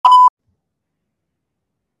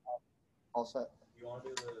All set.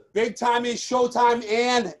 Big time is showtime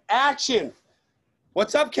and action.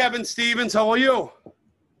 What's up, Kevin Stevens? How are you?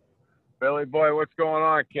 Billy boy, what's going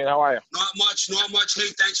on, kid? How are you? Not much. Hey,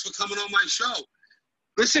 thanks for coming on my show.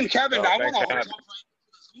 Listen, Kevin, I want to try to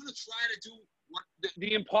do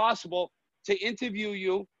the impossible to interview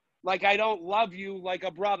you like I don't love you like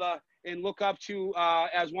a brother and look up to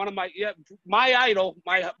as one of my idol,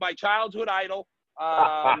 my childhood idol,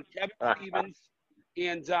 Kevin Stevens.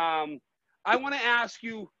 And I want to ask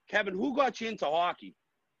you, Kevin, who got you into hockey?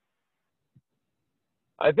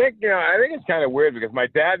 I think it's kind of weird because my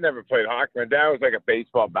dad never played hockey. My dad was like a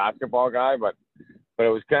baseball, basketball guy, but it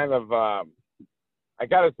was kind of I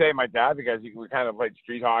gotta say my dad, because we kind of played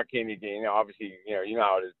street hockey, and obviously you know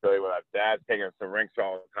how it is, Billy, with our dad's taking us to rinks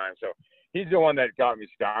all the time. So he's the one that got me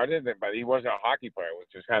started, but he wasn't a hockey player, which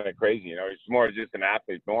was kind of crazy. You know, he's more just an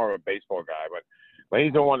athlete, more of a baseball guy, but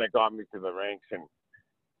he's the one that got me to the rinks and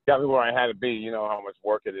got me where I had to be. You know how much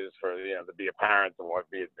work it is for to be a parent and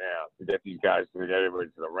to get these guys to get everybody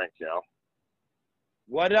to the rink. You know.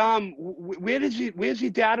 What where's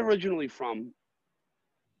your dad originally from?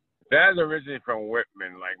 Dad's originally from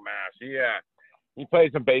Whitman, like Mass. He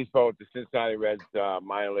played some baseball with the Cincinnati Reds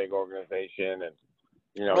minor league organization, and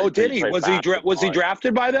Oh, did he? Was he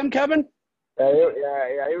drafted by them, Kevin? Yeah,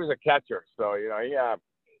 he was a catcher. So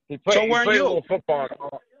he played. So weren't he played you? A little football.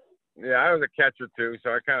 Yeah, I was a catcher too,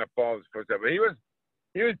 so I kind of followed his footsteps. But he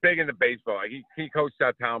was big into baseball. Like he coached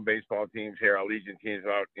our town baseball teams here, our Legion teams,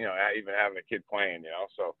 without even having a kid playing.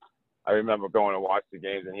 So I remember going to watch the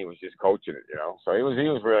games, and he was just coaching it. So he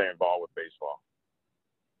was really involved with baseball.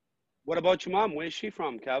 What about your mom? Where's she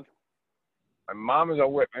from, Kev? My mom is a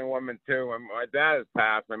Whitman woman too. My dad has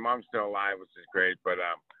passed. My mom's still alive, which is great. But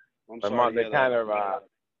my mom, they kind of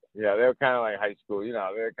they were kind of like high school.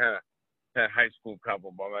 They're kind of that high school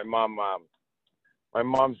couple. But my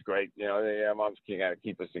mom's great. Mom's kind of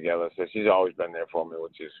keep us together. So she's always been there for me,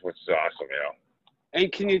 which is awesome. And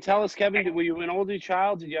can you tell us, Kevin, were you an older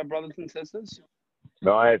child? Did you have brothers and sisters?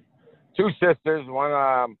 No, I had two sisters. One,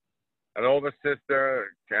 an older sister.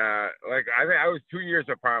 I think I was 2 years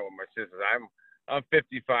apart with my sisters. I'm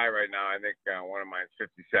 55 right now. I think one of mine's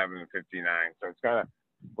 57 and 59. So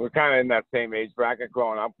we're kind of in that same age bracket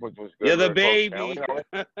growing up, which was good. You're the baby.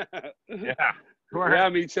 Yeah,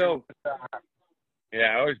 me too.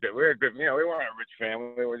 Yeah, it was good. We were good. We weren't a rich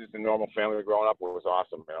family. We were just a normal family growing up. It was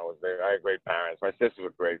awesome. I had great parents. My sisters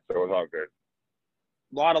were great, so it was all good.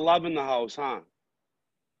 A lot of love in the house, huh?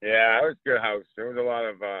 Yeah, it was a good house. There was a lot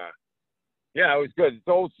of it was good. It's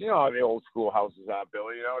old, how the old school houses are,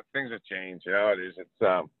 Billy. Things have changed. It is. It's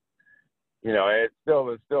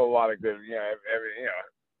there's still a lot of good.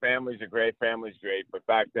 Families are great. Family's great, but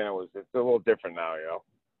back then it's a little different now.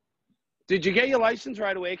 Did you get your license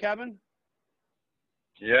right away, Kevin?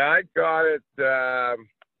 Yeah, I got it. I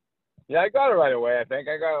got it right away. I think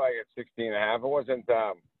I got it like at 16 and a half. It wasn't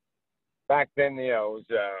back then. It was.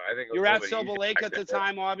 I think it was. You're at Silver Lake at the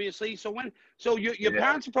time, obviously. So your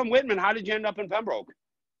parents are from Whitman. How did you end up in Pembroke?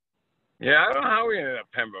 Yeah, I don't know how we ended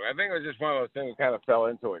up Pembroke. I think it was just one of those things we kind of fell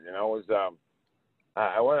into it. It was.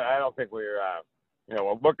 I don't think we were.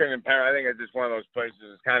 We're looking in Pembroke. I think it's just one of those places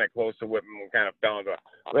that's kind of close to Whitman. We kind of fell into.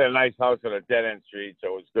 We had a nice house on a dead end street, so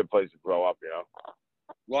it was a good place to grow up.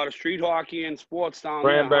 A lot of street hockey and sports down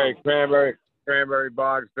there. Cranberry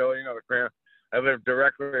Bogs, Billy. I lived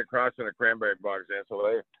directly across from the Cranberry Bogs there,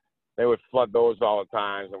 so they would flood those all the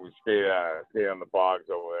time, and we'd stay on the bogs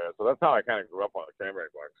over there. So that's how I kind of grew up on the Cranberry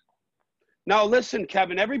Bogs. Now, listen,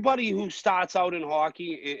 Kevin, everybody who starts out in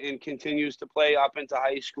hockey and continues to play up into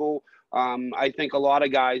high school, I think a lot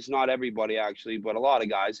of guys, not everybody actually, but a lot of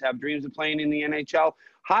guys have dreams of playing in the NHL.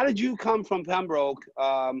 How did you come from Pembroke,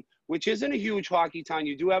 which isn't a huge hockey town?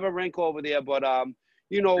 You do have a rink over there, but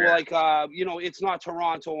it's not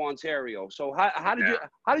Toronto, Ontario. So how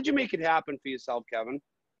did you make it happen for yourself, Kevin?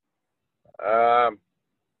 I'm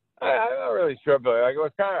not really sure, but it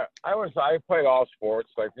was kind of I played all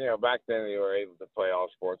sports. Back then you were able to play all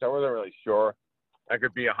sports. I wasn't really sure I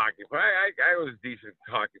could be a hockey player. I was a decent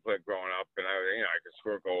hockey player growing up, and I could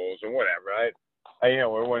score goals and whatever.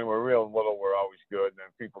 When we're real little, we're always good, and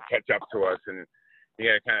then people catch up to us, and you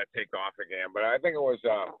got to kind of take off again. But I think it was,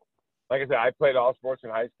 like I said, I played all sports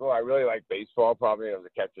in high school. I really liked baseball, probably as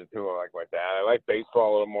a catcher too, like my dad. I liked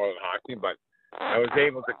baseball a little more than hockey, but I was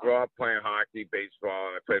able to grow up playing hockey, baseball,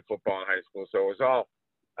 and I played football in high school. So it was all,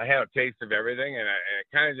 I had a taste of everything, and it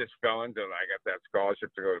kind of just fell into, I got that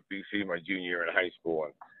scholarship to go to BC my junior year in high school.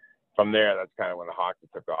 And from there, that's kind of when the hockey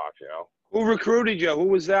took off, Who recruited you? Who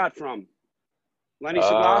was that from? Lenny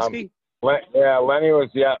Siglowski? Lenny was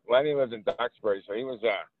in Duxbury. So he was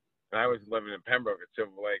and I was living in Pembroke at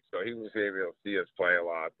Silver Lake, so he was able to see us play a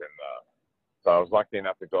lot, and so I was lucky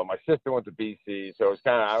enough to go. My sister went to BC, so I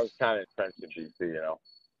was kind of entrenched in BC, you know.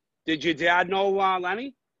 Did your dad know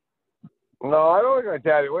Lenny? No, I don't think my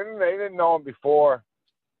dad. They didn't know him before.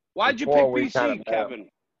 Why'd you pick BC, Kevin?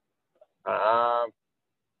 I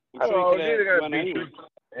don't know. It was either going to be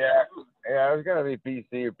yeah, it was going to be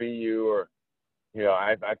BC or BU or, you know,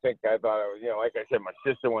 I thought it was, you know, like I said, my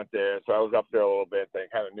sister went there, so I was up there a little bit. They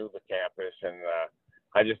kind of knew the campus, and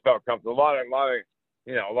I just felt comfortable. A lot of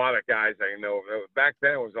guys I know. Back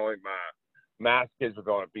then, it was only my math kids were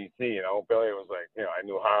going to BC. You know, Billy was like, you know, I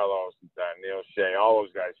knew Harlow, Neil Shea, all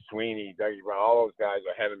those guys, Sweeney, Dougie Brown, all those guys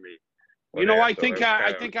ahead of me. You know, I think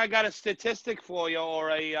I got a statistic for you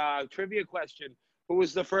or a trivia question. Who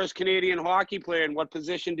was the first Canadian hockey player, and what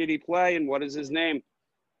position did he play, and what is his name?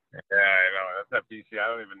 Yeah, I know. That's at BC. I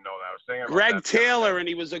don't even know that. I was thinking about Greg Taylor, and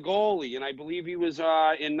he was a goalie, and I believe he was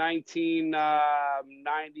in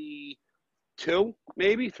 1992,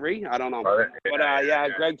 maybe 3. I don't know. But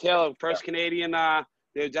Greg Taylor, first Canadian.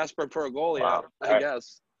 They're desperate for a goalie, wow. I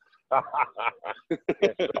guess.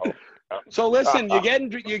 So listen, you're getting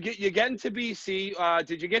to BC.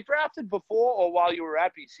 Did you get drafted before or while you were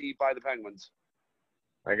at BC by the Penguins?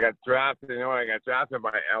 I got drafted. You know, I got drafted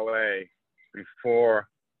by LA before.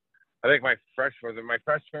 I think my freshman year,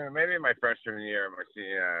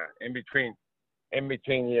 in between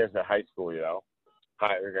years of high school. You know,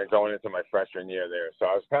 going into my freshman year there. So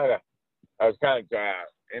I was kind of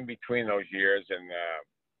in between those years, and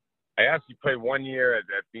I actually played 1 year at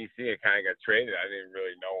BC. I kind of got traded. I didn't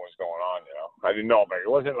really know what was going on. You know, I didn't know, but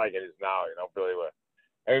it wasn't like it is now. You know, Billy.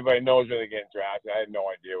 Everybody knows where they're getting drafted. I had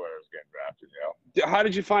no idea where I was getting drafted, you know. How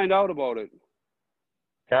did you find out about it?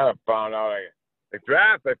 Kind of found out. The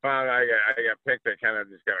draft, I found out I got picked. I kind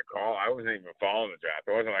of just got a call. I wasn't even following the draft.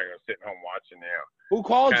 It wasn't like I was sitting home watching, you know. Who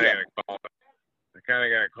called you? I kind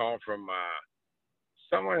of got a call from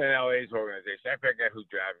someone in LA's organization. I forget who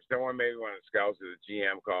drafted. Someone, maybe one of the scouts or the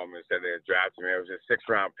GM called me and said they had drafted me. It was a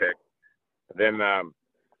 6th-round pick. Then,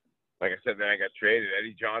 like I said, then I got traded.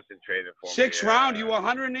 Eddie Johnson traded for me. 6th round? You were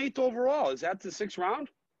 108th overall. Is that the 6th round?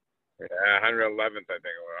 Yeah, 111th, I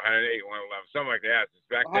think it was. 108, 111, something like that. It's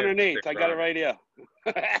back 108th. I got it right here.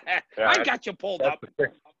 I got you pulled up.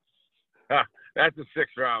 That's the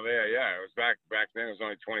 6th round there. Yeah, it was back then. It was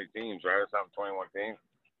only 20 teams, right? Or something, 21 teams.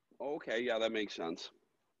 Okay, yeah, that makes sense.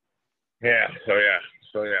 Yeah. So it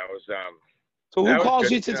was. So who calls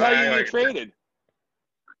you to tell you you're traded?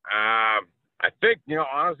 I think, you know,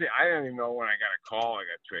 honestly, I don't even know when I got a call I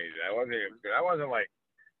got traded. I wasn't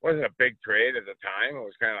a big trade at the time. It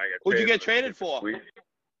was kind of like Who'd you get traded for?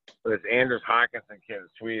 This Anders Hawkinson kid, a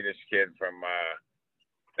Swedish kid from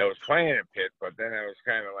that was playing at Pitt, but then it was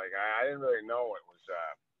kind of like I didn't really know what was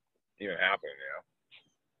even happening, you know.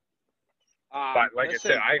 But like I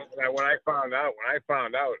said, when I found out, I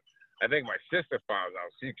think my sister found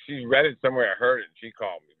out. She read it somewhere. I heard it, and she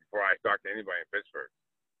called me before I talked to anybody in Pittsburgh.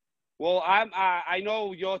 Well, I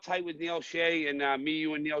know you're tight with Neil Shea, and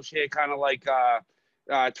you and Neil Shea kind of like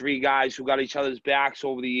 3 guys who got each other's backs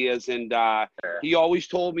over the years. And he always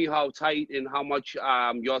told me how tight and how much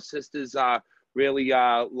your sisters really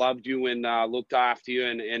loved you and looked after you,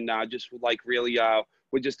 and just like really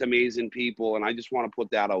were just amazing people. And I just want to put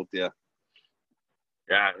that out there.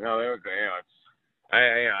 Yeah, no, they were, you know,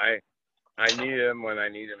 I needed them when I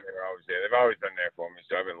needed them. They were always there. They've always been there for me,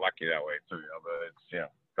 so I've been lucky that way too. You know, but it's, you know.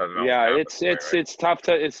 Yeah, it's tough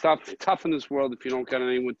in this world if you don't get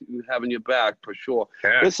anyone having your back, for sure.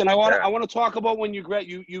 Yeah, listen, I want to talk about when you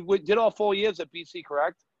did all 4 years at BC,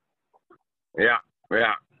 correct? Yeah.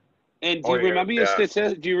 And do you remember your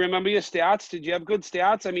stats? Do you remember your stats? Did you have good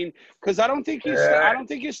stats? I mean, because I don't think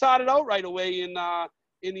you started out right away in the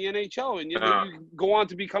NHL, and you go on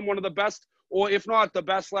to become one of the best, or if not the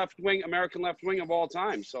best American left wing of all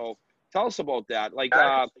time. So tell us about that. Like.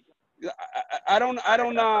 I don't know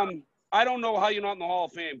how you're not in the Hall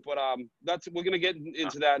of Fame, but we're gonna get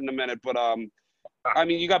into that in a minute. But I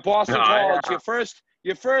mean, you got Boston College.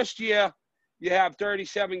 Your first year, you have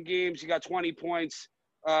 37 games. You got 20 points,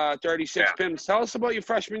 36 PIMs. Tell us about your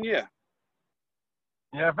freshman year.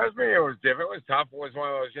 Yeah, freshman year was different. It was tough. It was one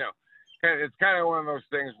of those, you know, it's kind of one of those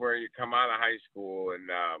things where you come out of high school and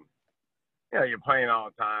you know, you're playing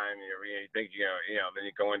all the time. You think then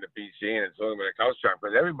you go into BC and it's a little bit of culture shock,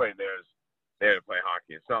 but everybody there is there to play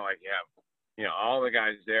hockey. It's not like you have, you know, all the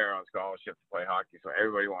guys there on scholarship to play hockey, so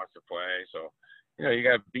everybody wants to play. So, you know, you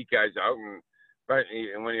got to beat guys out, and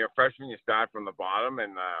when you're a freshman, you start from the bottom,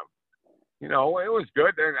 and you know, it was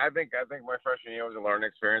good. I think my freshman year was a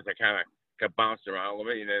learning experience. I kind of got bounced around a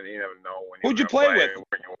little bit. You never know when. Who'd you play with?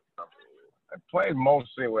 played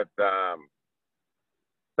mostly with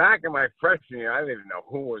back in my freshman year. I didn't even know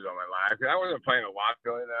who was on my line because I wasn't playing a lot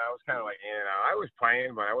really. I was kind of like in and out. I was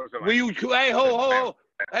playing, but I wasn't. Were you?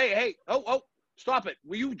 Hey, stop it!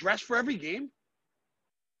 Were you dressed for every game?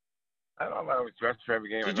 I don't know if I was dressed for every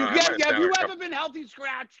game. Did you have you ever been healthy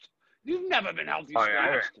scratched? You've never been healthy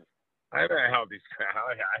scratched. I've been healthy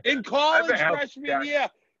scratched. In college, freshman year,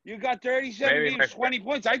 you got 37 games, 20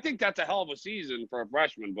 points. I think that's a hell of a season for a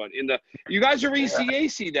freshman. But you guys are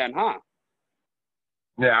ECAC then, huh?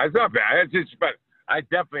 Yeah, it's not bad. It's just, but I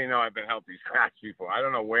definitely know I've been healthy scratched before. I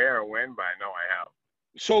don't know where or when, but I know I have.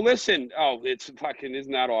 So listen, it's fucking,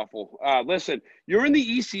 isn't that awful? Listen, you're in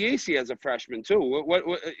the ECAC as a freshman too. What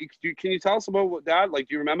can you tell us about that? Like,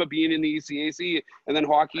 do you remember being in the ECAC and then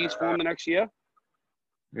Hockey East formed the next year?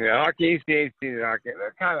 Yeah, Hockey ECAC, they're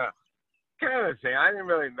kind of the same. I didn't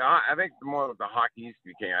really know. I think the more the Hockey East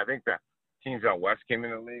became, I think the teams out west came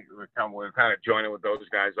in the league. We were kind of joining with those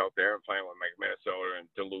guys out there and playing with like Minnesota and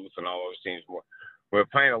Duluth and all those teams more. We're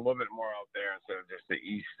playing a little bit more out there instead of just the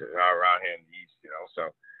East, around here in the East, you know. So,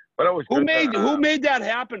 but it was who made that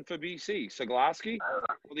happen for BC? Saglaski,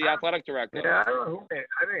 or the athletic director? Yeah, I don't know who made.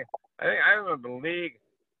 I don't know the league.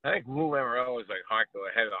 I think Lou Lamoriello was like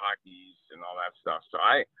head of the Hockey East and all that stuff. So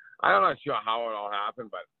I'm not sure how it all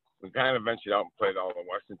happened, but we kind of ventured out and played all the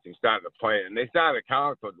Western teams, started to play, and they started to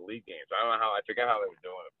count for the league games. I don't know how. I forget how they were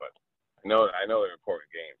doing it, but I know they were important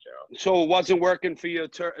games, you know. So it wasn't working for your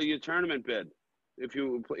tournament bid. If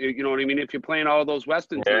you know what I mean, if you're playing all those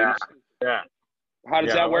Western teams, how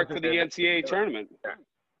does that work for the NCAA tournament?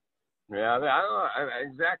 Yeah, I don't know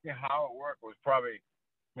exactly how it worked. Was probably,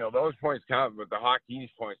 those points count, but the Hockey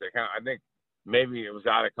East points they count. I think maybe it was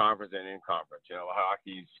out of conference and in conference. The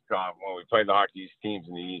Hockey East when we played the Hockey East teams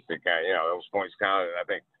in the East, they kind those points counted. I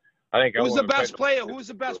think. Who's the best player? Who's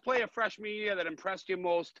the best player freshman year that impressed you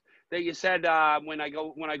most? That you said when I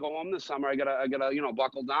go home this summer, I gotta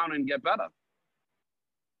buckle down and get better.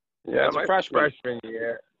 Yeah, my freshman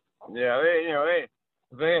year. Yeah, they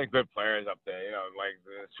had good players up there. Like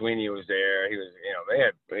Sweeney was there. He was. They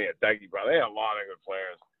had Dougie Brown. They had a lot of good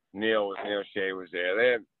players. Neil Shea was there.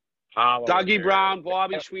 They had Hollow. Dougie Brown,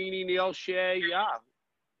 Bobby Sweeney, Neil Shea. Yeah.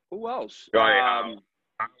 Who else?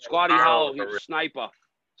 Scotty Hollow. He's a sniper.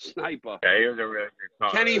 Yeah, he was a really good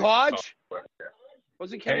player. Kenny Hodge.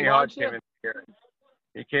 Wasn't Kenny Hodge there?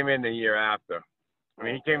 He came in the year after. I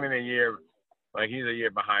mean, he came in a year. Like, he's a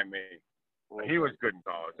year behind me. He was good in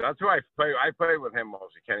college. That's who I played. I played with him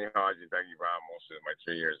mostly, Kenny Hodge and Dougie Brown, most of my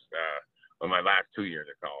 3 years, my last 2 years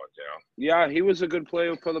of college, Yeah, he was a good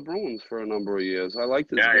player for the Bruins for a number of years. I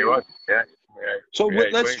liked his game. He was. Yeah. So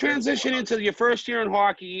let's transition into your first year in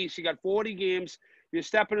Hockey East. You got 40 games. You're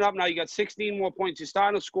stepping it up now. You got 16 more points. You're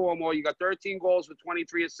starting to score more. You got 13 goals with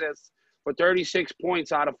 23 assists for 36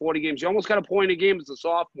 points out of 40 games. You almost got a point a game as a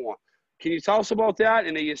sophomore. Can you tell us about that?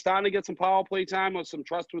 And are you starting to get some power play time or some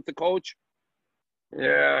trust with the coach?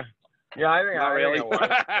 Yeah. Yeah, I think not really.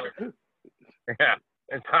 Yeah.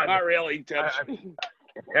 Not really, Tim.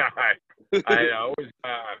 Yeah, I know. It was,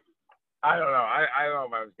 I don't know. I don't know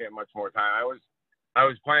if I was getting much more time. I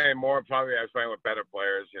was playing more. Probably I was playing with better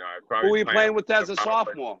players. Who were you playing with as a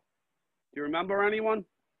sophomore? Do you remember anyone?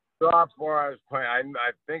 Sophomore, I was playing.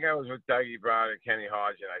 I think I was with Dougie Brown and Kenny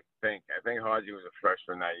Hodge, and I think Hodgie was a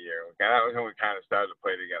freshman that year. That was when we kind of started to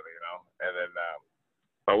play together, And then,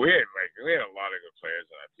 but we had a lot of good players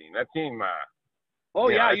on that team. That team. I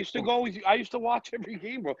used to go. I used to watch every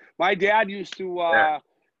game, bro. My dad used to.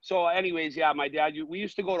 So, anyways, my dad. We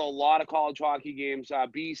used to go to a lot of college hockey games.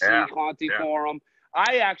 BC, Conti Forum.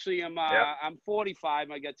 I actually am. I'm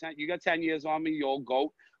 45. I got 10. You got 10 years on me, you old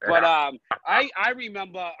goat. But I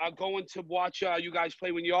remember going to watch you guys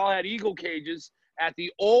play when you all had Eagle cages at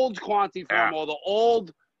the old Conti Forum or the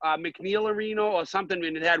old McNeil Arena or something,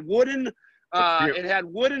 and it had wooden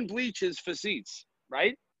bleachers for seats,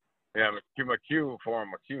 right? Yeah, McHugh Forum,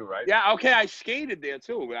 right? Yeah, okay. I skated there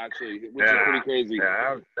too, actually, which is pretty crazy.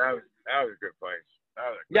 Yeah, that was a good place.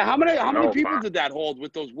 How many people did that hold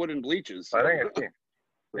with those wooden bleachers? I think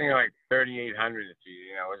like 3,800 feet.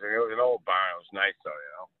 It was an old barn. It was nice though,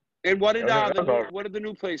 And what did the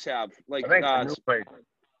new place have? Like, I think the new place,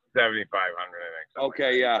 7,500. I think.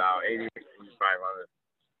 Okay, yeah. Now 8,500.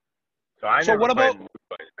 So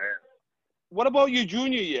what about your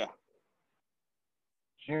junior year?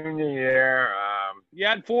 Junior year, you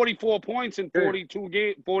had 44 points in 42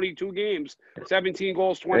 games, 17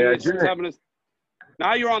 goals, 28 7.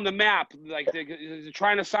 Now you're on the map. Like, is it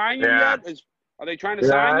trying to sign you yet? Are they trying to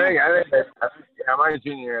sign you? I think my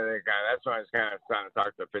junior year, that's when I was kind of starting to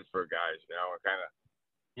talk to the Pittsburgh guys. It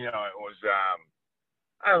was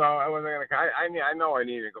I don't know. I wasn't gonna. I know I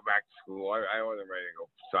needed to go back to school. I wasn't ready to go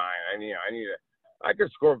sign. I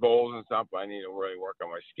could score goals and stuff, but I need to really work on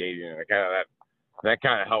my skating. And that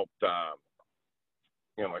kind of helped.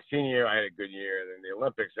 My senior year, I had a good year. And then the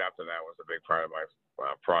Olympics after that was a big part of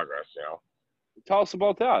my progress. Tell us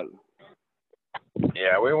about that.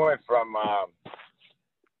 Yeah, we went from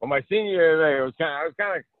my senior year. I was kind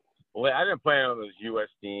of. I didn't play on those U.S.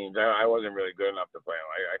 teams. I wasn't really good enough to play.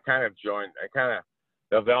 I kind of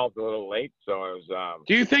developed a little late, so I was.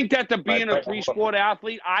 Do you think that being a three-sport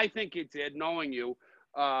athlete, I think it did, knowing you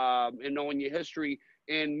and knowing your history,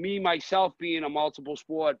 and me myself being a multiple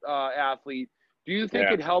sport athlete, do you think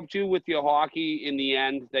it helped you with your hockey in the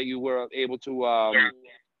end that you were able to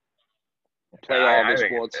play all the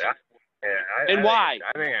sports? And why?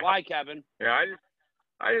 Why, Kevin? Yeah,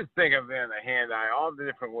 I just think of it in the hand-eye, all the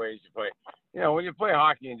different ways you play. When you play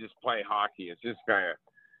hockey and just play hockey, it's just kind of,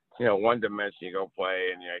 one dimension. You go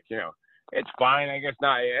play and it's fine. I guess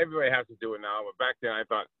not everybody has to do it now, but back then I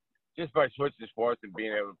thought just by switching sports and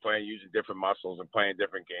being able to play, using different muscles and playing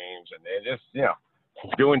different games and just,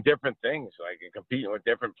 doing different things, like and competing with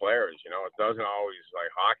different players. It doesn't always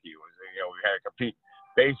like hockey was. We had to compete.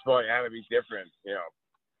 Baseball, you had to be different.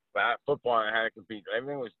 Football, I had to compete.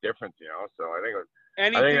 Everything was different. So I think it was.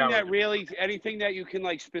 Anything that you can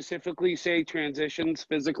like specifically say transitions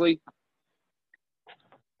physically?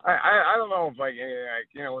 I don't know if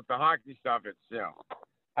with the hockey stuff, it's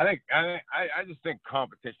I just think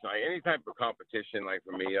competition, like any type of competition, like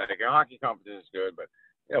for me, like a hockey competition is good, but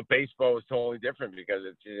baseball was totally different because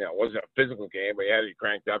it wasn't a physical game, but you had to be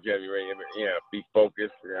cranked up, you had to be ready, be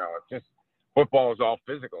focused. It's just football was all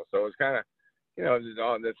physical, so it's kind of there's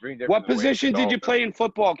all the three different. What position did you play in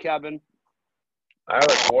football, Kevin? I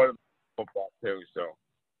was quarterback football too, so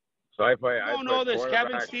I play. I don't know this.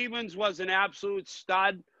 Kevin Stevens was an absolute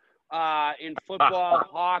stud in football,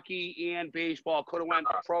 hockey, and baseball. Could have went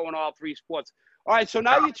pro in all three sports. All right, so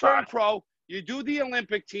now you turn pro. You do the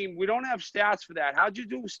Olympic team. We don't have stats for that. How'd you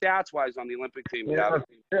do stats-wise on the Olympic team? That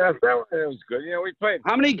was good. We played.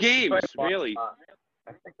 How many games, really?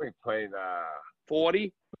 I think we played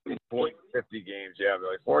 40? 40, 50 games,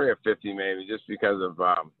 like 40 or 50 maybe, just because of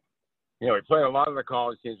we played a lot of the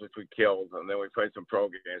college teams, which we killed, and then we played some pro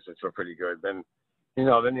games, which were pretty good. Then, then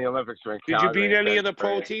the Olympics were in Did you beat any of the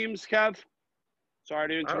pro teams, Kev? Sorry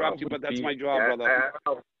to interrupt you, but that's my job, brother.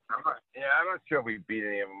 I'm not sure we beat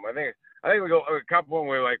any of them. I think we go a couple of them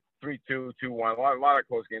were like 3-2, 2-1. A lot of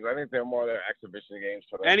close games. I think they're more their exhibition games.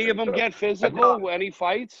 Any of them get physical? Any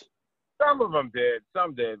fights? Some of them did.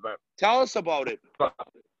 Some did, but tell us about it. For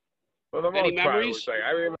the any most memories? Part,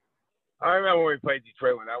 I remember when we played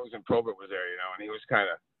Detroit when I was in Probert was there, and he was kind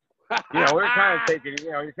of, we were kind of taking,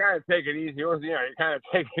 you kind of take it easy. He was, you kind of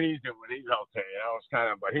take it easy when he's out there, it's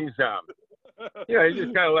kind of, but he's, you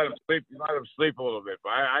just kind of let him sleep a little bit.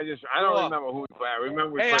 But I don't remember who we played. I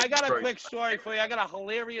remember we played I got Detroit. a quick story for you. I got a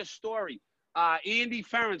hilarious story. Andy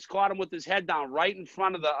Ferentz caught him with his head down right in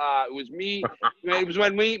front of the, it was me. It was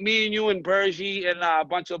when me and you and Bergie and a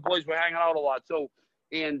bunch of the boys were hanging out a lot. So,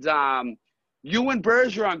 and you and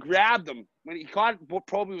Bergeron grabbed him. When he caught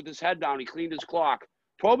Proby with his head down, he cleaned his clock.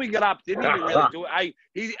 Proby got up, didn't even really do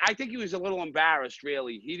it. I think he was a little embarrassed,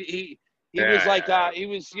 really. He was like, he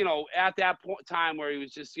was, at that time where he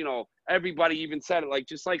was just, everybody even said it, like,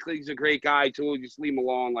 just like he's a great guy, too. Just leave him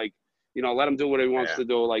alone. Like, let him do what he wants to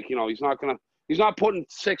do. Like, he's not putting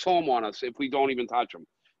 6 home on us if we don't even touch him.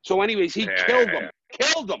 So anyways, he killed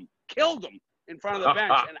him in front of the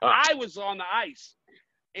bench. And I was on the ice.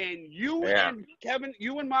 And you and Kevin,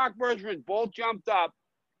 you and Mark Bergeron both jumped up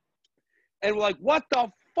and were like, what the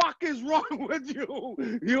fuck is wrong with you?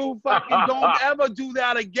 You fucking don't ever do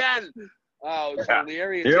that again. Oh, it was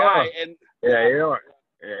hilarious guy. And you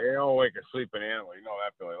don't wake a sleeping animal. You know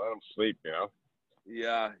that feeling. Let him sleep,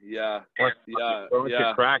 Yeah. Once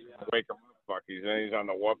you crack, wake him up, fuck. He's on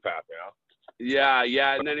the warpath, Yeah,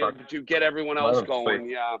 and then you get everyone else going.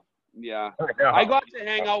 Sleep. Yeah. I got to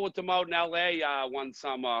hang out with them out in L.A. One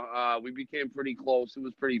summer. We became pretty close. It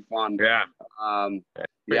was pretty fun.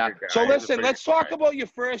 Yeah. So listen, let's talk about your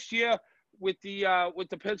first year with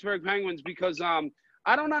the Pittsburgh Penguins because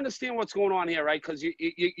I don't understand what's going on here, right? Because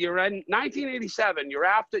you're in 1987.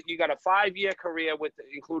 You got a 5-year career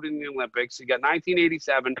including the Olympics. You got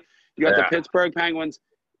 1987. You got the Pittsburgh Penguins.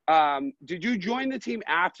 Did you join the team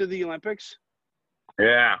after the Olympics?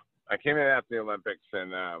 Yeah, I came in after the Olympics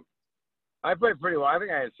and. I played pretty well. I think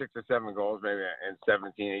I had 6 or 7 goals maybe in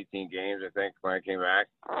 17, 18 games, I think, when I came back.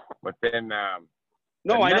 But then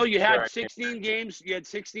no, I know you had 16 games. You had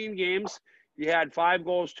 16 games. You had 5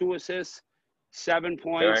 goals, 2 assists. 7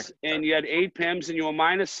 points, and you had 8 PIMs, and you were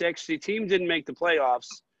 -6. Your team didn't make the playoffs.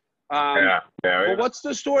 But what's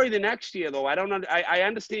the story the next year, though? I don't know. I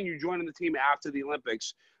understand you joining the team after the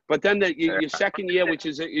Olympics, but then your second year, which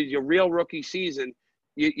is your real rookie season,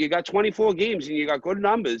 you got 24 games, and you got good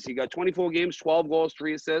numbers. You got 24 games, 12 goals,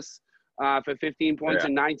 3 assists for 15 points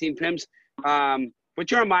and 19 PIMs. But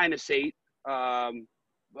you're a -8.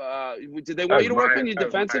 Did they want you to work on your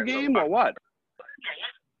defensive game or what?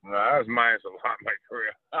 No, I was minus a lot in my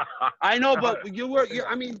career. I know, but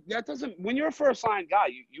I mean, that doesn't. When you're a first-line guy,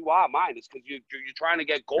 you are minus because you're trying to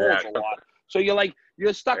get goals a lot. So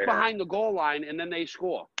you're stuck behind the goal line, and then they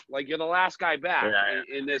score. Like you're the last guy back,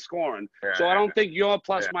 and they're scoring. So I don't think your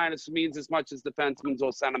plus minus means as much as defensemen's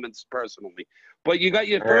or sentiments personally. But you got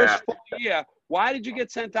your first full year. Why did you get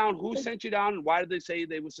sent down? Who sent you down? And why did they say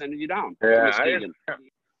they were sending you down?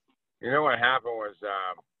 You know what happened was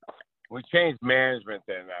we changed management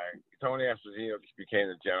then. Tony Esposito just became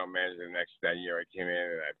the general manager that year I came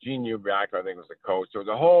in. And Gene Eubank, I think, was the coach. So it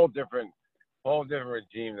was a whole different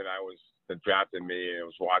regime that drafted me and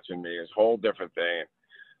was watching me. It was a whole different thing.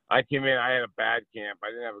 I came in, I had a bad camp. I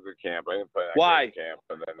didn't have a good camp. I didn't play that good camp.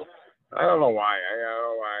 And then I don't know why. I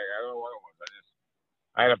don't know what it was.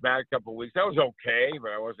 I had a bad couple of weeks. That was okay,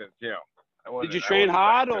 but I wasn't, Did you train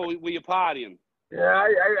hard or were you partying? Yeah, I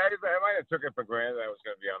might have took it for granted that I was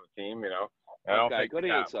going to be on the team, I don't think good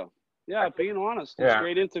answer. Yeah, being honest. It's a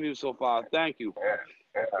great interview so far. Thank you.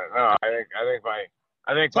 No, I think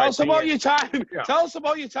Tell us about your time. Tell us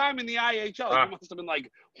about your time in the IHL. You must have been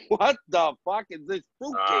like, what the fuck is this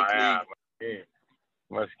fruitcake league?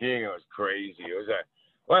 Muskegon was crazy. It was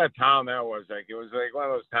what a town that was. It was like one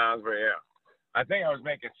of those towns where, I think I was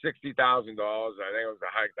making $60,000. I think I was the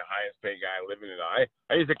highest paid guy living in it.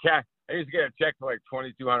 I used to get a check for like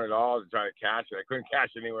 $2,200 and try to cash it. I couldn't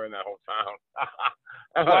cash anywhere in that whole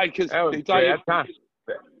town. Why? Because they thought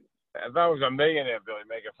I thought it was a millionaire, Billy,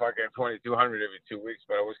 making fucking $2,200 every 2 weeks.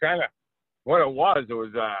 But it was kind of what it was. It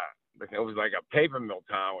was like a paper mill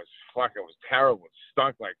town. It was terrible. It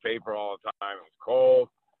stunk like paper all the time. It was cold.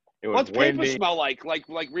 It was windy. What's paper smell like? Like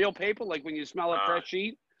real paper? Like when you smell a fresh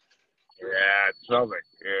sheet? Yeah, it smells like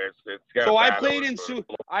it's got. So I played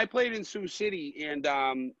in Sioux City, and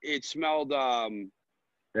it smelled.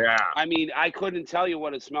 Yeah. I mean, I couldn't tell you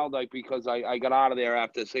what it smelled like because I got out of there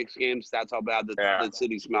after 6 games. That's how bad the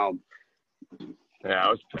city smelled. Yeah,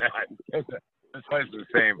 it was bad. This place is the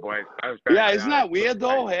same place. Isn't that weird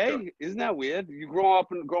though? Hey, isn't that weird? You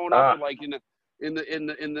growing up like in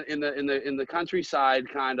the countryside,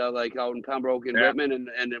 kind of like out in Pembroke and Whitman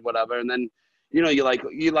and whatever, and then. You like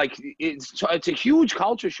it's a huge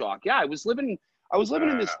culture shock. Yeah, I was living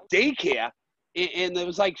in this daycare, and there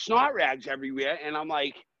was like snot rags everywhere, and I'm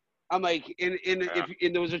like,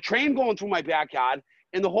 there was a train going through my backyard,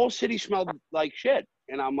 and the whole city smelled like shit,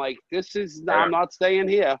 and I'm like, I'm not staying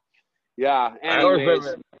here. Yeah. Anyways,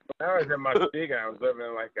 I was in Muskegon. I was living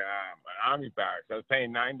in like an army barracks. I was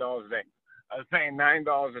paying $9 a day. I was paying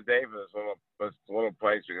 $9 a day for this little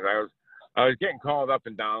place because I was getting called up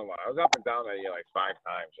and down a lot. I was up and down that year like 5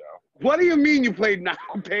 times, What do you mean you paid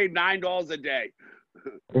 $9 a day?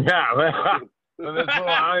 Yeah, so this little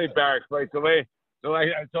army barracks place. So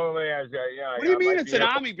I told me, What do you mean it's an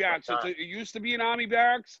army barracks? It used to be an army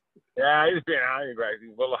barracks? Yeah, it used to be an army barracks.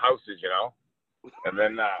 These little houses, And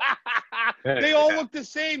then they all look the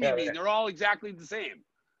same. You mean they're all exactly the same?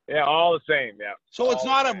 Yeah, all the same. Yeah. So it's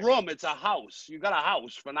not a room; it's a house. You got a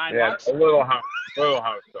house for $9. Yeah, a little house though.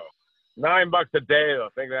 $9 a day, though.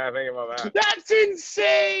 Think about that. That's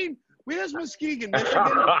insane. Where's Muskegon,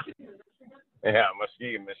 Michigan? Yeah,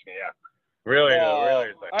 Muskegon, Michigan. Yeah, really.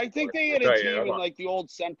 I think they had a team in like the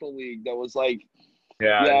old Central League that was like.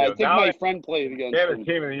 Yeah, I think my friend played against. They have a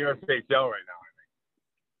team in the USHL right now.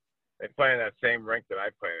 I think they play in that same rink that I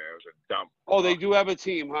played in. It was a dump. Oh, they do have a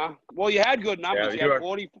team, huh? Well, you had good numbers. You had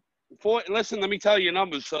 44. Listen, let me tell you your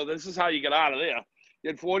numbers. So this is how you get out of there. You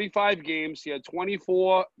had 45 games. You had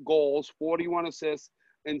 24 goals, 41 assists,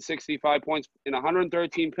 and 65 points in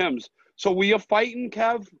 113 PIMs. So were you fighting,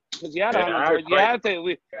 Kev? Because you had 130. You had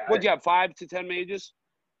to. What'd you have? 5 to 10 majors?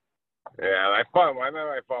 Yeah, I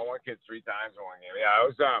remember I fought one kid 3 times in one game. Yeah, it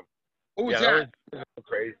was. Who was that? That was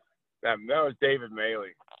crazy. That was David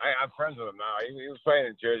Maley. I'm friends with him now. He was playing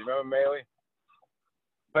in Jersey. Remember Maley?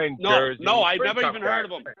 Playing in Jersey. No, I've never even heard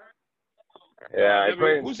of him. Yeah,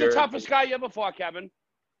 who's the toughest guy you ever fought, Kevin?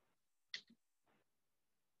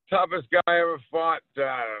 Toughest guy I ever fought? I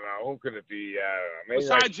don't know. Who could it be? Maybe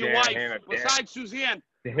besides your wife. Besides Suzanne.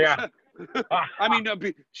 Yeah. I mean,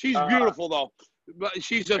 she's beautiful, though. But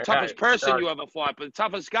she's the toughest person you ever fought. But the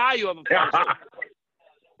toughest guy you ever fought.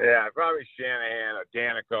 Yeah, probably Shanahan or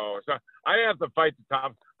Danico. So I didn't have to fight the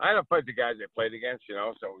top. I had to fight the guys I played against, you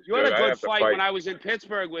know. So it was You had a good fight when I was in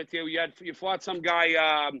Pittsburgh with you. You fought some guy,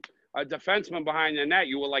 a defenseman behind the net.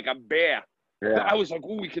 You were like a bear. Yeah. I was like,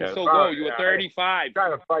 "Ooh, we can still go." You were 35.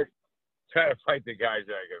 Trying to fight the guys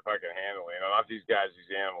that I could fucking handle. You know, not these guys,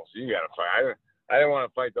 these animals. You got to fight. I didn't want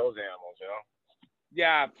to fight those animals. You know.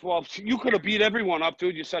 Yeah, well, you could have beat everyone up,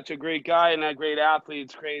 dude. You're such a great guy and a great athlete.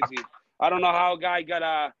 It's crazy. I don't know how a guy got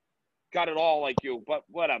it all like you, but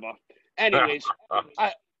whatever. Anyways,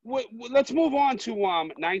 let's move on to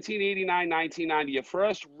 1989, 1990, your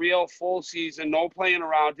first real full season, no playing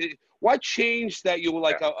around. What changed that you were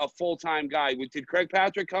like a full-time guy? Did Craig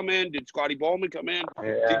Patrick come in? Did Scotty Bowman come in?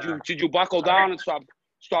 Yeah. Did you buckle down and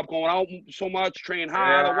stop going out so much, train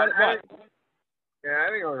harder? Yeah,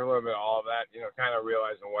 I think it was a little bit of all of that. You know, kind of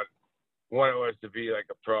realizing what it was to be like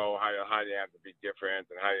a pro, how you have to be different,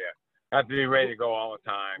 and how you have to be ready to go all the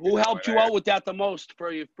time. Who helped you out with that the most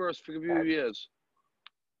for your first few years?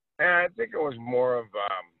 And I think it was more of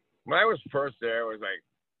when I was first there. It was like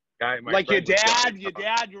like your dad,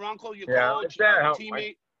 your uncle, your coach, your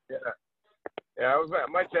teammate. Yeah, it was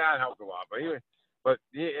my dad helped a lot, but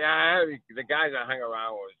the guys I hung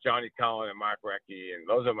around with was Johnny Cullen and Mark Recchi, and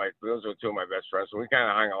those were two of my best friends. So we kind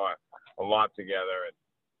of hung a lot together, and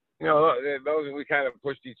you know, those we kind of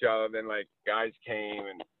pushed each other. Then like guys came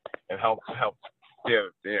and helped.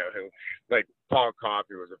 You know, like Paul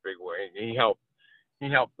Coffey was a big way. He helped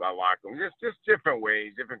our locker room. Just different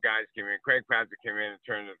ways. Different guys came in. Craig Patrick came in and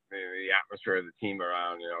turned the atmosphere of the team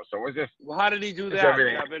around. You know, so it was just. Well, how did he do that,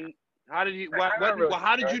 Kevin? How did he?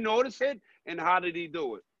 How did you notice it, and how did he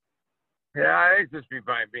do it? Yeah, I think just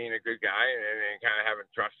by being a good guy and kind of having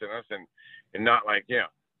trust in us and not like, you know,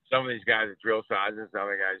 some of these guys are drill sergeants, some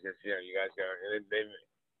other guys just, you know, you guys go.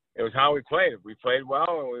 It was how we played. If we played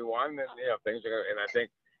well and we won, then you know things are going. And I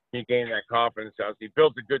think he gained that confidence. He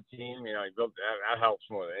built a good team. You know, he built that helps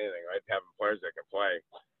more than anything, right? Having players that can play,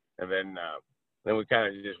 and then we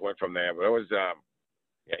kind of just went from there. But it was,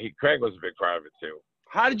 Craig was a big part of it too.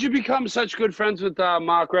 How did you become such good friends with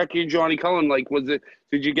Mark Recchi and Johnny Cullen? Like,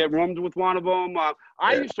 did you get roomed with one of them?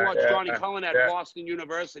 I used to watch Johnny Cullen at Boston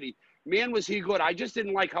University. Man, was he good. I just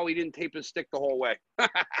didn't like how he didn't tape his stick the whole way.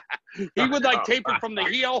 He would, like, tape it from the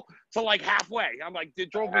heel to, like, halfway. I'm like,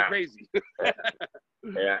 it drove me crazy.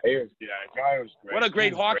 Yeah, he was great. What a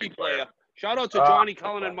great hockey player. Shout out to Johnny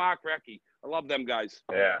Cullen and Mark Recchi. I love them guys.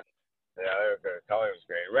 Yeah, they were good. Cullen was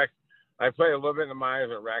great. Rex, I played a little bit in the minors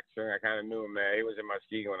with Rex, and I kind of knew him there. He was in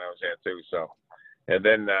Muskegon when I was there too. So, and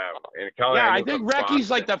then in Cullen, I think Recchi's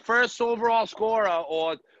like the first overall scorer,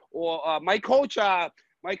 or my coach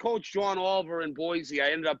John Oliver in Boise.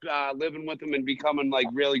 I ended up living with him and becoming like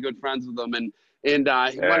really good friends with him. And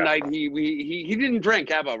one night he didn't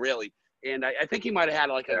drink ever really. And I think he might have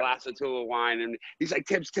had like a glass or two of wine. And he's like,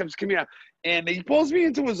 Tibbs, come here. And he pulls me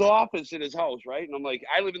into his office in his house, right? And I'm like,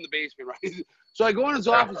 I live in the basement, right? So I go in his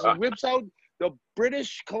office and whips out the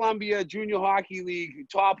British Columbia Junior Hockey League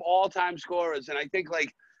top all-time scorers. And I think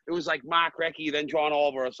like it was like Mark Recchi, then John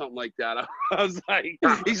Oliver or something like that. I was like,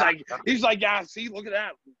 he's like, yeah, see, look at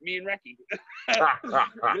that, me and Recchi.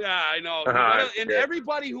 Yeah, I know. And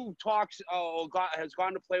everybody who talks has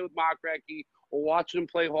gone to play with Mark Recchi or watched him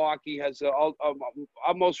play hockey has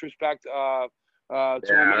utmost respect to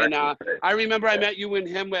him. And I remember I met you and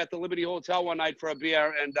him at the Liberty Hotel one night for a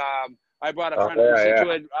beer, and I brought a friend from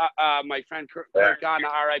Situate, my friend Kirk Garner,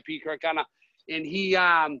 R.I.P. Kirk Garner. And he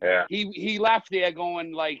left there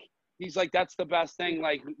going like, he's like, that's the best thing,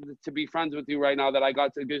 like, to be friends with you right now, that I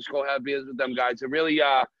got to just go have beers with them guys. It really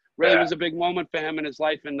was a big moment for him in his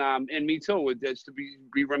life, and me too, just to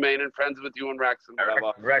be remaining friends with you and Rex and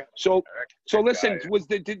whatever. So listen, was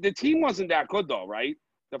the team wasn't that good though, right?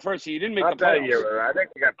 The first year you didn't make the playoffs. Year, I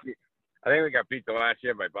think we got beat. I think we got beat the last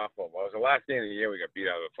year by Buffalo. Well, it was the last game of the year we got beat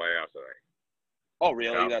out of the playoffs, I think. Oh,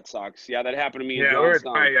 really? Yeah. That sucks. Yeah, that happened to me. Yeah,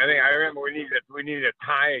 I remember we needed to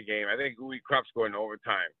tie a game. I think Uwe Krupp scored in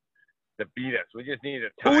overtime to beat us. We just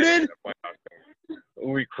needed to tie. Who did?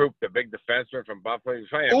 Uwe Krupp, the big defenseman from Buffalo.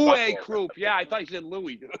 Uwe Krupp. Yeah, I thought you said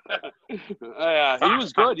Louis. Yeah, he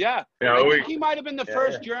was good. Yeah. I think he might have been the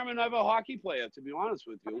first German ever hockey player, to be honest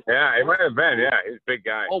with you. Yeah, he might have been. Yeah, he's a big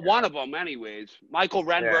guy. Well, one of them, anyways. Michael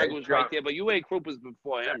Renberg was right there, but Uwe Krupp was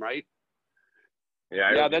before him, right?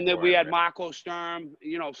 Yeah. Then we had Marco Sturm.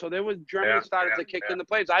 You know, so there was Germany started to kick in the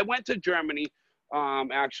plays. I went to Germany,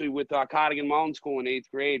 actually with Cardigan Mountain School in 8th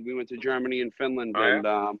grade. We went to Germany and Finland, and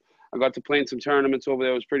I got to play in some tournaments over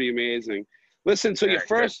there. It was pretty amazing. Listen, so your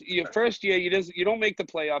first year, you don't make the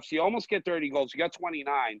playoffs. You almost get 30 goals. You got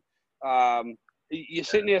 29. you're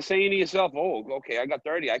sitting there saying to yourself, "Oh, okay, I got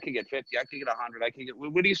 30. I could get 50. I could get 100. I could get."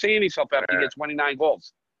 What are you saying to yourself after you get 29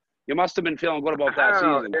 goals? You must have been feeling good about that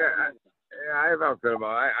season. I felt good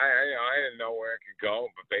about it. I didn't know where it could go,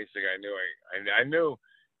 but basically I knew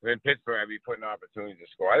in Pittsburgh I'd be putting opportunities to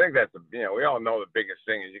score. I think that's we all know the biggest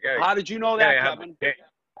thing is you got. How did you know that, Kevin?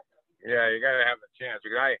 Yeah, you got to have the chance.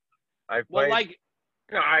 Because I played. Well, like.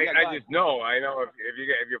 I just know. I know if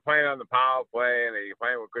you're playing on the power play and you're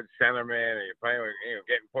playing with good centerman and you're playing with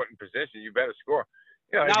getting put in position, you better score.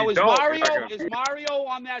 Now is Mario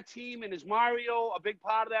on that team, and is Mario a big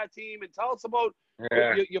part of that team? And tell us about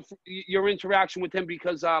your interaction with him,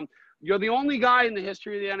 because you're the only guy in the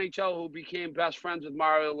history of the NHL who became best friends with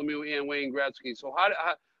Mario Lemieux and Wayne Gretzky. So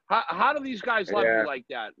how do these guys love you like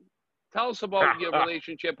that? Tell us about your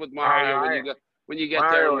relationship with Mario when you get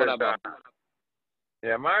there and whatever.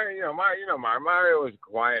 Mario, Mario was a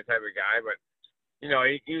quiet type of guy, but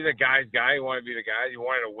he was a guy's guy. He wanted to be the guy. He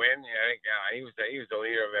wanted to win. I think he was the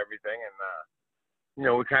leader of everything, and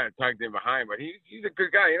we kind of tugged him behind. But he's a good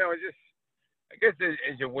guy. I guess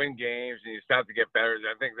as you win games and you start to get better,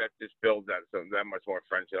 I think that just builds that much more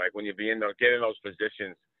friendship. Like when you get in those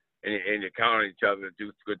positions and you count on each other to do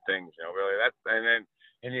good things. Really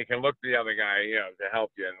and you can look to the other guy, to help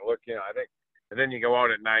you and look. I think. And then you go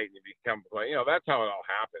out at night and you become, that's how it all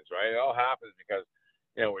happens, right? It all happens because,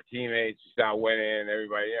 we're teammates, you start winning,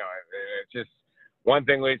 everybody, it's just one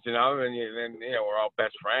thing leads to another, and then we're all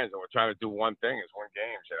best friends, and we're trying to do one thing, is win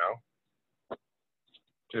games,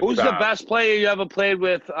 Who's the best player you ever played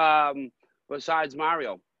with besides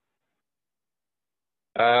Mario?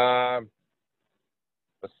 Besides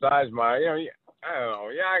Mario, I don't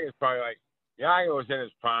know. Yager's probably Yager was in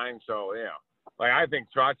his prime, so, I think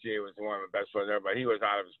Trottier was one of the best players there, but he was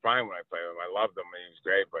out of his prime when I played with him. I loved him, and he was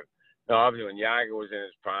great. But obviously, when Yager was in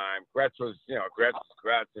his prime, Gretz was, Gretz.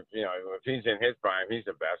 If he's in his prime, he's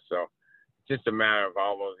the best. So it's just a matter of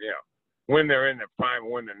all those, when they're in their prime,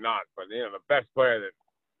 when they're not. But the best player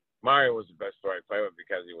Mario was the best player to play with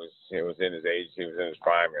because he was in his age, he was in his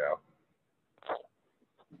prime.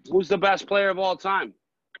 Who's the best player of all time?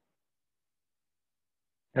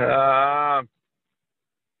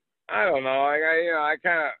 I don't know. I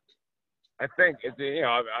think it's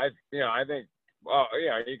I think. Well,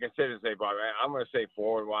 you can sit and say, Bob. I'm going to say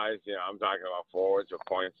forward-wise. I'm talking about forwards or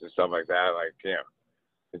points and stuff like that.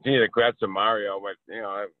 It's either Gretz or Mario, but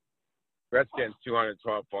Gretz getting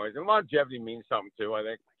 212 points, and longevity means something too. I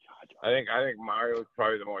think Mario is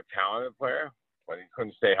probably the more talented player, but he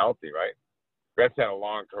couldn't stay healthy, right? Gretz had a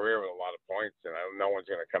long career with a lot of points, and no one's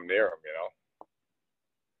going to come near him.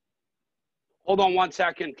 Hold on 1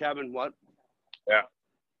 second, Kevin. What? Yeah.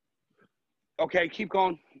 Okay, keep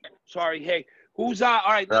going. Sorry. Hey, who's all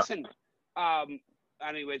right, listen.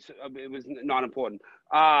 Anyways, it was not important.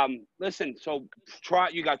 Listen, so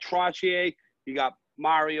you got Trottier, you got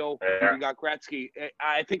Mario, you got Gretzky.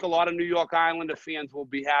 I think a lot of New York Islander fans will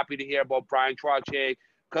be happy to hear about Brian Trottier,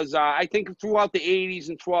 because I think throughout the 80s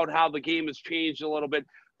and throughout how the game has changed a little bit,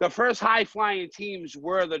 the first high-flying teams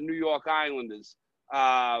were the New York Islanders.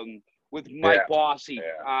 With Mike Bossy.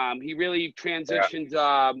 He really transitioned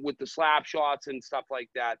with the slap shots and stuff like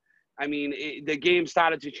that. I mean, the game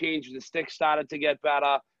started to change. The sticks started to get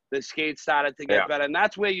better. The skates started to get better. And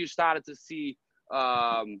that's where you started to see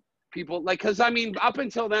people because, up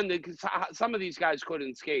until then, some of these guys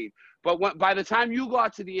couldn't skate. But by the time you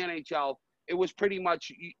got to the NHL, it was pretty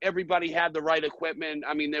much everybody had the right equipment.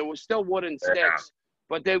 There was still wooden sticks,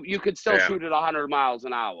 but you could still shoot at 100 miles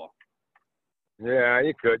an hour. Yeah,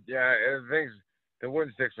 you could. Yeah, the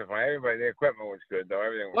wooden sticks were fine. The equipment was good though.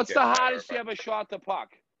 Everything. What's the hardest you ever shot the puck?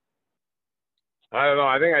 I don't know.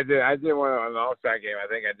 I think I did one on the All-Star game. I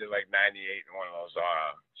think I did like 98 in one of those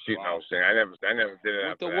shooting those things. I never did it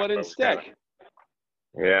with the wooden stick.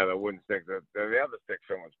 Yeah, the wooden stick. The other stick's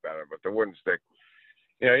so much better, but the wooden stick.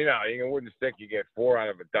 You can wooden stick. You get 4 out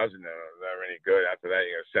of a dozen that are any good. After that,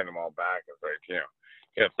 you got to send them all back. It's like you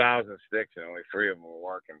had 1,000 sticks and only 3 of them were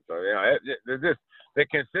working. So the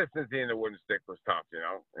consistency in the wooden stick was tough.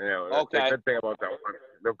 Okay.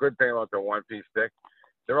 The good thing about the one-piece stick,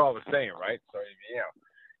 they're all the same, right? So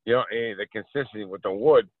the consistency with the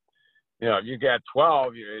wood. If you got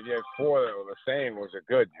 12, if you had 4 that were the same, that's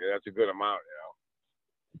a good amount.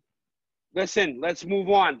 Listen, let's move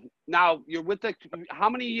on. Now you're with how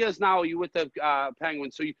many years now are you with the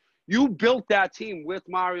Penguins? So you built that team with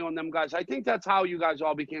Mario and them guys. I think that's how you guys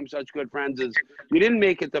all became such good friends. Is you didn't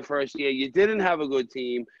make it the first year. You didn't have a good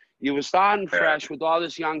team. You were starting fresh with all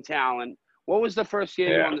this young talent. What was the first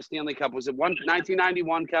year you won the Stanley Cup? Was it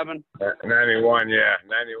 1991, Kevin? 91, yeah.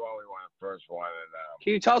 91 we won the first one. And,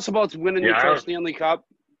 can you tell us about winning your first Stanley Cup?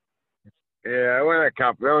 Yeah, I won a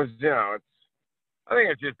cup. It was, I think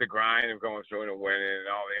it's just the grind of going through and winning and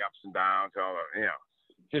all the ups and downs, all the,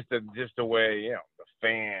 just the way, the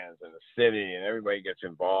fans and the city and everybody gets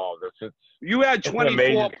involved. You had it's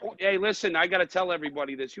 24. Hey, listen, I got to tell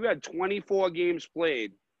everybody this. You had 24 games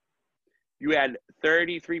played. You had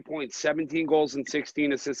 33 points, 17 goals, and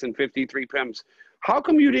 16 assists, and 53 PIMs. How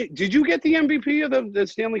come you did you get the MVP of the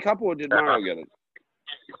Stanley Cup, or did Mario get it?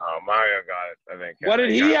 Oh, Mario got it, I think. What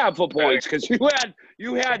did he have for points? Because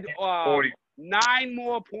you had 9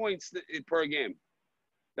 more points per game.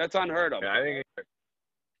 That's unheard of. Yeah, I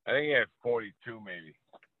think he had 42 maybe.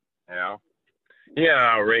 He had an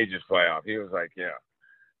outrageous playoff. He was like,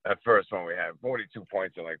 that first one we had 42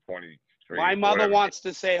 points in like 23. My mother wants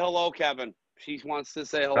to say hello, Kevin. She wants to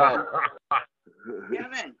say hello.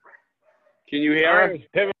 Kevin. Can you hear her?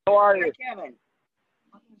 Kevin, how are you? Kevin.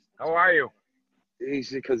 How are you?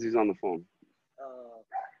 Because he's on the phone.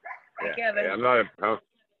 Hi, Kevin. Yeah, I'm not.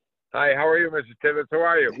 Hi, how are you, Mr. Tibbetts? How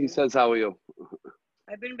are you? He says, how are you?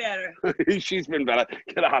 I've been better. She's been better.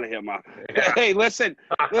 Get out of here, Ma. Yeah. Hey, listen.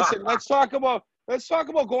 Let's talk about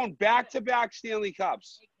going back-to-back Stanley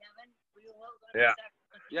Cups. Hey, Kevin, will you hold on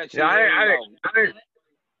a second? I think.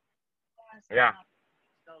 Yeah.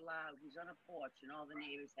 So loud. He's on a porch, and all the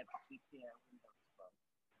neighbors have to keep their windows closed.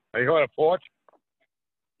 Are you on a porch?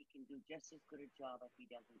 He can do just as good a job if he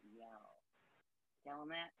doesn't yell. Tell him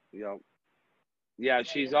that. Yep. Yeah,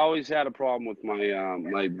 she's always had a problem with my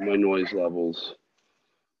my noise levels.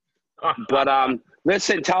 But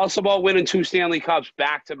listen, tell us about winning 2 Stanley Cups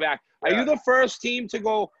back-to-back. Are you the first team to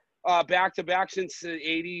go back-to-back since the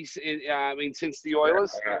 80s? Since the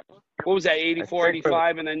Oilers? What was that, 84,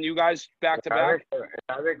 85, and then you guys back-to-back?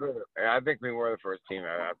 I think we were the first team,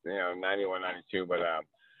 91, 92. But,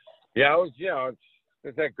 it was,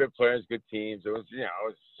 it's had good players, good teams. It was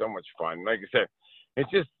so much fun. Like I said, it's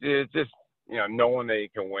just knowing that you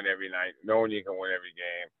can win every night, knowing you can win every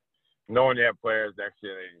game, knowing you have players next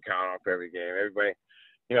year that you can count off every game. Everybody,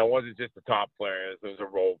 it wasn't just the top players. There was the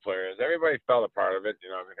role players. Everybody felt a part of it,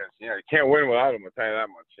 because, you can't win without them, I'll tell you that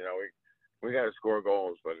much. We got to score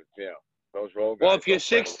goals, but it's, those role guys. Well, if you're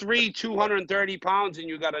 6'3", 230 pounds, and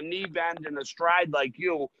you got a knee bend and a stride like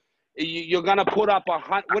you're going to put up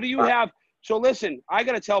what do you have? So listen, I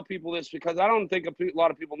got to tell people this because I don't think a lot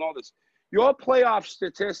of people know this. Your playoff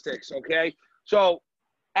statistics, okay? So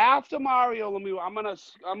after Mario Lemieux, I'm gonna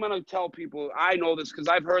tell people, I know this because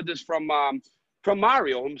I've heard this from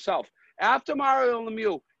Mario himself. After Mario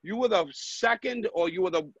Lemieux, you were the second, or you were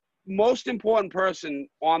the most important person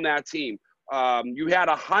on that team. You had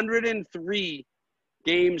 103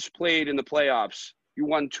 games played in the playoffs. You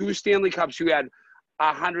won 2 Stanley Cups. You had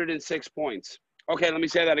 106 points. Okay, let me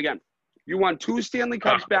say that again. You won 2 Stanley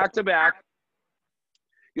Cups back-to-back.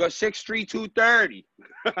 You're 6'3", 230.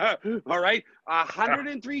 All right?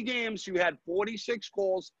 103 games. You had 46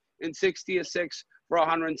 goals and 60 assists for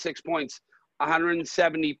 106 points.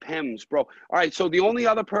 170 PIMs, bro. All right, so the only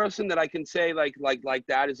other person that I can say like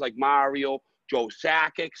that is like Mario. Joe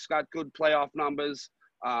Sakic's got good playoff numbers.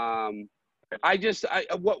 What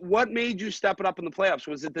made you step it up in the playoffs?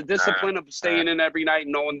 Was it the discipline of staying in every night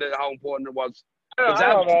and knowing how important it was? I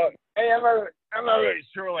don't know. Hey, I'm not really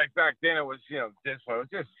sure. Like back then, it was discipline.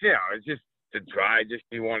 It was just to try. Just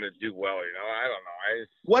you wanted to do well. I don't know.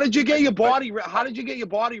 What did you get your body? How did you get your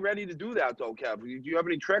body ready to do that, though, Kev? Do you have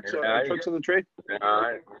any tricks? Tricks of the trade?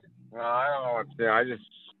 I don't know.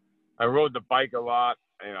 I rode the bike a lot.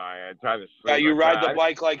 I tried to sleep. Yeah, you ride the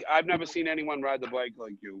bike like I've never seen anyone ride the bike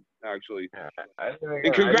like you, actually.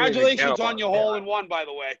 And congratulations on your hole-in-one, by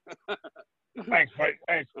the way. Thanks, Mike.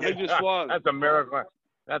 Thanks. I just won. That's a miracle.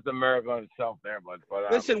 That's a miracle in itself, there, bud.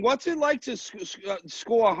 But listen, what's it like to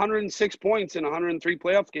score 106 points in 103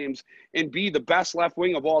 playoff games and be the best left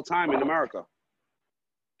wing of all time in America?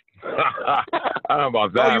 I don't know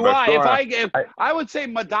about that. Oh, you are. If I would say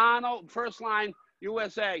Madonna, first line,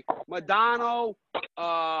 USA, Madonna,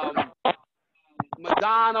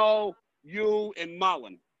 you, and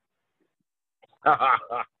Mullen.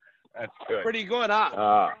 That's good. Pretty good,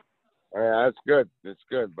 huh? Yeah, that's good. It's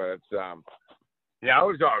good, but it's it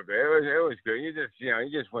was all good. It was good. You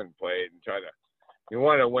just went and played and tried to. You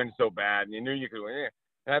wanted to win so bad, and you knew you could win.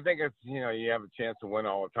 And I think it's you have a chance to win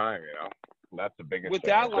all the time. And that's the biggest. With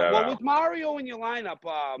thing. that, with Mario in your lineup,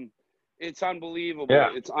 it's unbelievable.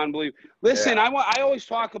 Yeah. It's unbelievable. Listen, I always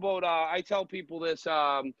talk about. I tell people this.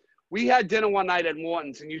 We had dinner one night at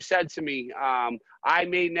Morton's, and you said to me, "I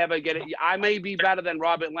may never get it. I may be better than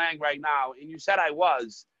Robert Lang right now," and you said I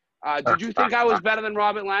was. Did you think I was better than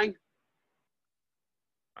Robert Lang?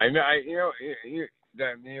 I know.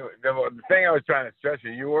 The thing I was trying to stress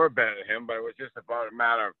you were better than him, but it was just about a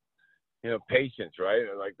matter of patience, right?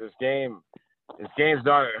 Like this game's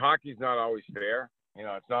not hockey's not always fair.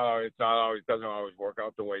 It's not always doesn't always work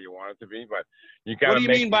out the way you want it to be. But you got to. What do you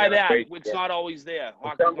mean by that? It's not always there.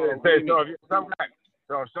 So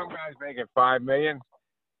if some guy's making $5 million,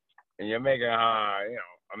 and you're making $1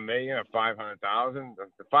 million or $500,000,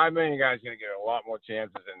 the $5 million guy's going to get a lot more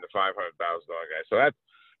chances than the $500,000 guy. So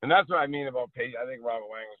that's what I mean about pay. I think Robert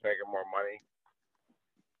Lang was making more money,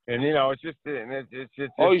 and it's just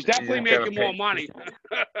he's definitely making more money.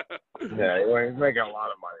 Yeah, he's making a lot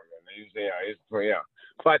of money.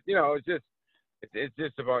 But it's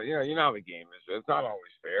just about how the game is. It's not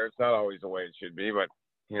always fair. It's not always the way it should be. But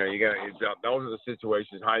those are the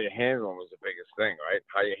situations. How you handle them is the biggest thing, right?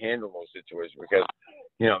 How you handle those situations, because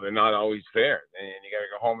they're not always fair, and you got to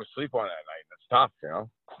go home and sleep on that night. That's tough,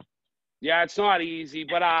 Yeah, it's not easy,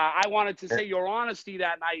 but I wanted to say your honesty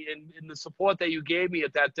that night and the support that you gave me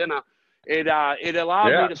at that dinner. It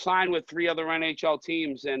allowed me to sign with 3 other NHL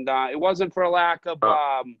teams, and it wasn't for a lack of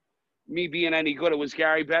me being any good. It was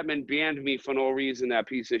Gary Bettman banned me for no reason, that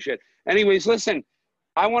piece of shit. Anyways, listen,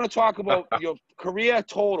 I want to talk about your career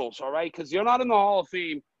totals, all right? Because you're not in the Hall of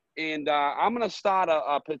Fame, and I'm going to start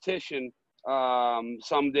a petition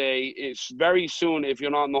someday. It's very soon if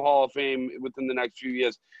you're not in the Hall of Fame within the next few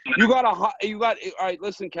years. All right,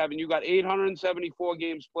 listen, Kevin, you got 874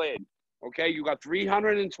 games played, okay? You got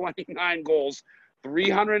 329 goals,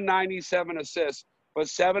 397 assists for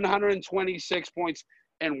 726 points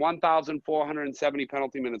and 1,470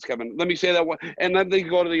 penalty minutes, Kevin. Let me say that one, and then they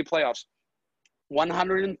go to the playoffs.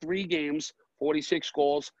 103 games, 46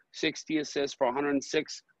 goals, 60 assists for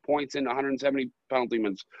 106 points and 170 penalty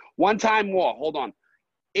minutes. One time more. Hold on.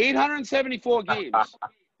 874 games.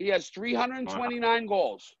 He has 329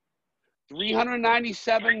 goals,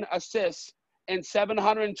 397 assists, and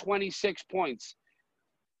 726 points.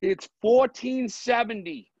 It's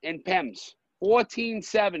 1470 in PEMs.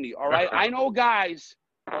 1470, all right? I know guys,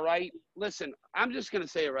 all right? Listen, I'm just going to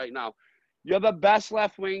say it right now. You're the best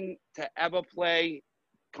left wing to ever play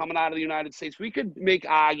coming out of the United States. We could make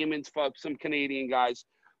arguments for some Canadian guys,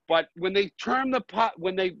 but when they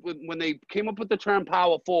when they came up with the term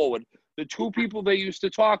power forward, the 2 people they used to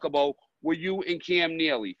talk about were you and Cam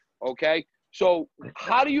Neely. Okay, so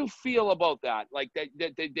how do you feel about that? Like that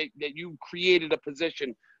you created a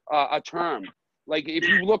position, a term. Like if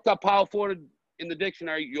you looked up power forward in the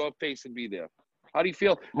dictionary, your face would be there. How do you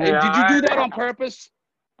feel? Yeah, did you do that on purpose?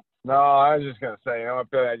 No, I was just gonna say, I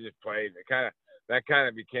feel I just played. That kind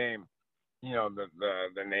of became,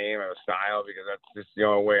 the name or the style, because that's just the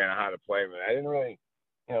only way I know how to play. But I didn't really,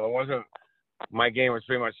 it wasn't. My game was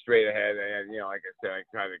pretty much straight ahead, and like I said, I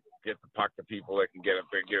try to get the puck to people that can give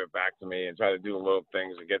it back to me, and try to do little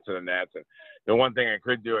things and get to the nets. And the one thing I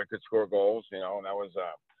could do, I could score goals, and that was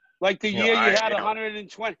like the year you had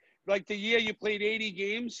 120. Like the year you played 80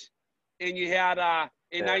 games, and you had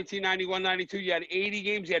in 1991-92, you had 80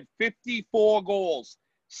 games, you had 54 goals,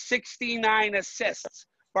 69 assists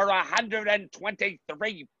for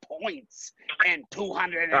 123 points and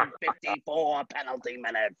 254 penalty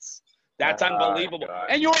minutes. That's unbelievable.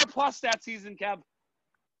 And you were a plus that season, Kev.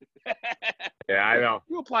 Yeah, I know.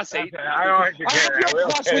 You were plus 8. I don't think you're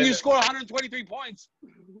plus when you score 123 points.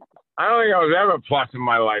 I don't think I was ever plus in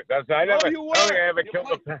my life. I don't think I ever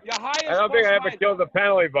killed the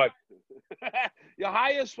penalty, but your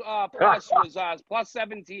highest plus was plus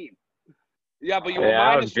 17. Yeah, but you were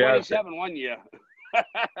minus 27 one year.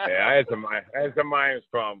 Yeah, I had some minus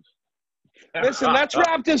problems. Listen, let's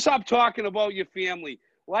wrap this up talking about your family.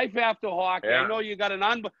 Life after hockey. Yeah. I know you got an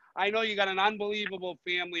unbelievable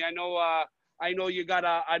family. I know you got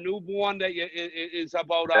a newborn that is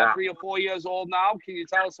about 3 or 4 years old now. Can you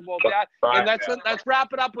tell us about that? And let's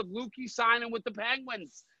wrap it up with Lukey signing with the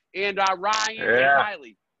Penguins and Ryan and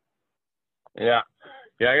Kylie. Yeah.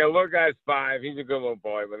 I got a little guy's 5. He's a good little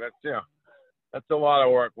boy, but that's a lot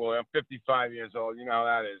of work. Well, I'm 55 years old. You know how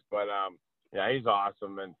that is. But he's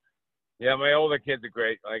awesome. And my older kids are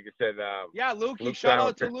great. Like I said, Lukey. Shout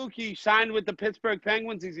out to Lukey. Signed with the Pittsburgh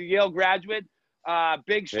Penguins. He's a Yale graduate.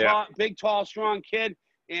 Big, tall, strong kid.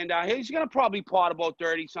 And he's gonna probably pot about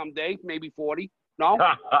 30 someday, maybe 40. No.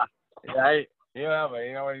 He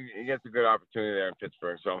gets a good opportunity there in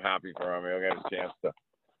Pittsburgh, so I'm happy for him. He'll get a chance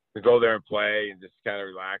to go there and play and just kind of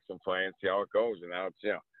relax and play and see how it goes. And now it's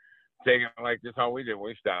taking it like just how we did when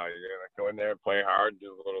we started. Go in there and play hard,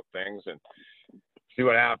 do little things, and see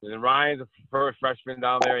what happens. And Ryan's the first freshman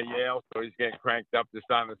down there at Yale, so he's getting cranked up this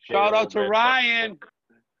time. Shout out to Ryan.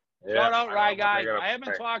 Shout out, Ryan, guys. I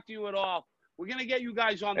haven't talked to you at all. We're gonna get you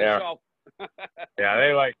guys on the show.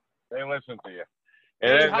 They listen to you.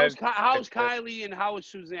 And how's Kylie and how is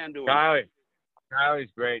Suzanne doing? Kylie,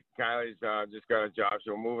 Kylie's great. Kylie's just got a job,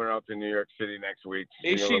 so we're moving out to New York City next week.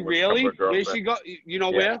 Is she really? Where's she go? You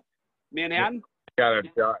know where? Manhattan? Got a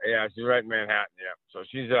job. Yeah, she's right in Manhattan. Yeah, so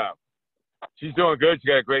she's doing good. She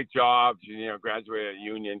got a great job. She graduated at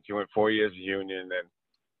Union. She went 4 years at Union, and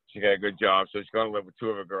she got a good job. So she's going to live with two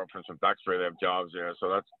of her girlfriends from Duxbury. They have jobs there,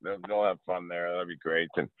 so they'll have fun there. That'll be great.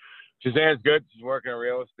 And Suzanne's good. She's working in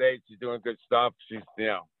real estate. She's doing good stuff. She's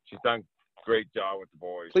done a great job with the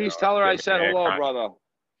boys. Please tell her I said hello, brother.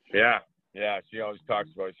 Yeah. She always talks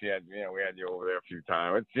about it. We had you over there a few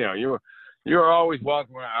times. It's, you were always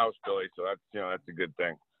welcome in our house, Billy. So that's a good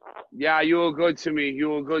thing. Yeah, you were good to me.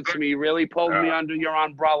 You really pulled me under your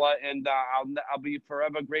umbrella, and I'll be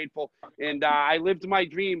forever grateful. And I lived my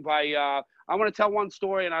dream by. I want to tell one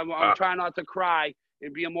story, and I'm trying not to cry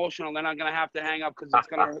and be emotional. Then I'm gonna have to hang up because it's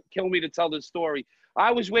gonna kill me to tell this story.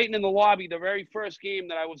 I was waiting in the lobby the very first game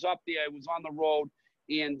that I was up there. I was on the road,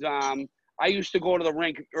 and I used to go to the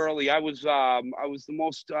rink early. I was the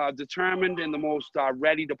most determined and the most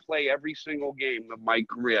ready to play every single game of my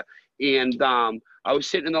career. And I was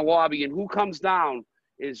sitting in the lobby, and who comes down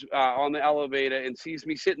is on the elevator and sees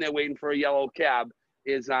me sitting there waiting for a yellow cab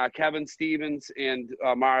is Kevin Stevens and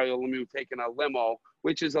Mario Lemieux taking a limo,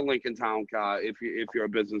 which is a Lincoln Town car if you're a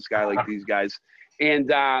business guy like these guys. And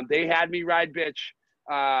they had me ride bitch,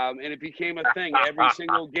 and it became a thing every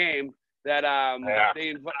single game. That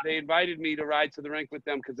they invited me to ride to the rink with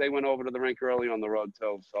them because they went over to the rink early on the road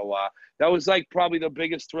too. So that was like probably the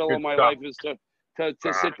biggest thrill of my life is to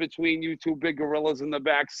sit between you two big gorillas in the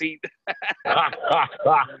back seat.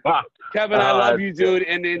 Kevin, I love you, dude,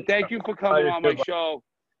 and thank you for coming on my show.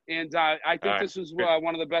 And I think this was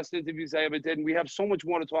one of the best interviews I ever did, and we have so much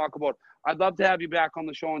more to talk about. I'd love to have you back on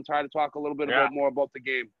the show and try to talk a little bit more about the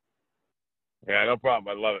game. Yeah, no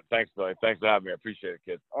problem. I love it. Thanks, Billy. Thanks for having me. I appreciate it,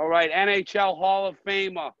 kid. All right, NHL Hall of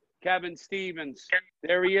Famer, Kevin Stevens.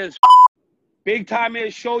 There he is. Big time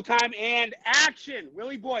is showtime and action.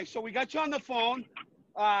 Willie boy, so we got you on the phone.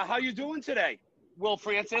 How you doing today? Will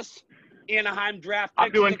Francis, Anaheim draft picks.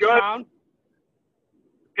 I'm doing good.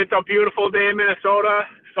 It's a beautiful day in Minnesota,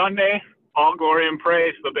 Sunday. All glory and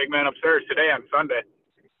praise to the big man upstairs today on Sunday.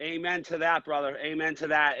 Amen to that, brother. Amen to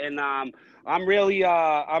that. And I'm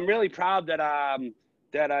really proud that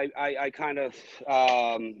I kind of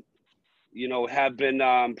have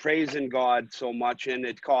been praising God so much, and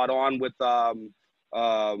it caught on with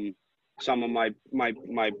some of my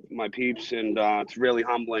peeps, and it's really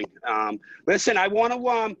humbling. Listen, I want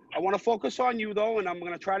to focus on you though, and I'm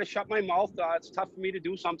going to try to shut my mouth. It's tough for me to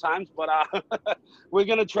do sometimes, but we're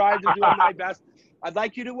going to try to do my best. I'd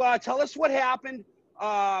like you to tell us what happened.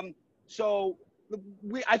 So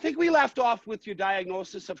I think we left off with your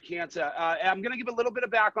diagnosis of cancer. I'm going to give a little bit of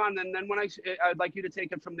background, and then I'd like you to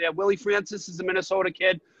take it from there. Willie Francis is a Minnesota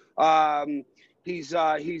kid. He's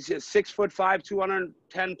a 6'5",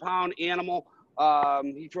 210-pound animal.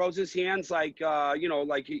 He throws his hands like an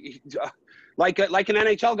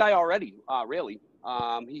NHL guy already. Really,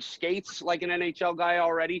 he skates like an NHL guy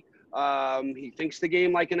already. He thinks the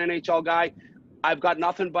game like an NHL guy. I've got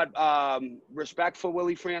nothing but respect for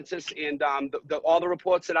Willie Francis, and all the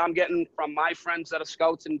reports that I'm getting from my friends that are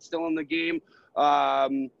scouts and still in the game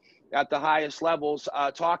at the highest levels,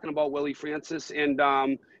 talking about Willie Francis and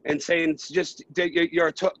saying it's just you're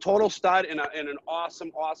a total stud and an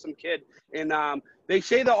awesome kid. And they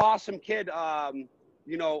say the awesome kid,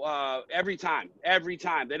 every time.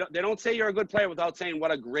 They don't say you're a good player without saying what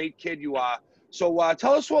a great kid you are. So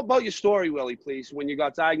tell us about your story, Willie, please, when you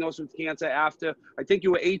got diagnosed with cancer after, I think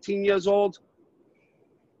you were 18 years old?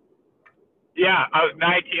 Yeah, I was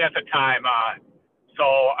 19 at the time. So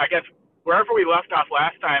I guess wherever we left off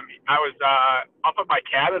last time, I was up at my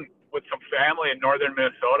cabin with some family in northern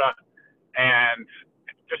Minnesota and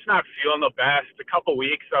just not feeling the best. A couple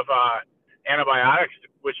weeks of antibiotics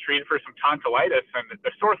was treated for some tonsillitis, and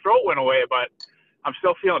the sore throat went away, but I'm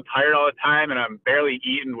still feeling tired all the time, and I'm barely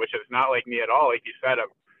eating, which is not like me at all. Like you said,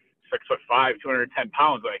 I'm 6'5", 210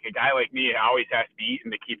 pounds. Like a guy like me always has to be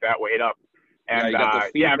eating to keep that weight up. And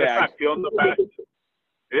I'm just not feeling the best.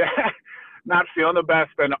 Yeah, not feeling the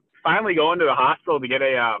best. And finally going to the hospital to get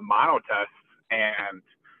a mono test. And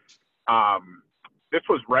this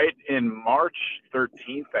was right in March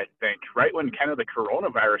 13th, I think, right when kind of the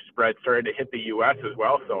coronavirus spread started to hit the U.S. as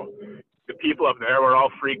well. So the people up there were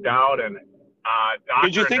all freaked out, and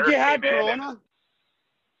did you think you had corona?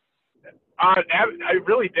 I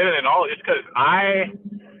really didn't at all, just because I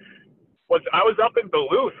was up in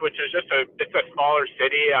Duluth, which is it's a smaller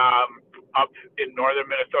city up in northern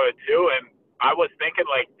Minnesota too, and I was thinking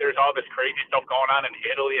like there's all this crazy stuff going on in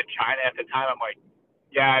Italy and China at the time. I'm like,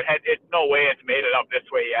 yeah, it's no way it's made it up this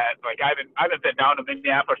way yet. Like I haven't been down to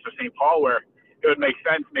Minneapolis or St. Paul where it would make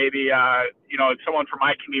sense. Maybe someone from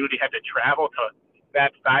my community had to travel to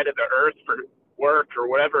that side of the earth for work or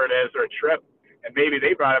whatever it is, or a trip, and maybe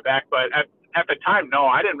they brought it back. But at the time, no,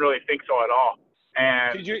 I didn't really think so at all.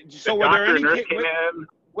 And so the doctor and nurse came in.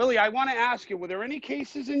 Willie, I want to ask you, were there any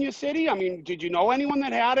cases in your city? I mean, did you know anyone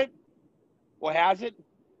that had it or has it?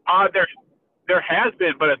 There has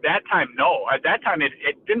been, but at that time, no. At that time, it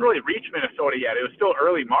didn't really reach Minnesota yet. It was still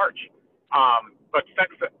early March. But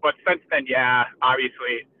since then, yeah,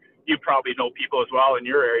 obviously, you probably know people as well in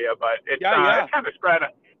your area. But it's kind of spread a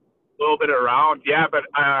little bit around. Yeah, but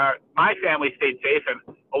my family stayed safe,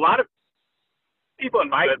 and a lot of people in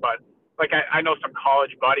my but like I know some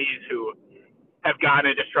college buddies who have gotten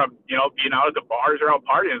it just from being out at the bars or out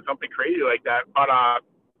partying, something crazy like that. But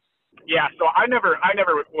yeah, so I never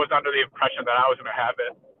was under the impression that I was going to have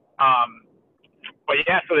it. But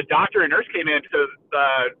yeah, so the doctor and nurse came into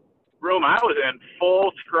the room I was in,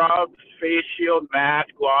 full scrubs, face shield, mask,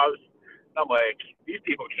 gloves. I'm like, these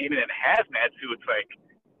people came in hazmat suits, like.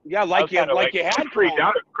 Yeah, like you had freaked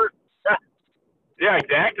out. Yeah,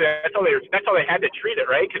 exactly. That's how they had to treat it,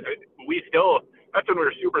 right? Because that's when we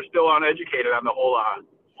were still uneducated on the whole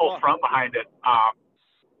front behind it.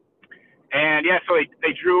 And yeah, so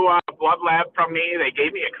they drew a blood lab from me. They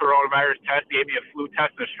gave me a coronavirus test, they gave me a flu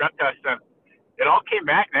test and a strep test, and it all came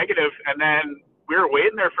back negative. And then we were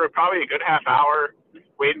waiting there for probably a good half hour,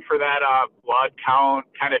 waiting for that blood count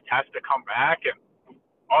kind of test to come back. And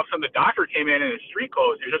all of a sudden the doctor came in his street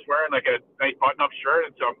clothes. He was just wearing like a nice button-up shirt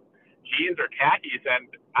and some jeans or khakis. And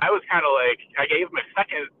I was kind of like, I gave him a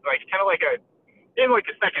second, like kind of like a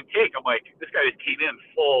second take. I'm like, this guy just came in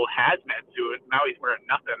full hazmat suit, and now he's wearing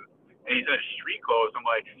nothing, and he's in his street clothes. I'm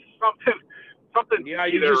like, something's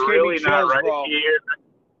either really not right here.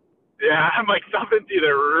 Yeah, I'm like, something's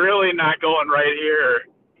either really not going right here,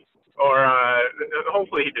 or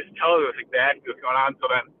hopefully he just tells us exactly what's going on. So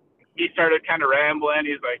then he started kind of rambling.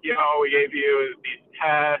 He's like, we gave you these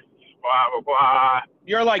tests, blah blah blah.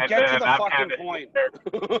 You're like, get to the fucking point.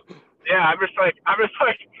 Yeah,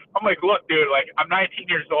 I'm like, look, dude, like, I'm 19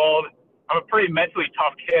 years old. I'm a pretty mentally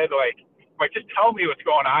tough kid. Like, just tell me what's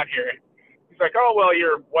going on here. He's like, oh, well,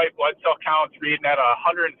 your white blood cell count's reading at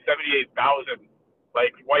 178,000,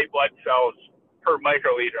 like, white blood cells per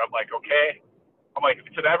microliter. I'm like, okay. I'm like, if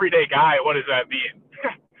it's an everyday guy, what does that mean?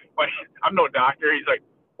 Like, I'm no doctor. He's like,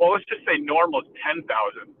 well, let's just say normal is 10,000.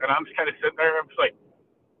 And I'm just kind of sitting there, and I'm just like,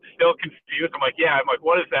 still confused. I'm like, yeah. I'm like,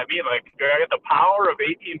 what does that mean? Like, do I get the power of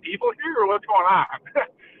 18 people here, or what's going on?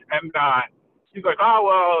 And he's like, oh,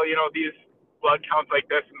 well, these blood counts like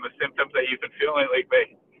this and the symptoms that you've been feeling, like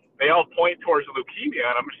they all point towards leukemia.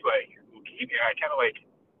 And I'm just like, leukemia? I kind of like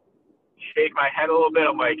shake my head a little bit.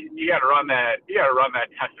 I'm like, you got to run that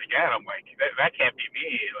test again. I'm like, that can't be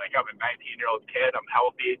me. Like, I'm a 19-year-old kid. I'm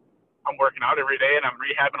healthy. I'm working out every day, and I'm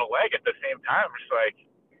rehabbing a leg at the same time. I'm just like,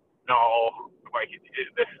 no. Like,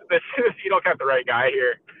 this you don't got the right guy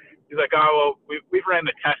here. He's like, oh, well, we've ran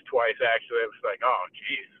the test twice, actually. I was like, oh,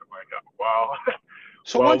 geez. I'm like, oh, wow.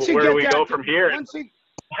 So well, once you where get do we go from here?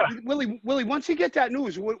 Willie, once you get that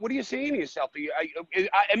news, what are you saying to yourself?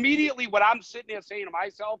 Immediately, what I'm sitting there saying to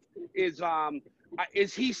myself is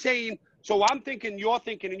he saying, so I'm thinking, you're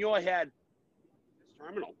thinking in your head, it's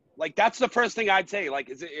terminal. Like, that's the first thing I'd say. Like,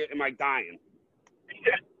 am I dying?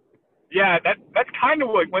 Yeah, that's kind of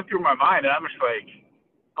what went through my mind, and I'm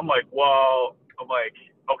like, well,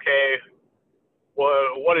 okay,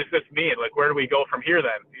 well, what does this mean? Like, where do we go from here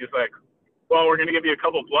then? He's like, well, we're going to give you a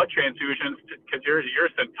couple blood transfusions because you're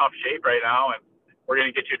in tough shape right now, and we're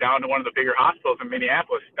going to get you down to one of the bigger hospitals in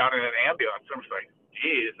Minneapolis, down in an ambulance. So I'm just like,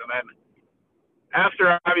 geez. And then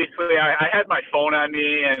after, obviously, I had my phone on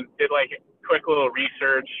me and did like quick little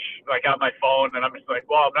research, like on my phone, and I'm just like,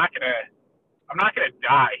 well, I'm not gonna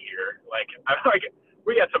die here. Like,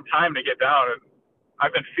 we got some time to get down, and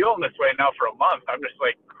I've been feeling this way now for a month. I'm just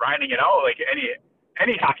like grinding it out, like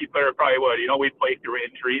any hockey player probably would. We play through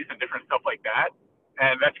injuries and different stuff like that,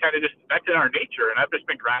 and that's kind of that's in our nature. And I've just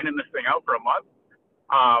been grinding this thing out for a month.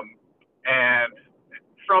 And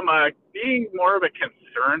from being more of a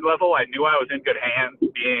concerned level, I knew I was in good hands.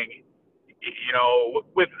 Being,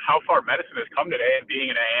 with how far medicine has come today, and being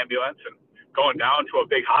in an ambulance and going down to a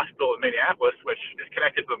big hospital in Minneapolis, which is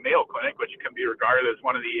connected to the Mayo Clinic, which can be regarded as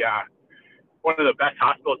one of the best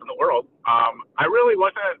hospitals in the world. I really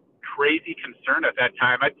wasn't crazy concerned at that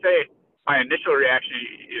time. I'd say my initial reaction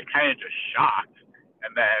is kind of just shocked,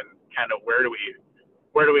 and then kind of where do we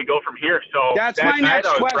go from here? So that's my next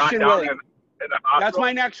question, Willie. That's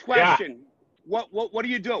my next question. Yeah. What do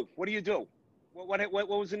you do? What do you do? What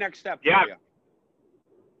was the next step for you?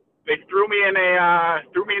 they threw me in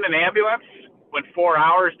an ambulance, went 4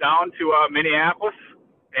 hours down to Minneapolis,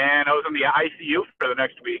 and I was in the ICU for the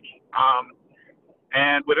next week.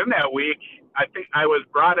 And within that week, I think I was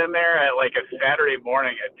brought in there at like a Saturday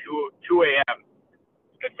morning at 2 a.m.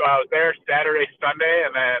 And so I was there Saturday, Sunday,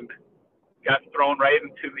 and then got thrown right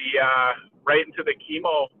into the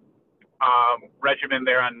chemo regimen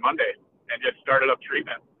there on Monday, and just started up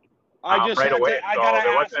treatment. I away. I gotta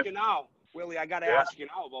ask you now, Willie. I gotta ask you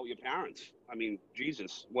now about your parents. I mean,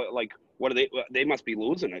 Jesus, what are they? They must be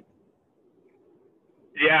losing it.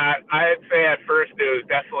 Yeah, I'd say at first it was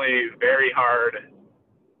definitely very hard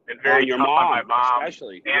and very tough on my mom,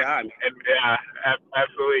 especially. And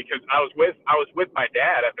absolutely, because I was with my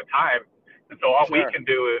dad at the time, and so all we can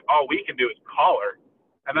do is call her.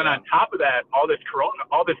 And then on top of that, all this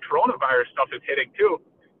coronavirus stuff is hitting too.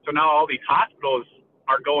 So now all these hospitals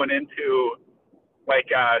are going into like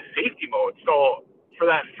safety mode. So for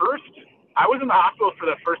that I was in the hospital for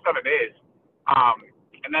the first 7 days,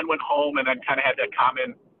 and then went home and then kind of had that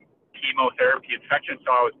common chemotherapy infection.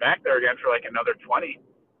 So I was back there again for like another 20.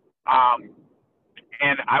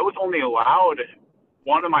 And I was only allowed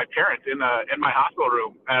one of my parents in my hospital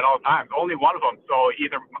room at all times. Only one of them. So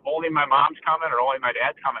either only my mom's coming or only my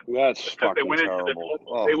dad's coming. That's fucking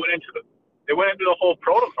terrible. They went into the whole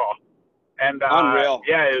protocol. And unreal.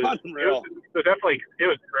 Yeah, it was definitely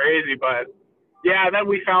crazy. But yeah, and then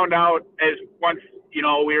we found out once we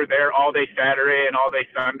were there all day Saturday and all day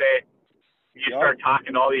Sunday. You start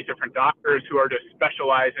talking to all these different doctors who are just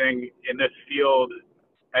specializing in this field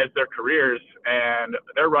as their careers, and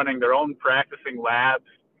they're running their own practicing labs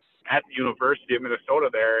at the University of Minnesota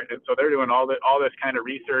there. And so they're doing all this kind of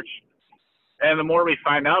research. And the more we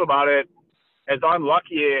find out about it, as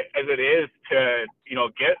unlucky as it is to,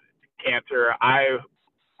 get cancer, I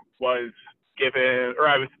was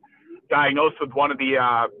diagnosed with one of the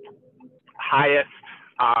highest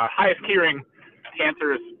curing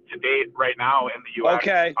cancers to date right now in the U.S.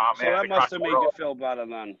 Okay, so that must have made you feel better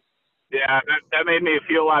then. Yeah, that made me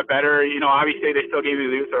feel a lot better. Obviously they still gave me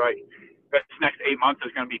the news. They're like, this next 8 months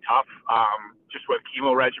is going to be tough, just with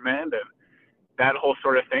chemo regimen and that whole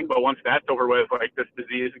sort of thing. But once that's over with, like, this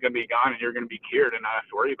disease is going to be gone and you're going to be cured and not have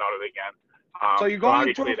to worry about it again. So you're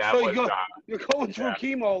going through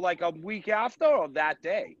chemo like a week after or that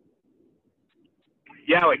day?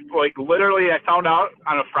 Yeah, like literally I found out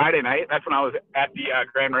on a Friday night. That's when I was at the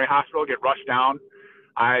Grand Marais Hospital, get rushed down.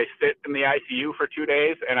 I sit in the ICU for 2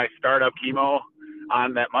 days, and I start up chemo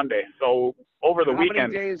on that Monday. So over the weekend. How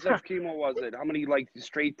many days of chemo was it? How many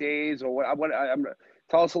straight days or what?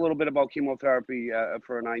 Tell us a little bit about chemotherapy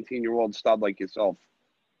for a 19-year-old stud like yourself.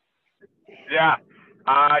 Yeah.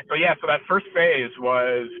 So that first phase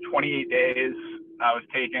was 28 days. I was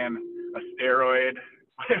taking a steroid,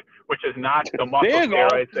 which is not the muscle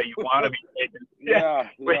steroids that you want to be taking.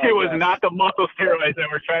 It was not the muscle steroids that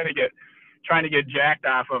we're trying to get jacked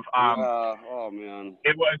off of. Oh man.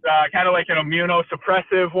 It was kind of like an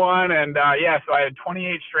immunosuppressive one, and so I had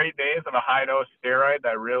 28 straight days of a high dose steroid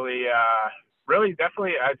that really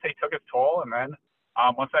definitely I'd say took its toll. And then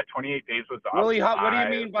once that 28 days was up, Willie, what do you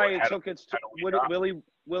mean by it took its toll?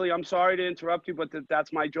 Willie, I'm sorry to interrupt you, but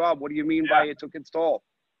that's my job. What do you mean by it took its toll?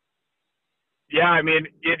 Yeah, I mean,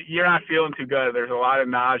 you're not feeling too good. There's a lot of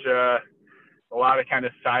nausea, a lot of kind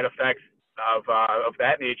of side effects of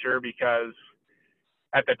that nature, because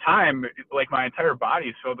at the time, like, my entire body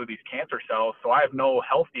is filled with these cancer cells, so I have no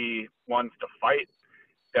healthy ones to fight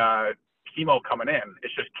chemo coming in.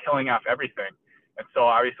 It's just killing off everything. And so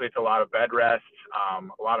obviously it's a lot of bed rest,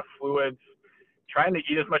 a lot of fluids, trying to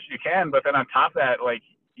eat as much as you can, but then on top of that, like,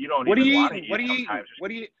 you don't even want to eat sometimes. What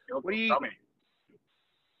do you eat?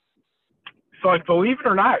 So, like, believe it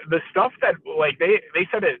or not, the stuff that, like, they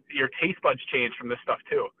said that your taste buds change from this stuff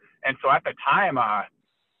too. And so at the time,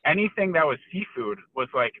 anything that was seafood was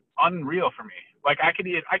like unreal for me. Like, I could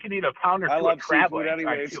eat a pound or two of crab legs.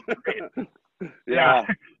 Anyways. Yeah.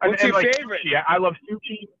 What's your favorite? Sushi. I love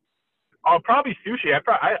sushi. Oh, probably sushi.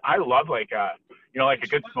 I love like a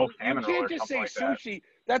good smoked salmon roll or something like that. You can't just say sushi.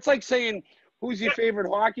 That's like saying, who's your favorite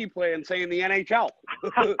hockey player and saying the NHL.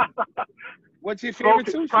 What's your favorite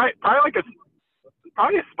sushi?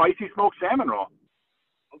 Probably a spicy smoked salmon roll.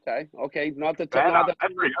 Okay. Not the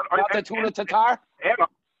tuna tartare?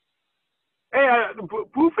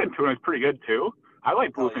 Bluefin tuna is pretty good too. I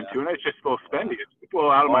like bluefin tuna. It's just a little spendy. It's a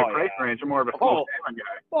little out of my price range. I'm more of a smoked salmon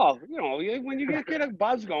guy. Well, when you get a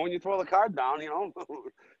buzz going, you throw the card down,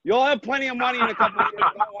 You'll have plenty of money in a couple of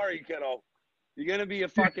years. Don't worry, kiddo. You're going to be a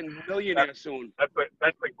fucking millionaire soon. That's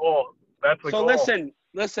the goal. So listen.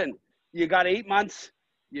 You got 8 months.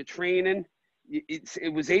 You're training.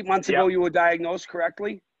 It was 8 months ago you were diagnosed, correct?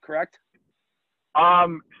 correct?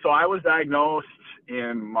 So I was diagnosed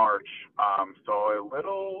in March. So a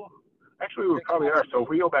little, actually we probably are. So if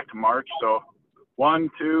we go back to March, so 1,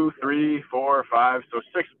 2, 3, 4, 5, so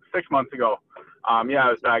six months ago. Yeah, I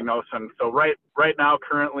was diagnosed. And so right now,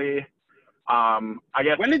 currently, I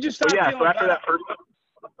guess. When did you start feeling so after better? that first.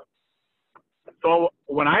 So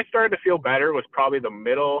when I started to feel better was probably the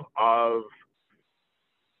middle of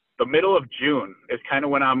June is kind of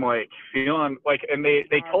when I'm like feeling like, and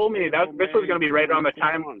they told me that this was going to be right around the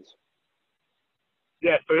time.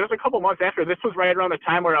 Yeah, so just a couple months after, this was right around the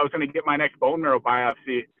time where I was going to get my next bone marrow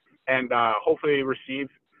biopsy and hopefully receive,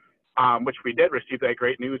 which we did receive, that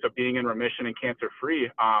great news of being in remission and cancer-free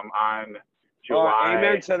on July.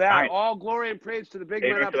 Amen to that. 9th. All glory and praise to the big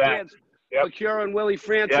Amen man upstairs for curing Willie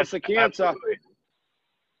Francis of cancer. Absolutely.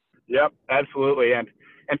 Yep, absolutely. And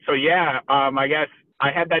so, yeah, I guess I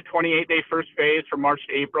had that 28-day first phase from March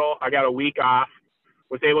to April. I got a week off,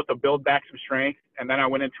 was able to build back some strength, and then I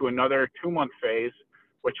went into another 2-month phase,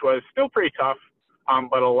 which was still pretty tough,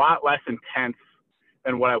 but a lot less intense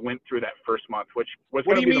than what I went through that first month, which was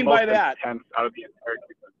going to be the most intense out of the entire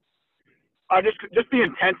season. Just the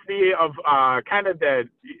intensity of kind of the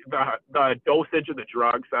dosage of the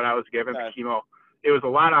drugs that I was given, the chemo. It was a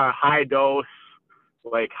lot of high dose,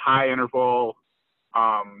 like high interval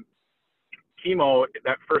chemo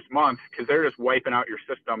that first month, because they're just wiping out your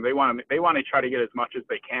system. They want to try to get as much as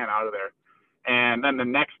they can out of there. And then the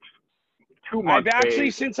next 2 months. I've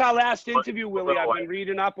actually, since our last interview, Willie, I've been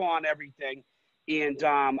reading up on everything. And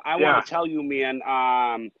I want to tell you, man,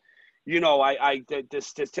 you know, the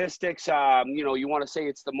statistics, you know, you want to say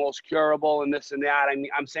it's the most curable and this and that. I mean,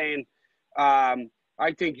 I'm saying,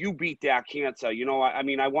 I think you beat that cancer. You know, I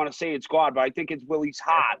mean, I want to say it's God, but I think it's Willie's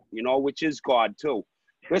heart, you know, which is God too.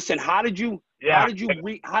 Listen, how did you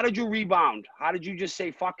rebound? How did you just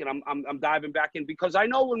say, fuck it, I'm diving back in? Because I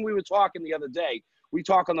know when we were talking the other day, we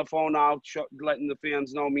talk on the phone now, letting the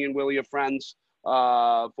fans know me and Willie are friends,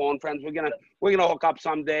 phone friends. We're gonna hook up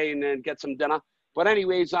someday and then get some dinner. But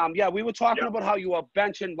anyways, yeah, we were talking about how you were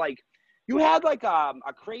benching, like you had like a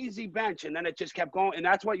crazy bench, and then it just kept going, and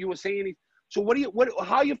that's what you were saying. So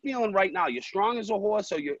how are you feeling right now? You're strong as a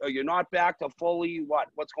horse, or you're not back to fully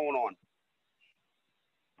what's going on?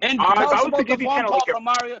 And tell us about the phone call from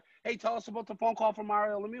Mario. Hey, tell us about the phone call from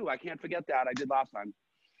Mario Lemieux. I can't forget that. I did last time.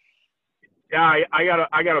 Yeah, I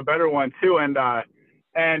got a better one too, and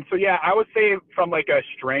so yeah, I would say from like a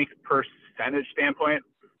strength percentage standpoint,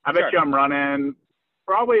 I bet you I'm running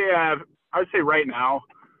probably I would say right now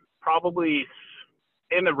probably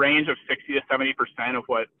in the range of 60 to 70% of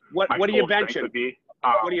what are you benching? Would be.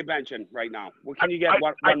 What are you benching right now? What can you get?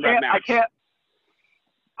 One rep max?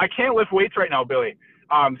 I can't lift weights right now, Billy.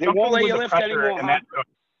 They won't let you lift anymore, huh?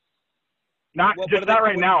 Not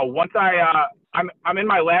right now. Once I'm in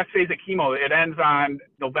my last phase of chemo. It ends on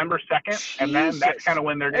November 2nd, and then that's kind of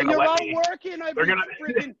when they're going to let me. And you're out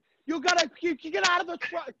working. You get out of the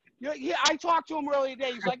truck. I talked to him earlier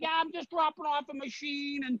today. He's like, yeah, I'm just dropping off a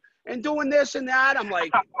machine and doing this and that. I'm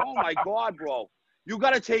like, oh my God, bro, you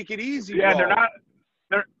got to take it easy. Yeah, bro.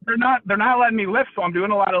 they're not letting me lift, so I'm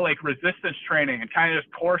doing a lot of like resistance training and kind of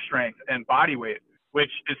just core strength and body weight,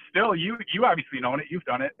 which is still you obviously know it. You've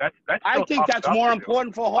done it. That's I think that's more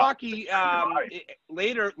important for hockey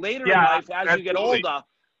later in life as you get older.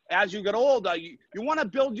 As you get older, you want to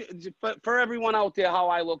build for everyone out there. How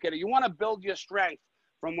I look at it, you want to build your strength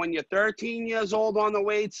from when you're 13 years old on the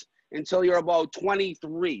weights until you're about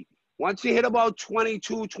 23. Once you hit about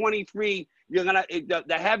 22, 23, you're gonna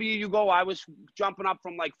the heavier you go. I was jumping up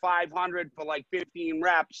from like 500 for like 15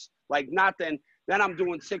 reps, like nothing. Then I'm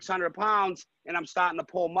doing 600 pounds and I'm starting to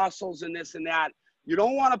pull muscles and this and that. You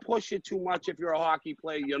don't want to push it too much if you're a hockey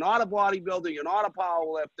player. You're not a bodybuilder. You're not a power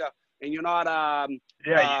lifter. And you're not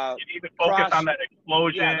you need to focus on that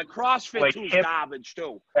explosion. Yeah, the CrossFit like too is garbage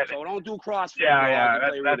too. So don't do CrossFit. Yeah,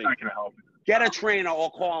 that's not gonna help. Get a trainer or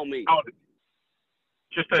call me. Oh,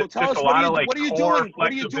 just a lot of like what are you doing?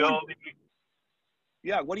 What are you doing?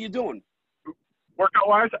 Yeah, what are you doing? Workout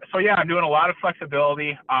wise, so yeah, I'm doing a lot of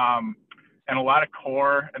flexibility, and a lot of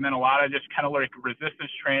core, and then a lot of just kind of like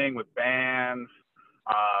resistance training with bands,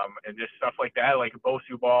 and just stuff like that, like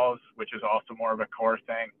BOSU balls, which is also more of a core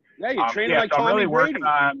thing. Yeah, you're training like so Tommy I'm really Brady. Working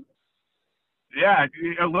on, yeah,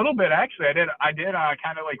 a little bit actually. I did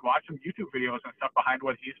kind of like watch some YouTube videos and stuff behind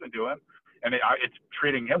what he's been doing, and it's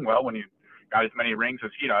treating him well when you got as many rings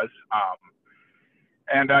as he does.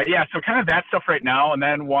 Yeah, so kind of that stuff right now, and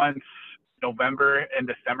then once November and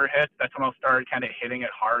December hits, that's when I'll start kind of hitting it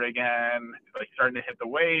hard again, like starting to hit the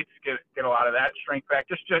weights, get a lot of that strength back,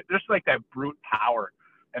 just like that brute power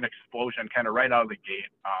and explosion kind of right out of the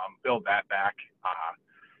gate, build that back.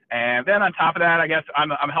 And then on top of that, I guess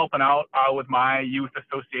I'm helping out with my youth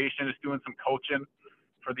association, just doing some coaching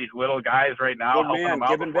for these little guys right now, helping them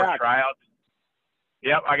out before tryouts.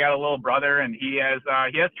 Yep, I got a little brother, and he has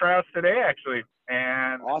tryouts today actually.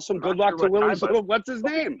 And awesome. Good luck to Willie's little. What's his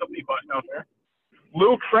name?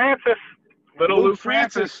 Luke Francis. Luke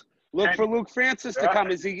Francis. Look for Luke Francis to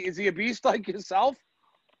come. Is he a beast like yourself?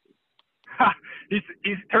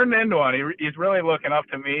 He's turned into one. He's really looking up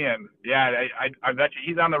to me, and yeah, I bet you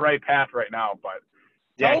he's on the right path right now. But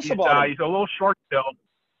yeah, he's a little short still.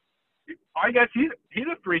 I guess he's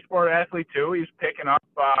a 3-sport athlete too. He's picking up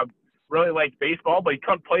really liked baseball, but he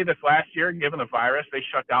couldn't play this last year given the virus. They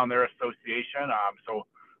shut down their association, so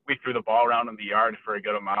we threw the ball around in the yard for a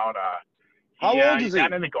good amount. How old is he? He's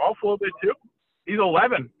got into golf a little bit too. He's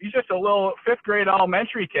 11. He's just a little 5th grade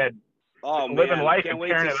elementary kid. Oh, man. Living life Can't and wait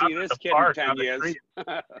tearing to it see up this at the kid park in 10 on the years. street.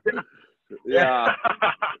 Yeah.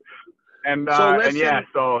 And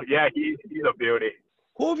he's a beauty.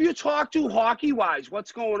 Who have you talked to hockey-wise?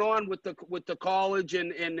 What's going on with the college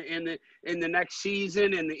and in the next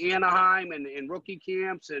season and the Anaheim and rookie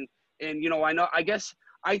camps and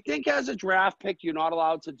I think as a draft pick you're not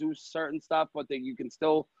allowed to do certain stuff, but that you can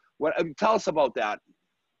still. Tell us about that.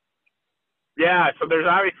 Yeah, so there's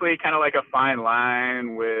obviously kind of like a fine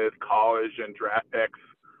line with college and draft picks,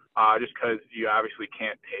 just because you obviously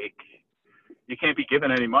can't be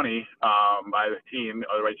given any money by the team,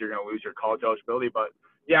 otherwise you're going to lose your college eligibility. But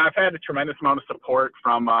yeah, I've had a tremendous amount of support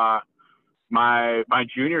from my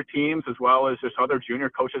junior teams, as well as just other junior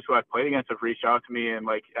coaches who I've played against have reached out to me and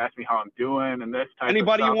like asked me how I'm doing and this type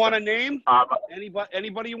Anybody of stuff. You want to name?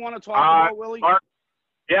 Anybody you want to talk about, Willie? Mark,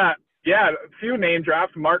 yeah, a few name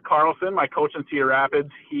drops. Mark Carlson, my coach in Cedar Rapids.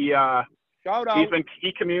 Shout out.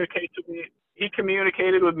 He communicates with me. He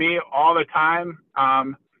communicated with me all the time,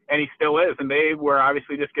 and he still is. And they were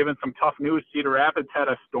obviously just given some tough news. Cedar Rapids had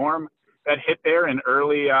a storm that hit there in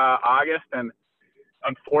early August, and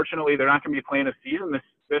unfortunately, they're not going to be playing a season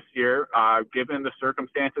this year, given the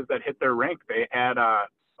circumstances that hit their rink. They had a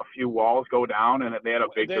few walls go down, and they had a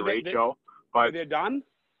big derecho. But they're done.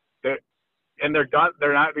 They're done.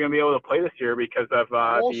 They're not going to be able to play this year because of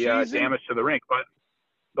the damage to the rink. But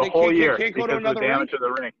the whole year because of the damage to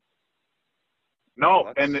the rink.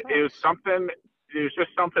 No, and it was just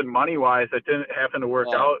something money-wise that didn't happen to work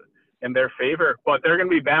out in their favor. But they're going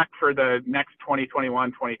to be back for the next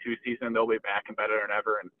 2021-22 season. They'll be back and better than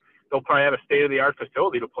ever, and they'll probably have a state-of-the-art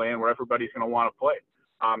facility to play in where everybody's going to want to play.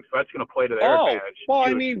 So that's going to play to their advantage. Well,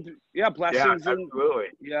 I mean, blessings. Yeah, absolutely.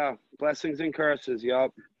 Blessings and curses.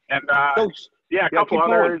 Yep. And a couple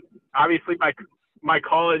others. Obviously, my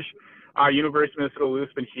college, University of Minnesota Duluth,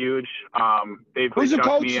 has been huge. They've Who's the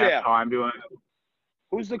coach me there? How I'm doing.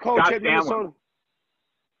 Who's the coach Scott at Minnesota?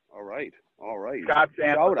 All right. Scott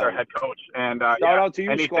Sandlin, our head coach. And shout out to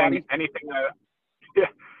you, Scotty.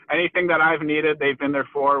 Anything that I've needed, they've been there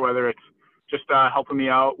for. Whether it's just helping me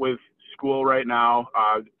out with school right now,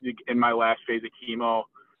 in my last phase of chemo,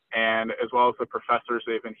 and as well as the professors,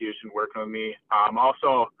 they've been huge in working with me.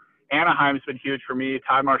 Also, Anaheim's been huge for me.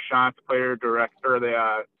 Todd Marchant, player director,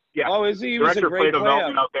 is he? He was a great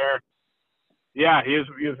player out there. Yeah, he was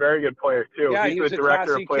a very good player too. Yeah, he's he was the a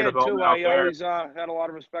director classy of player kid development too. out I there. always had a lot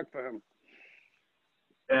of respect for him.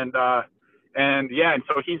 And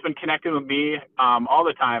so he's been connecting with me all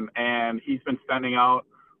the time, and he's been sending out.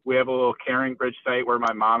 We have a little Caring Bridge site where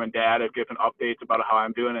my mom and dad have given updates about how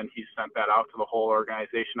I'm doing, and he's sent that out to the whole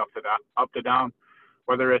organization up to down.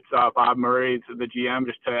 Whether it's Bob Murray, the GM,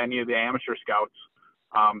 just to any of the amateur scouts,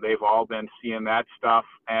 they've all been seeing that stuff.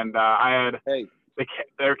 And I had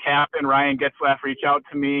their captain Ryan Getzlaff reach out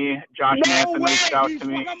to me. Josh Manson reached out to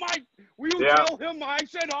me. Will you tell him I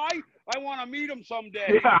said hi? I want to meet him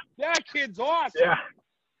someday. Yeah. That kid's awesome. Yeah.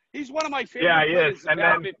 He's one of my favorite players in the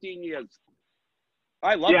past 15 years.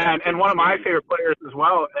 I love that. And one of my favorite players as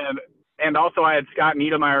well. And also I had Scott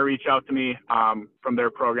Niedermeyer reach out to me from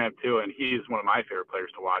their program too, and he's one of my favorite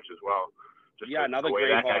players to watch as well. Another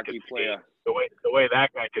great hockey player. The way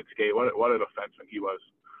that guy could skate, what a defenseman he was.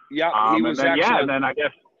 Yeah, he was excellent. And then I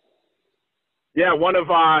guess one of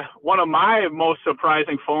my most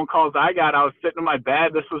surprising phone calls I got, I was sitting in my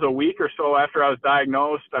bed. This was a week or so after I was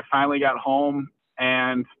diagnosed. I finally got home,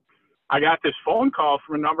 and I got this phone call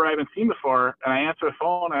from a number I haven't seen before. And I answered the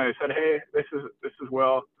phone, and I said, "Hey, this is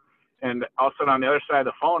Will." And all of a sudden on the other side of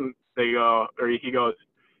the phone, he goes,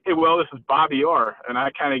 "Hey, Will, this is Bobby Orr." And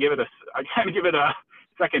I kind of give it a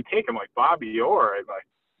second take. I'm like, Bobby Orr? I'm like,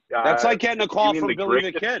 that's like getting a call from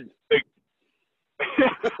Billy the Kid.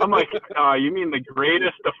 I'm like, you mean the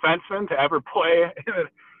greatest defenseman to ever play in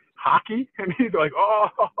hockey? And he's like, oh,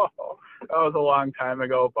 that was a long time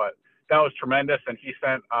ago, but that was tremendous. And he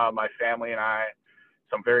sent my family and I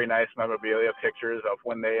some very nice memorabilia pictures of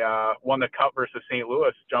when they won the Cup versus St.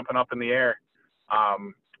 Louis, jumping up in the air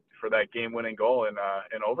for that game-winning goal in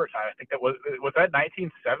overtime. I think that was that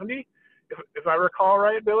 1970, if I recall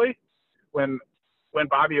right, Billy, when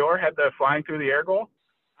Bobby Orr had the flying through the air goal.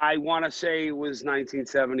 I want to say it was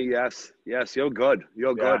 1970. Yes, you're good.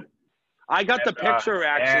 You're good. I got the picture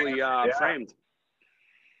actually framed.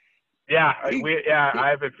 Yeah, I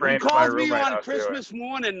have it framed. He called me on Christmas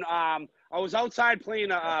morning. I was outside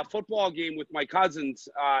playing a football game with my cousins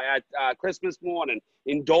at Christmas morning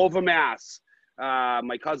in Dover, Mass.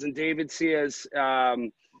 My cousin David Sears, my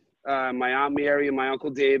Aunt Mary and my Uncle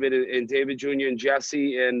David and David Jr. and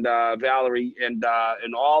Jesse and Valerie and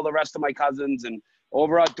all the rest of my cousins and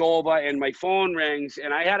over at Dover, and my phone rings,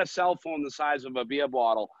 and I had a cell phone the size of a beer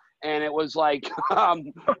bottle, and it was like,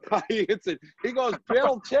 he goes,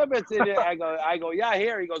 Bill Tibbetts in it. I go, yeah,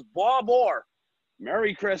 here. He goes, Bob Orr,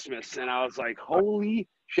 Merry Christmas. And I was like, holy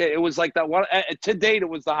shit. It was like that one, to date, it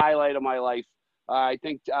was the highlight of my life. I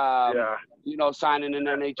think, signing an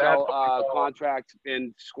NHL contract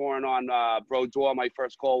and scoring on Brodeur, my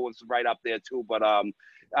first goal was right up there too. But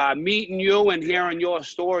meeting you and hearing your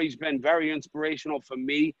story has been very inspirational for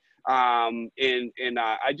me. And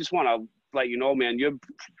I just want to let you know, man, you're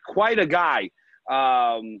quite a guy.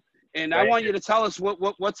 And I want you to tell us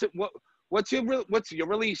what's your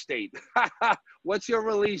release date? What's your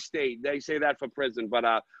release date? They say that for prison, but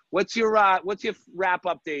what's your wrap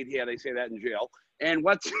up date here? They say that in jail. And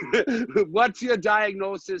what's your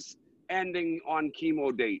diagnosis ending on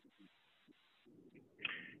chemo date?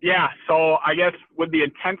 Yeah, so I guess with the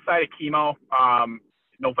intense side of chemo,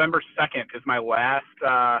 November 2nd is my last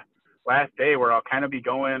day where I'll kind of be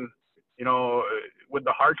going, with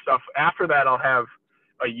the hard stuff. After that, I'll have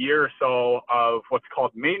a year or so of what's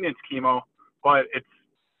called maintenance chemo, but it's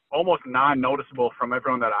almost non-noticeable from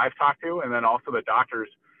everyone that I've talked to, and then also the doctors.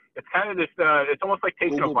 It's kind of just, it's almost like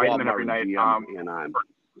taking a vitamin every night.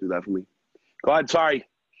 Do that for me. Go ahead, sorry.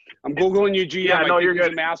 I'm Googling you, GM. Yeah, no, you're good.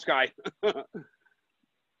 He's a mask guy.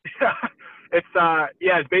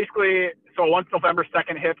 It's basically, so once November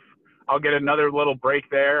 2nd hits, I'll get another little break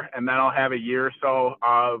there, and then I'll have a year or so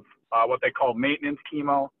of what they call maintenance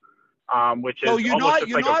chemo, which is almost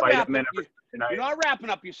just like a vitamin. You're not wrapping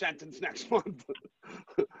up your sentence next month.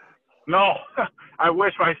 No, I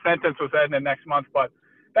wish my sentence was ending next month, but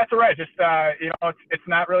that's all right. Just, it's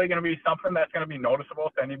not really going to be something that's going to be noticeable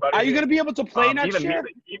to anybody. Are you going to be able to play next year?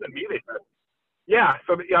 Even me, they said. Yeah,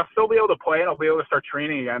 so I'll still be able to play, and I'll be able to start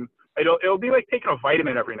training again. It'll be like taking a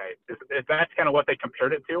vitamin every night. If that's kind of what they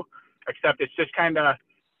compared it to, except it's just kind of,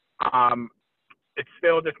 it's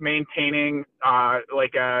still just maintaining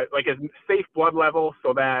like a safe blood level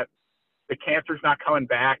so that the cancer's not coming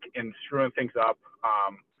back and screwing things up,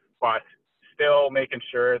 but still making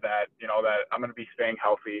sure that, that I'm going to be staying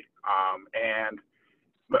healthy.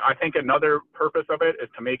 But I think another purpose of it is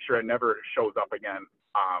to make sure it never shows up again,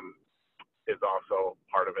 is also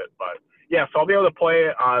part of it. But yeah, so I'll be able to play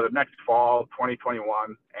the next fall, 2021,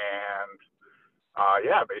 and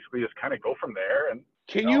basically just kind of go from there. And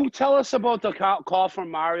can you tell us about the call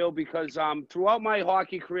from Mario? Because throughout my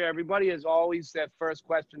hockey career, everybody has always, their first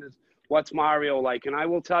question is, what's Mario like? And I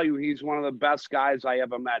will tell you, he's one of the best guys I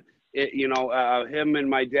ever met. Him and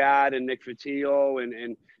my dad and Nick Fatillo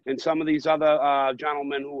and some of these other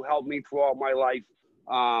gentlemen who helped me throughout my life.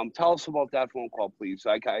 Tell us about that phone call, please.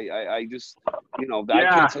 I just, I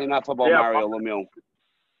can't say enough about Mario Lemieux.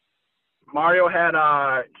 Mario had,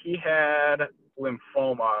 he had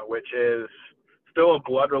lymphoma, which is still a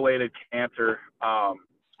blood-related cancer.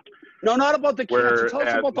 No, not about the cancer. Tell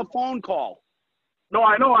us about the phone call. No,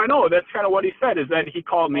 I know. That's kind of what he said, is that he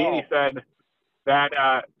called me and he said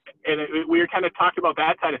that, we were kind of talking about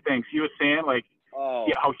that side of things. He was saying, like,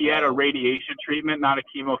 how he had a radiation treatment, not a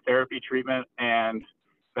chemotherapy treatment, and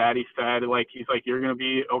that he said, like, he's like, you're going to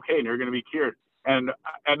be okay and you're going to be cured. And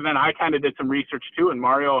then I kind of did some research too, and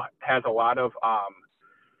Mario has a lot of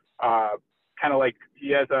kind of like,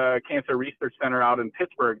 he has a cancer research center out in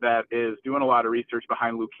Pittsburgh that is doing a lot of research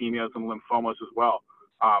behind leukemias and lymphomas as well.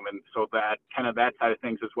 And so that kind of that side of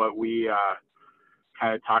things is what we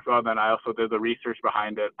kind of talked about. And then I also did the research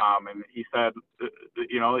behind it. And he said,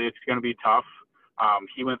 it's going to be tough.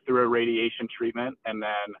 He went through a radiation treatment, and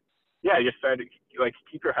then, he just said, like,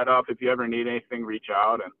 keep your head up. If you ever need anything, reach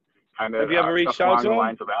out, and kind of. Have you ever reached out to him?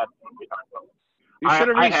 Lines of that. You should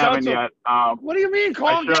have reached out to him. Yet. What do you mean?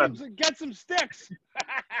 Call him, get some sticks.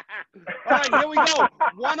 All right, here we go.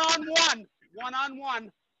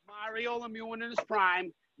 One-on-one. Mario Lemieux in his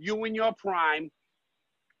prime. You in your prime.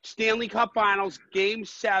 Stanley Cup Finals, Game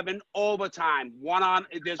 7, overtime.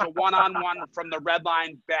 There's a one-on-one from the red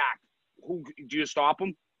line back. Do you stop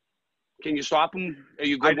him? Can you stop him? Are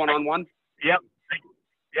you good one-on-one? Yep.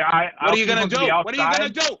 Yeah. What are you gonna do? What are you gonna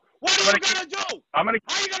do? How are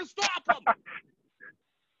you gonna stop him?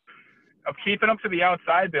 I'm keeping him to the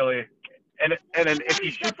outside, Billy. And then if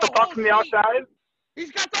he shoots the puck from the outside,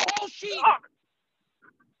 he's got the whole sheet.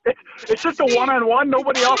 It's just a one-on-one.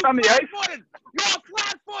 Nobody else on the ice. You're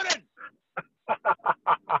flat-footed.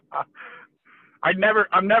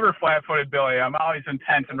 I'm never flat-footed, Billy. I'm always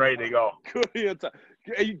intense and ready to go.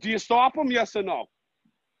 Do you stop him? Yes or no?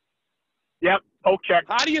 Yep. Poke check.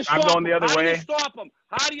 How do you stop him? I'm going the other way.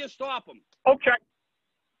 How do you stop him? Poke check.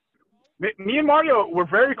 Me and Mario were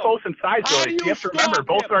very close in size, Billy. You have to remember,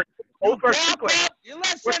 both are quickly. You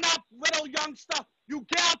listen up, little youngster. You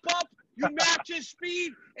gap up, you match his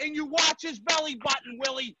speed, and you watch his belly button,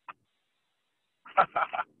 Willie.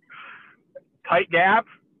 Tight gap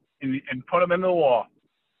and put him in the wall.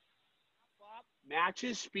 Match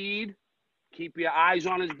his speed. Keep your eyes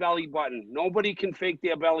on his belly button. Nobody can fake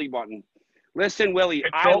their belly button. Listen, Willie,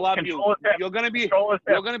 I love you. You're gonna be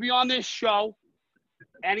on this show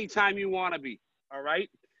anytime you want to be. All right?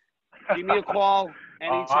 Give me a call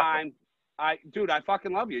anytime. Dude, I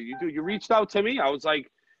fucking love you. You reached out to me. I was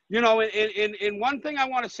like, and one thing I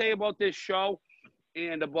want to say about this show,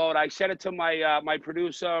 I said it to my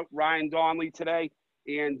producer Ryan Donnelly today,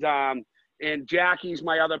 and Jackie's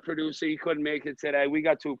my other producer. He couldn't make it today. We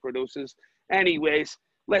got 2 producers. Anyways,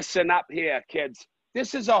 listen up here, kids.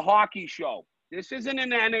 This is a hockey show. This isn't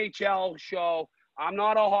an NHL show. I'm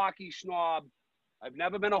not a hockey snob. I've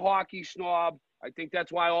never been a hockey snob. I think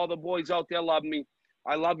that's why all the boys out there love me.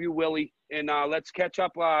 I love you, Willie. And let's catch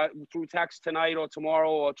up through text tonight or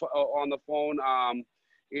tomorrow or on the phone.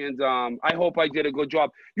 I hope I did a good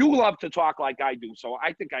job. You love to talk like I do, so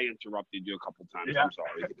I think I interrupted you a couple times. Yeah. I'm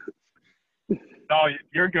sorry. No,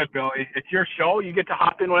 you're good, Billy. It's your show. You get to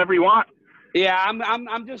hop in whenever you want. Yeah,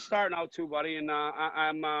 I'm just starting out too, buddy, and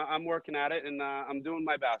I'm working at it, and I'm doing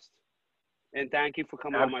my best. And thank you for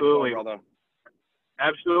coming on my show, brother.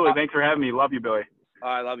 Absolutely. Thanks for having me. Love you, Billy.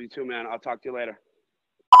 I love you too, man. I'll talk to you later.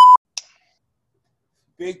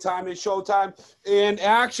 Big time is showtime in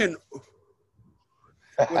action.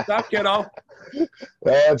 What's up, kiddo?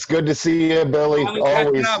 It's good to see you, Billy.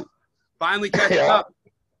 Finally catching up.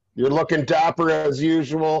 You're looking dapper as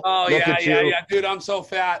usual. Oh, yeah. Dude, I'm so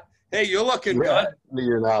fat. Hey, you're looking good.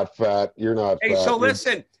 You're not fat. Hey, so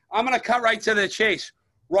listen, I'm going to cut right to the chase.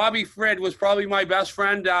 Robbie Frid was probably my best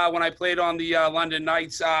friend when I played on the London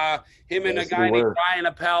Knights. Him and a guy named Brian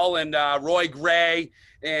Appel and Roy Gray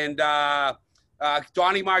and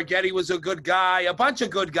Donnie Margetti was a good guy. A bunch of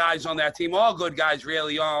good guys on that team. All good guys,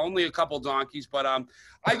 really. Only a couple donkeys. But I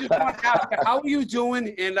just want to ask you, how are you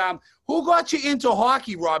doing? And who got you into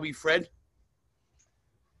hockey, Robbie Frid?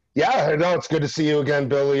 Yeah, no, it's good to see you again,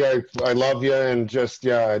 Billy. I love you, and just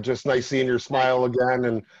nice seeing your smile again.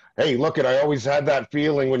 And hey, I always had that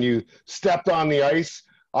feeling when you stepped on the ice.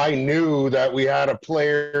 I knew that we had a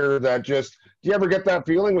player that do you ever get that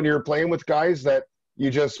feeling when you were playing with guys that you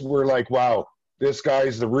just were like, wow, this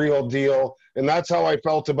guy's the real deal? And that's how I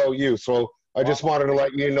felt about you. So I just wanted to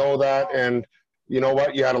let you know that. And you know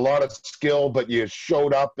what? You had a lot of skill, but you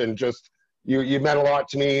showed up and you meant a lot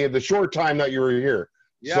to me the short time that you were here.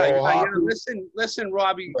 Yeah, listen,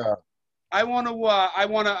 Robbie. Yeah. I want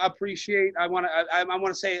to appreciate. I want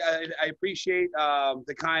to say I appreciate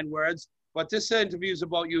the kind words. But this interview is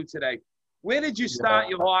about you today. Where did you start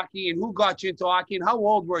your hockey, and who got you into hockey, and how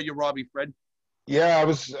old were you, Robbie Frid? Yeah, I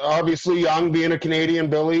was obviously young, being a Canadian,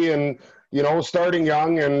 Billy, and starting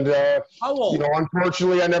young. And how old?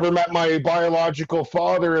 Unfortunately, I never met my biological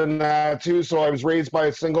father in that too. So I was raised by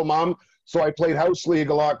a single mom. So I played house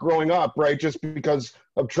league a lot growing up, right? Just because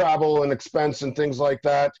of travel and expense and things like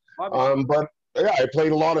that. But yeah, I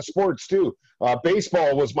played a lot of sports too.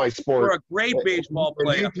 Baseball was my sport. You're a great baseball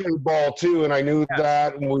player. And you played ball too, and I knew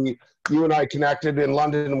that. And you and I connected in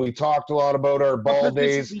London, and we talked a lot about our ball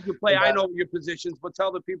days. Did you play? I know your positions, but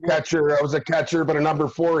tell the people. Catcher. I was a catcher, but a number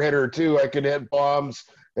 4 hitter too. I could hit bombs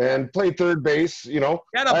and play third base. You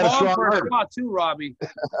had a bomb for a shot too, Robbie.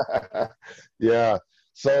 Yeah.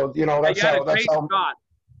 So that's how. Shot.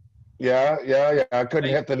 Yeah. I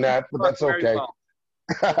couldn't hit the net, but that's okay. Well.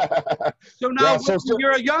 So now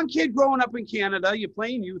you're a young kid growing up in Canada. You're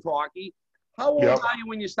playing youth hockey. How old are you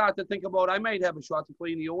when you start to think about I might have a shot to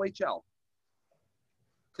play in the OHL?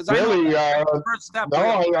 Because really, the first step.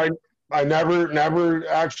 No, I never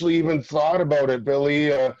actually even thought about it,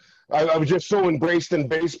 Billy. I was just so embraced in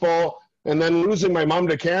baseball. And then losing my mom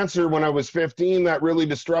to cancer when I was 15, that really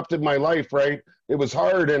disrupted my life, right? It was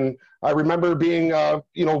hard. And I remember being,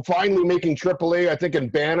 finally making AAA, I think in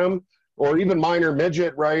Bantam or even minor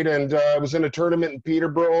midget, right? And I was in a tournament in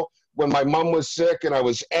Peterborough when my mom was sick, and I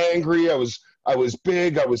was angry. I was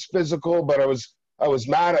big, I was physical, but I was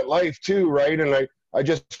mad at life too, right? And I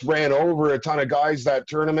just ran over a ton of guys that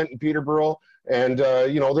tournament in Peterborough. And,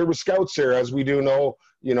 there were scouts there, as we do know,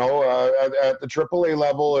 at the AAA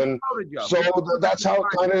level. And so that's how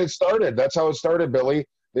it kind of started. That's how it started, Billy.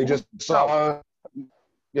 They just saw,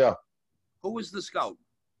 yeah. Who was the scout?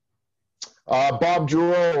 Bob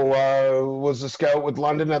Duro was a scout with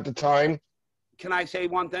London at the time. Can I say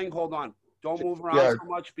one thing? Hold on. Don't move around so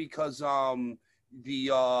much because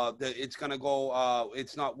it's gonna go.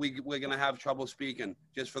 It's not. We're gonna have trouble speaking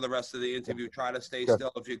just for the rest of the interview. Try to stay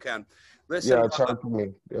still if you can. Listen. Yeah, it's hard for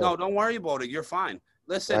me. Yeah. No, don't worry about it. You're fine.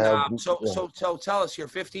 Listen. So tell us. You're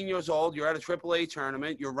 15 years old. You're at a AAA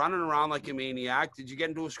tournament. You're running around like a maniac. Did you get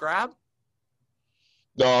into a scrap?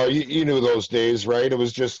 No, you knew those days, right? It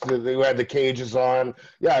was just they had the cages on.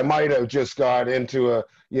 Yeah, I might have just got into a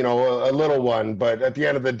little one, but at the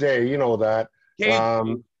end of the day, you know that. Yeah,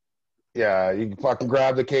 you can fucking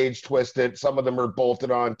grab the cage, twist it. Some of them are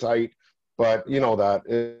bolted on tight, but you know that.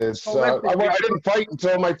 It's I didn't fight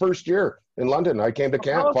until my first year in London. I came to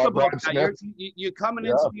camp. You're coming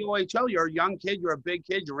into the OHL. You're a young kid. You're a big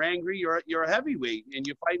kid. You're angry. You're a heavyweight, and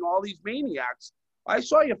you're fighting all these maniacs. I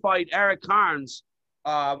saw you fight Eric Carnes.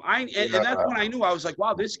 And that's when I knew. I was like,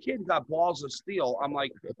 wow, this kid got balls of steel. I'm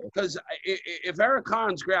like, because if Eric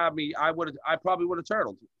Carnes grabbed me, I probably would have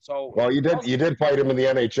turtled. So well, you did fight him in the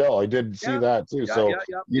NHL. I did see that too.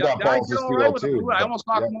 You got balls of steel too. I almost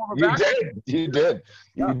knocked him over back. You did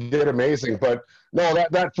amazing. But no,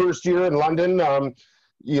 that first year in London, it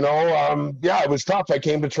was tough. I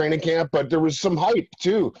came to training camp, but there was some hype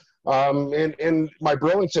too. In my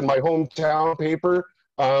Burlington, my hometown paper.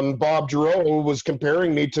 Bob Giroux was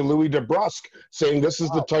comparing me to Louis DeBrusque, saying this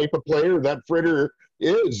is the type of player that Fritter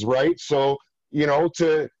is, right? So,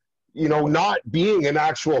 not being an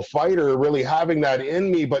actual fighter, really having that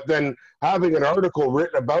in me, but then having an article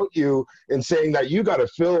written about you and saying that you got to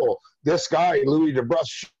fill this guy, Louis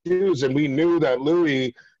DeBrusque's shoes. And we knew that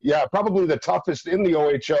Louis, probably the toughest in the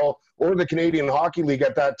OHL or the Canadian Hockey League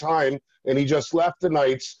at that time. And he just left the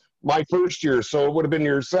Knights. My first year, so it would have been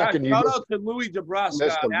your second. Shout out to Louis DeBrusque,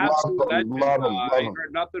 absolute legend. I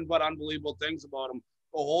heard nothing but unbelievable things about him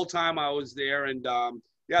the whole time I was there, and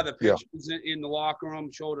the pictures in the locker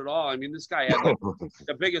room showed it all. I mean, this guy had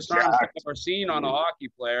the biggest arms I've ever seen on a hockey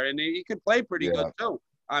player, and he could play pretty good too.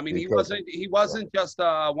 I mean, he wasn't just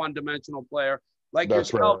a one-dimensional player like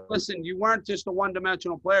yourself. Right. Listen, you weren't just a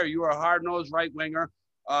one-dimensional player. You were a hard-nosed right winger.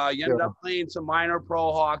 You ended up playing some minor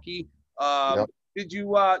pro hockey. Did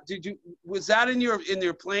you was that in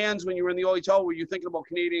your plans when you were in the OHL? Were you thinking about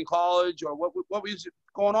Canadian college, or what was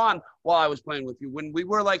going on while I was playing with you when we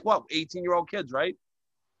were like 18-year-old kids, right?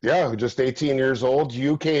 Yeah, just 18 years old.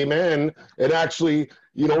 You came in and actually,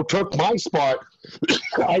 took my spot.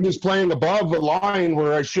 I was playing above the line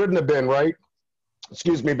where I shouldn't have been, right?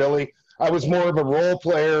 Excuse me, Billy. I was more of a role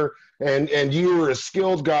player, and you were a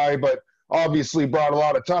skilled guy, but obviously brought a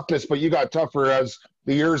lot of toughness, but you got tougher as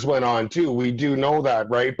the years went on too. We do know that,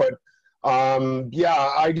 right? But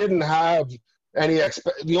I didn't have any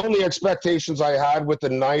the only expectations I had with the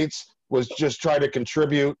Knights was just try to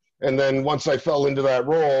contribute. And then once I fell into that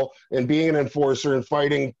role and being an enforcer and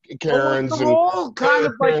fighting Karens and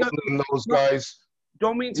those guys.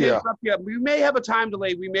 Don't mean to interrupt you. We may have a time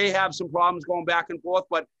delay. We may have some problems going back and forth.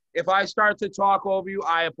 But if I start to talk over you,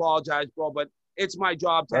 I apologize, bro. But it's my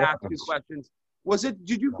job to ask you questions.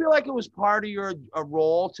 Did you feel like it was part of your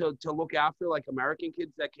role to look after like American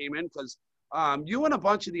kids that came in? Because you and a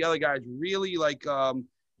bunch of the other guys really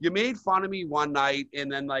you made fun of me one night,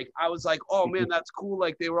 and then I was like, oh man, that's cool.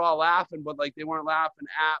 Like they were all laughing, but they weren't laughing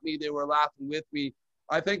at me. They were laughing with me.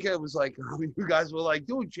 I think it was you guys were like,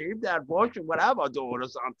 dude, shave that bush or whatever doing or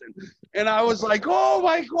something. And I was like, oh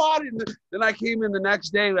my God. And then I came in the next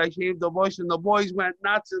day, I shaved the bush, and the boys went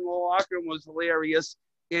nuts, and the locker room was hilarious.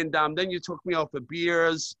 And then you took me out for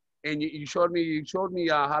beers, and you showed me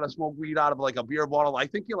how to smoke weed out of a beer bottle. I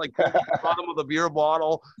think you put the bottom of the beer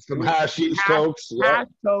bottle. Some hashish tokes. Hash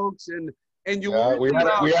tokes, and you we had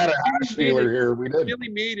a hash dealer here. We did. Really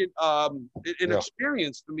made it an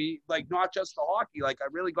experience for me, not just the hockey. I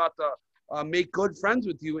really got to make good friends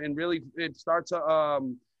with you, and really it starts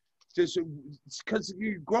just because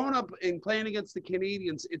you're growing up and playing against the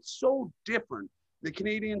Canadians. It's so different. The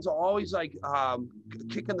Canadians are always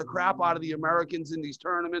kicking the crap out of the Americans in these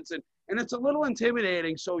tournaments, and it's a little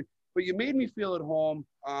intimidating. So but you made me feel at home.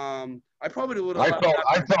 I probably would have.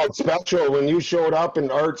 I felt special when you showed up,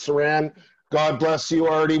 and Art Saran. God bless you,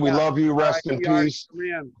 Artie. We love you. Rest in peace.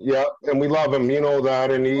 Yeah, and we love him. You know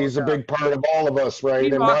that, and he's a big part of all of us, right? He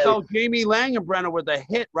and knocked out Jamie Langenbrenner with a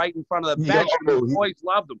hit right in front of the bench. And the boys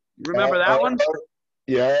loved him. You remember that one?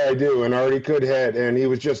 Yeah, I do. And Artie could hit, and he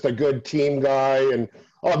was just a good team guy, and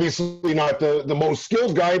obviously not the most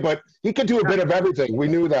skilled guy, but he could do a bit of everything. We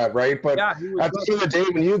knew that, right? But at the end of the day,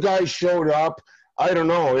 when you guys showed up, I don't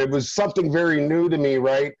know, it was something very new to me,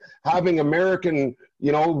 right? Having American,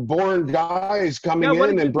 born guys coming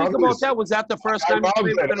in and brothers. About that? Was that the first time I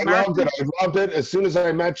loved it. As soon as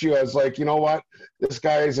I met you, I was like, you know what? This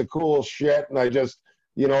guy is a cool shit. And I just,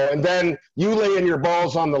 and then you laying your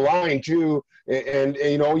balls on the line too. And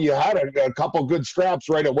you had a couple good scraps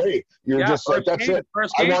right away. You're just like, that's it.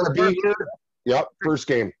 I want to be here. Yep, first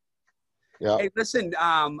game. Yeah. Hey, listen,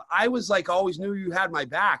 I was like, always knew you had my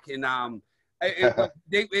back. And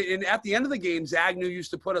and at the end of the games, Agnew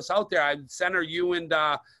used to put us out there. I'd center you and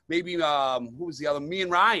maybe who was the other? Me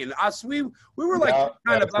and Ryan. Us, we were like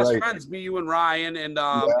kind of best friends. Me, you, and Ryan, and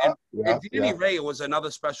Danny Ray was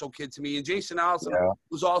another special kid to me, and Jason Allison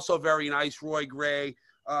was also very nice. Roy Gray.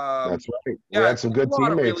 That's right. We had some good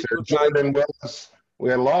teammates there. Jordan Willis. We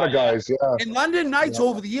had a lot of guys, And London Knights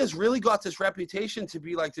over the years really got this reputation to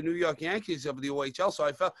be like the New York Yankees of the OHL. So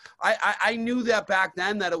I felt I knew that back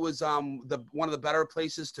then that it was one of the better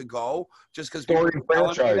places to go, just because people were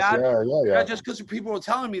telling me that. Yeah. Just because people were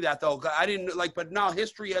telling me that though. I didn't but now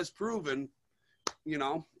history has proven.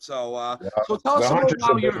 So so tell us about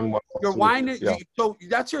how you're winding. So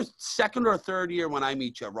that's your second or third year when I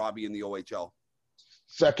meet you, Robbie, in the OHL.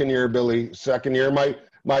 Second year, Billy. Second year.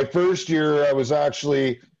 My first year, I was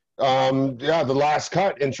actually, the last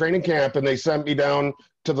cut in training camp, and they sent me down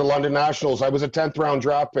to the London Nationals. I was a 10th round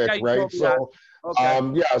draft pick, right? So,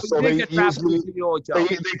 so they used me.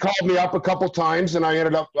 They called me up a couple times, and I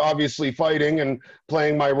ended up obviously fighting and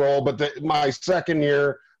playing my role. But my second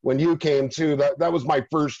year, when you came too, that was my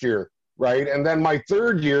first year, right? And then my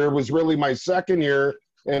third year was really my second year,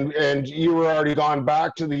 and you were already gone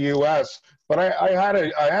back to the U.S. But I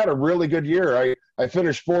had a really good year. I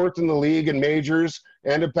finished fourth in the league in majors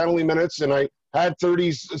and in penalty minutes, and I had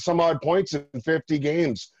 30 some odd points in 50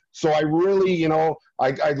 games. So I really,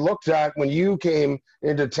 I looked at when you came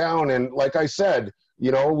into town, and like I said,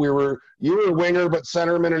 you were a winger but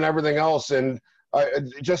centerman and everything else, and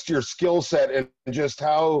just your skill set and just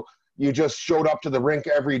how you just showed up to the rink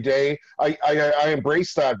every day. I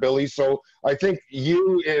embraced that, Billy. So I think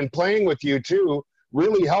you, and playing with you too,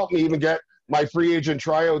 really helped me even get my free agent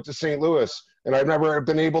tryout to St. Louis. And I've never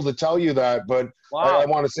been able to tell you that, but I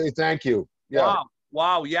want to say thank you. Yeah.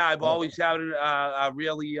 Wow. Yeah. I've always had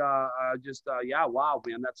really wow,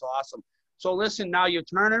 man. That's awesome. So listen, now you're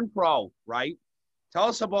turning pro, right? Tell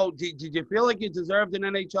us about, did you feel like you deserved an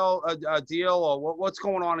NHL deal, or what's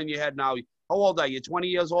going on in your head now? How old are you? 20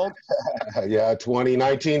 years old? Yeah, 20. No,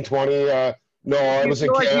 I was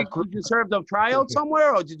in camp. You deserved a tryout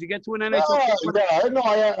somewhere, or did you get to an NHL?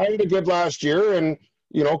 I had a good last year, and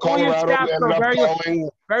Colorado ended up calling.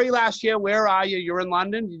 Very last year, where are you? You're in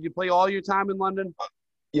London. Did you play all your time in London?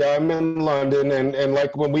 Yeah, I'm in London, and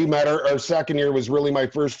like when we met, our second year was really my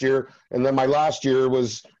first year, and then my last year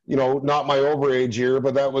was not my overage year,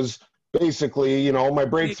 but that was basically my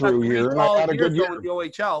breakthrough year, and I had a good year in the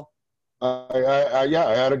OHL. I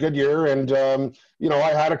had a good year, and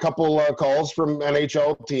I had a couple calls from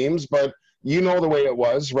NHL teams, but the way it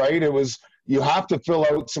was, right? It was, you have to fill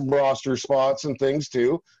out some roster spots and things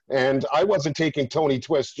too, and I wasn't taking Tony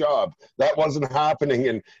Twist's job. That wasn't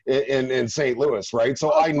happening in St. Louis, right?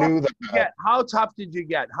 So I knew that. How tough did you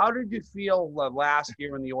get? How did you feel last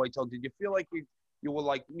year in the OHL? Did you feel like you were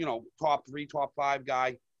like top 3, top 5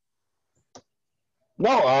 guy?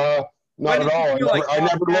 No, not at all. I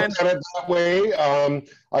never looked at it that way.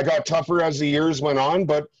 I got tougher as the years went on,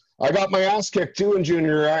 but I got my ass kicked too in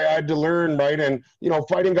junior. I had to learn, right? And,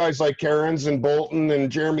 fighting guys like Cairns and Bolton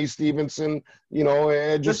and Jeremy Stevenson,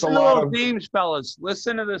 just listen a lot of names, fellas.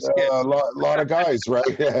 Listen to this kid. A lot of guys, right?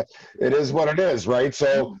 It is what it is, right?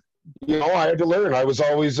 So, I had to learn. I was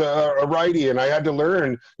always a righty, and I had to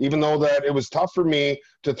learn, even though that it was tough for me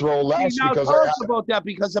to throw less. Because tell us about that,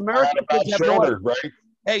 because American kids have shoulder, right?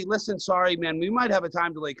 Hey, listen, sorry, man. We might have a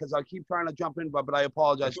time delay because I keep trying to jump in, but I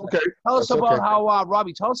apologize. Okay. Tell us about how,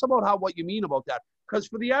 Robbie, tell us about what you mean about that. Because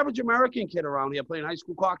for the average American kid around here playing high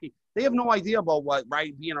school hockey, they have no idea about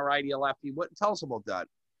being a righty or lefty. Tell us about that.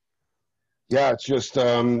 Yeah, it's just,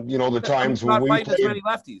 the times when we played. As many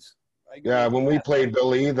lefties. Yeah, when we played,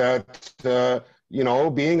 Billy, that,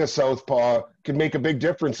 being a southpaw can make a big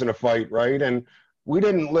difference in a fight, right? And we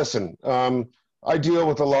didn't listen. I deal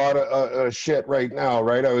with a lot of shit right now,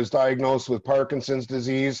 right? I was diagnosed with Parkinson's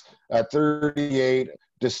disease at 38,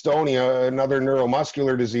 dystonia, another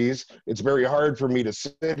neuromuscular disease. It's very hard for me to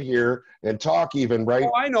sit here and talk even, right?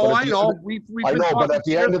 Oh, I know. I know, but at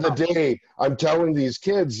the end of the day, I'm telling these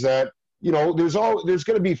kids that, you know, there's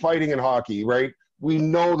going to be fighting in hockey, right? We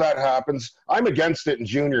know that happens. I'm against it in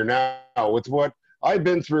junior now with what I've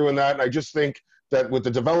been through in that. And I just think that with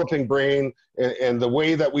the developing brain and the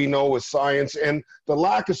way that we know with science and the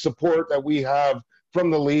lack of support that we have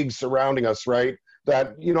from the leagues surrounding us, right?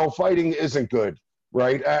 That, you know, fighting isn't good,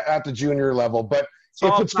 right? At the junior level. But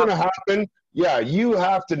if it's going to happen, yeah, you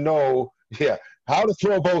have to know, how to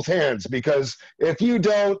throw both hands, because if you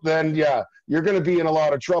don't, then yeah, you're going to be in a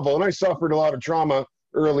lot of trouble. And I suffered a lot of trauma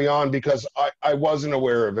early on because I wasn't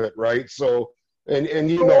aware of it, right? So, and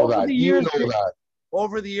you know that. You know that.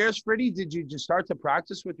 Over the years, Freddie, did you just start to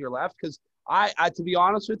practice with your left? Because I, to be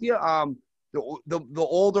honest with you, the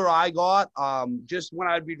older I got, just when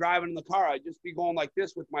I'd be driving in the car, I'd just be going like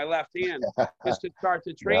this with my left hand just to start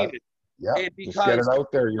to train it. Yeah, and because, just get it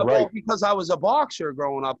out there. You're right. Because I was a boxer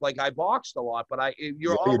growing up, like I boxed a lot, but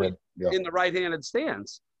you're always in the right-handed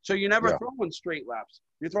stance. So you're never throwing straight lefts.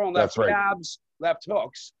 You're throwing left jabs, left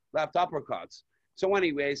hooks, left uppercuts. So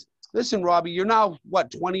anyways, listen, Robbie, you're now,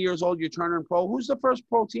 20 years old? You're turning pro. Who's the first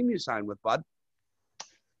pro team you signed with, bud?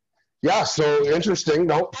 Yeah, so interesting.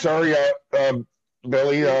 No, sorry,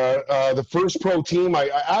 Billy. The first pro team,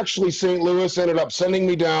 I actually, St. Louis ended up sending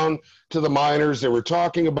me down to the minors. They were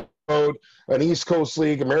talking about an East Coast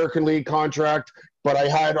League, American League contract, but I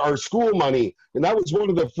had our school money. And that was one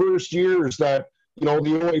of the first years that, you know,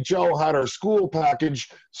 the OHL had our school package.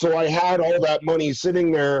 So I had all that money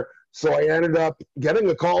sitting there. So I ended up getting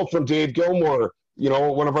a call from Dave Gilmore, you know,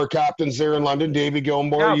 one of our captains there in London, Davey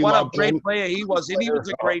Gilmore. Yeah, what a great player he was. And he was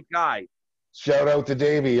a great guy. Shout out to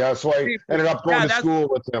Davey. Yeah, so I ended up going to school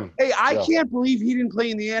with him. Hey, I can't believe he didn't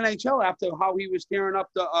play in the NHL after how he was tearing up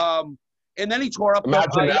the and then he tore up I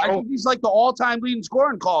think he's like the all-time leading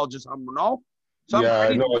scorer in college or something, no? So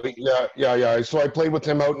I played with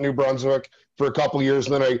him out in New Brunswick for a couple of years,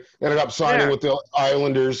 and then I ended up signing with the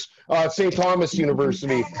Islanders, St. Thomas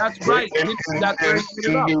University. That's right. In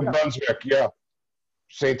New Brunswick,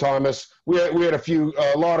 St. Thomas. We had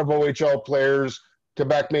a lot of OHL players,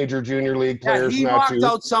 Quebec Major Junior League players. He knocked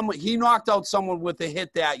out someone with a hit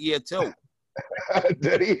that year too.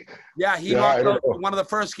 Did he? Yeah, he knocked out one of the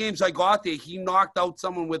first games I got there. He knocked out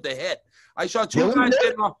someone with a hit. I saw two guys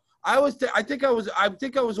getting off. I think I was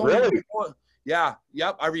only really? Yeah,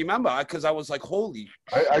 yep. I remember because I was like, holy.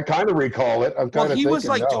 I kind of recall it. He was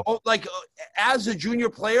like, as a junior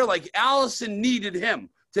player, like Allison needed him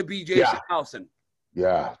to be Jason Allison.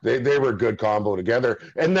 Yeah, they were a good combo together.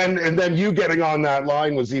 And then you getting on that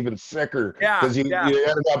line was even sicker because you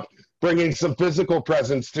ended up bringing some physical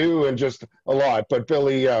presence too, and just a lot. But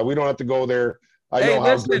Billy, we don't have to go there. I know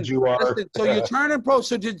how good you are. So you're turning pro.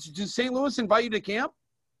 So did St. Louis invite you to camp?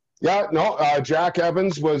 Yeah, no. Jack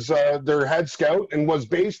Evans was their head scout and was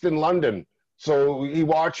based in London. So he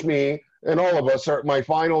watched me and all of us my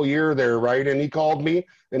final year there, right? And he called me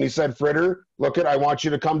and he said, "Fritter, I want you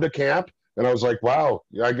to come to camp." And I was like, "Wow!"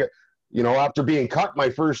 I get, after being cut my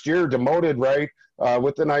first year, demoted, right?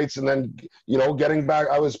 With the Knights, and then, getting back,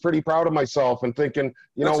 I was pretty proud of myself and thinking,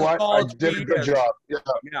 I did a good job.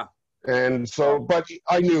 Yeah. And so, but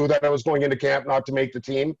I knew that I was going into camp not to make the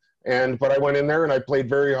team, but I went in there and I played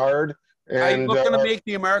very hard. And are you looking to make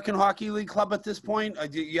the American Hockey League club at this point?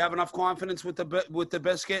 Do you have enough confidence with the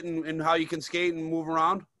biscuit and how you can skate and move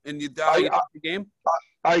around and how you play the game?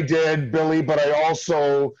 I did, Billy, but I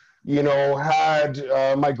also, had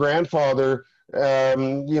my grandfather,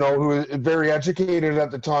 who was very educated at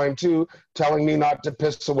the time too, telling me not to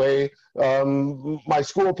piss away my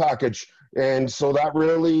school package. And so that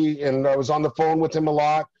really, and I was on the phone with him a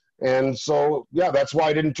lot. And so, that's why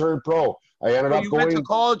I didn't turn pro. I ended up going to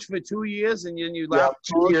college for 2 years and then you left.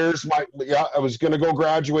 Yeah, 2 years. I was going to go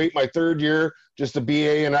graduate my third year, just a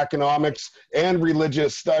BA in economics and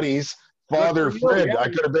religious studies. Father Fred. I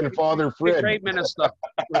could have been Father Fred. Great minister.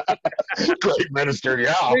 Great minister,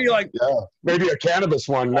 maybe a cannabis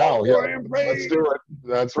one now. Let's do it.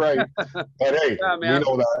 That's right. But hey, we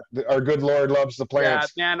know that. Our good Lord loves the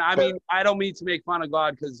plants. Yeah, man. I mean, I don't mean to make fun of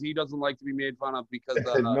God because he doesn't like to be made fun of because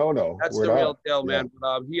no. That's the real deal, man.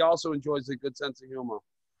 But he also enjoys a good sense of humor.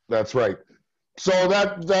 That's right. So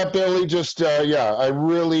that Billy just I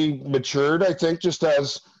really matured, I think, just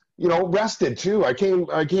as rested too. I came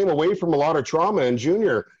away from a lot of trauma in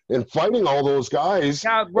junior and fighting all those guys.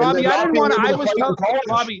 Yeah, Robbie,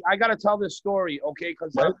 Robbie, I got to tell this story, okay?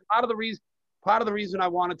 Because a lot of the reason part of the reason I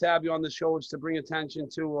wanted to have you on the show is to bring attention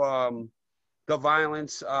to the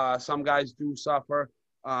violence some guys do suffer.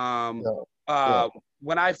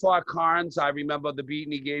 When I fought Carnes, I remember the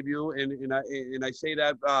beating he gave you, and I say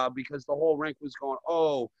that because the whole rink was going,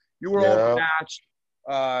 "Oh, you were overmatched."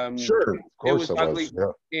 Sure, of course it was ugly.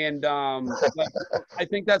 And I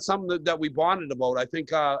think that's something that we bonded about. I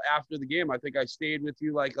think after the game, I think I stayed with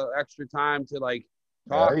you like extra time to like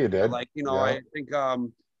talk. Yeah, you did. Like, you know, I think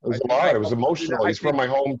it was a lot. It was emotional. He's from my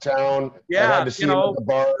hometown. Yeah, I had to see him at the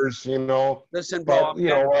bars, you know. Listen, bro. But, you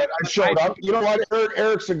know what? I showed up. You know what?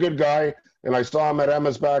 Eric's a good guy. And I saw him at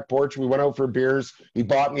Emma's back porch. We went out for beers. He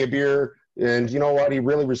bought me a beer. And you know what? He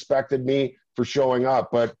really respected me for showing up.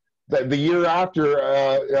 But the year after,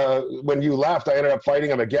 when you left, I ended up fighting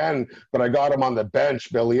him again. But I got him on the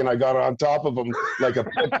bench, Billy, and I got on top of him like a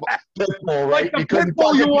pit bull, right? Like the pit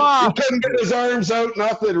bull you are. He couldn't get his arms out,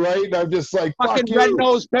 nothing, right? And I'm just like, fucking fuck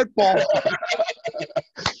red-nosed pit bull.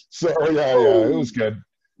 So, yeah, it was good.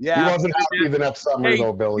 Yeah, he wasn't happy the next summer,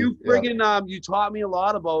 though, Billy. You friggin' you taught me a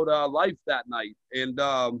lot about life that night, and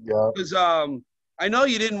because I know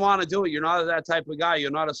you didn't want to do it. You're not that type of guy. You're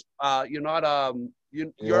not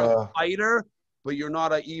you're a fighter, but you're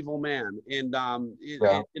not an evil man. And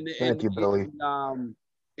thank you, Billy.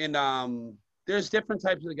 And there's different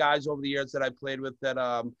types of guys over the years that I played with that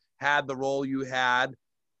had the role you had,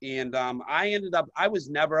 and I was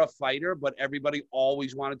never a fighter, but everybody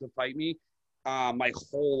always wanted to fight me. My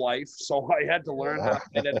whole life, so I had to learn how to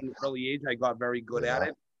fight at an early age. I got very good at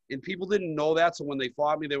it, and people didn't know that. So when they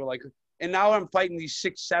fought me, they were like, and now I'm fighting these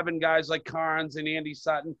 6'7" guys like Carnes and Andy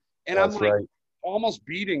Sutton, and I'm like almost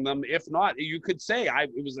beating them. If not, you could say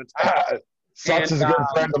it was a tie. Sutton's is a good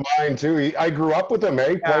friend of mine too. I grew up with him,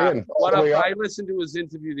 playing. I listened to his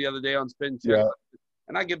interview the other day on Spin Check,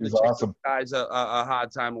 and I give the guys a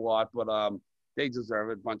hard time a lot, but they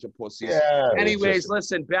deserve it, bunch of pussies. Yeah, anyways,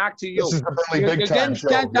 listen, back to you. This is a really big time show.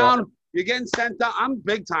 You're getting sent down. I'm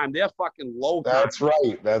big time. They're fucking low time. That's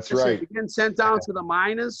right. You're getting sent down to the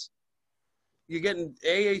minors. You're getting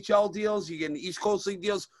AHL deals. You're getting East Coast League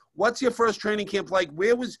deals. What's your first training camp like?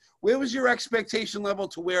 Where was your expectation level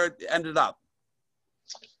to where it ended up?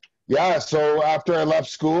 Yeah, so after I left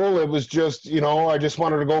school, it was just, I just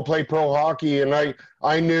wanted to go play pro hockey, and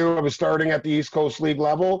I knew I was starting at the East Coast League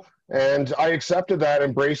level. And I accepted that,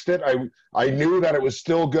 embraced it. I knew that it was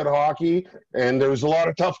still good hockey, and there was a lot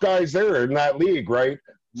of tough guys there in that league, right?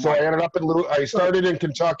 So I ended up I started in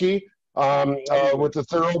Kentucky with the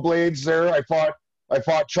Thoroughblades there. I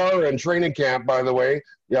fought Chara in training camp, by the way.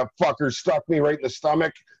 Yeah, fucker stuck me right in the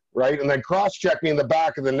stomach, right? And then cross-checked me in the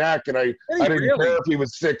back of the neck, and I didn't care if he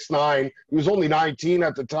was 6'9". He was only 19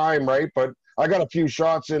 at the time, right? But I got a few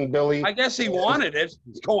shots in, Billy. I guess he wanted it.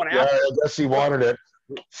 He's going after I guess he wanted it.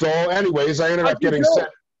 So, anyways, I ended up getting sent.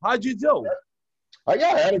 How'd you do? I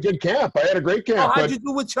had a good camp. I had a great camp. How'd you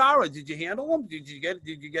do with Chara? Did you handle him? Did you get?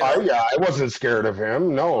 I wasn't scared of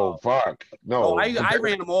him. No, fuck, no. I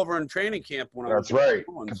ran him over in training camp when I was. That's right.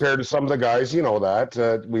 Compared to some of the guys,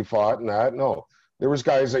 that we fought and that. No, there was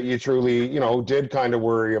guys that you truly, did kind of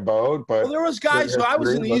worry about. But there was guys. So I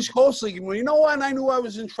was in the East Coast League. You know what? And I knew I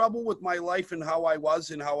was in trouble with my life and how I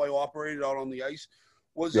was and how I operated out on the ice.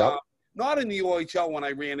 Was not in the OHL when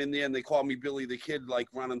I ran in there and they called me Billy the Kid, like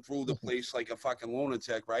running through the place like a fucking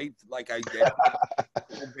lunatic, right? Like I did.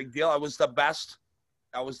 No big deal. I was the best.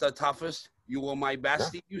 I was the toughest. You were my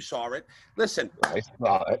bestie. Yeah. You saw it. Listen. I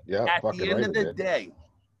saw it. Yeah. At the end of the day,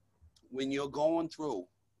 when you're going through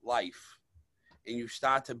life and you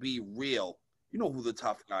start to be real, you know who the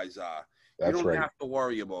tough guys are. That's you don't have to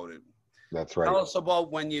worry about it. That's right. Tell us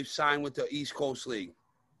about when you signed with the East Coast League.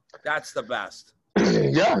 That's the best.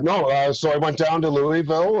 So I went down to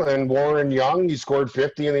Louisville, and Warren Young, he scored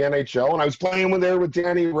 50 in the NHL, and I was playing with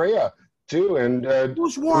Danny Rea too. And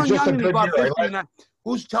who's Warren Young?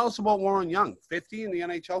 Tell us about Warren Young? 50 in the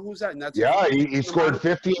NHL. Who's that? And that's he scored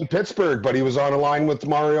 50 in Pittsburgh, but he was on a line with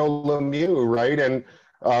Mario Lemieux, right? And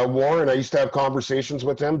Warren, I used to have conversations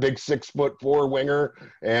with him, big 6'4" winger,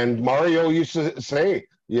 and Mario used to say,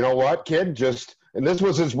 "You know what, kid? And this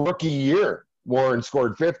was his rookie year. Warren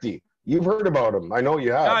scored 50." You've heard about him. I know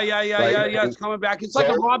you have. Yeah. It's coming back. It's like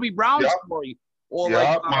a Robbie Brown story.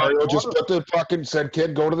 Mario just said,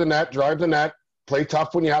 "Kid, go to the net, drive the net, play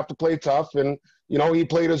tough when you have to play tough." And, he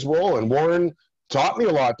played his role. And Warren taught me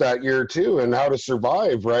a lot that year, too, and how to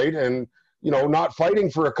survive, right? And, not fighting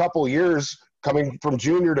for a couple years, coming from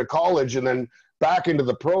junior to college and then back into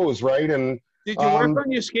the pros, right? And did you work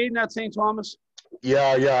on your skating at St. Thomas?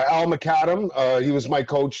 Yeah. Al McAdam, he was my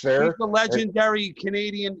coach there. He's the legendary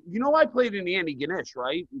Canadian. You know, I played in Andy Ganesh,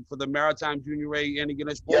 right? For the Maritime Junior A, Andy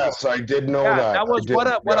Ganesh. Yes, I did know that. That was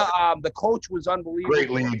the coach was unbelievable.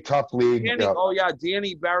 Great league, tough league. Danny, oh yeah,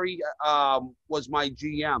 Danny Berry was my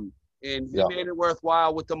GM, and he made it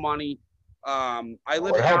worthwhile with the money. I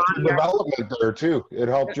lived. It helped your development there too. It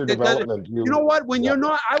helped your development. You know what? When you're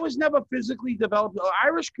not, I was never physically developed.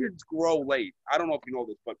 Irish kids grow late. I don't know if you know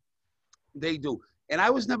this, but they do. And I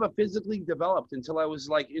was never physically developed until I was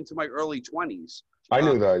like into my early 20s. I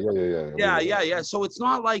knew that. Yeah. So it's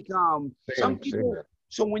not like some people.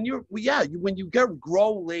 So when when you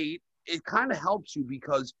grow late, it kind of helps you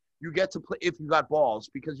because you get to play if you got balls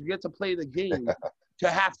because you get to play the game to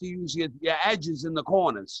have to use your edges in the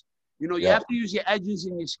corners. You know, you have to use your edges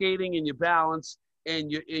in your skating and your balance and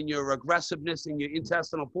your aggressiveness and your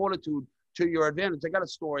intestinal fortitude to your advantage. I got a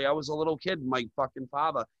story. I was a little kid. My fucking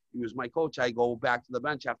father, he was my coach. I go back to the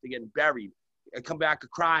bench after getting buried. I come back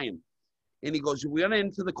crying. And he goes, we went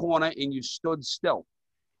into the corner and you stood still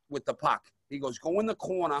with the puck. He goes, go in the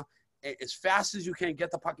corner as fast as you can,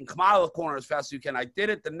 get the puck and come out of the corner as fast as you can. I did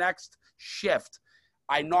it the next shift.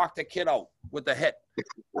 I knocked the kid out with a hit.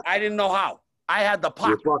 I didn't know how. I had the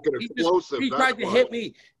puck. You're fucking explosive. He tried to hit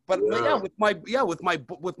me. But with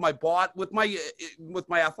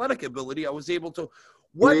my athletic ability, I was able to.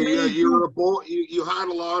 You had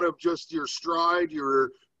a lot of just your stride. You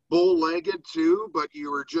were bull-legged too, but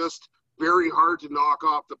you were just very hard to knock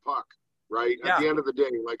off the puck. Right at the end of the day,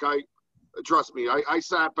 trust me, I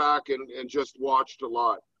sat back and just watched a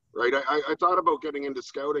lot. Right, I thought about getting into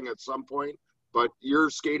scouting at some point, but your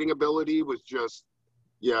skating ability was just,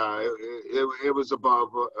 it was above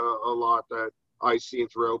a lot that I seen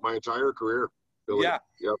throughout my entire career. Billy.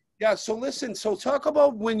 Yeah. So listen. So talk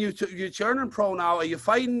about when you're turning pro now. Are you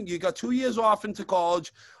fighting? You got 2 years off into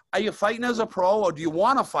college. Are you fighting as a pro, or do you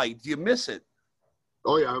want to fight? Do you miss it?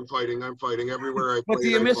 Oh yeah, I'm fighting everywhere I play. But do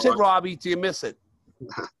you miss it, Robbie? Do you miss it?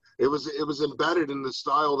 It was embedded in the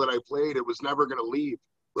style that I played. It was never going to leave.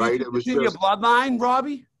 Right. It was in your bloodline,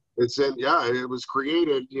 Robbie. It's in. Yeah. It was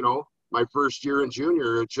created. You know, my first year in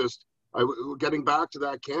junior. It's just. Getting back to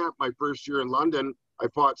that camp, my first year in London, I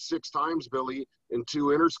fought 6 times, Billy, in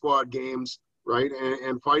 2 inter-squad games, right?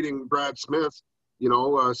 And fighting Brad Smith, you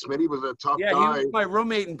know, Smitty was a tough guy. Yeah, he was my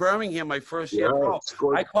roommate in Birmingham my first year.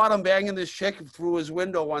 I caught him banging this chick through his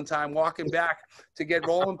window one time, walking back to get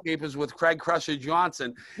rolling papers with Craig Crusher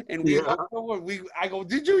Johnson. And I go,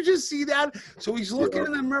 did you just see that? So he's looking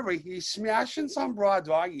in the mirror. He's smashing some broad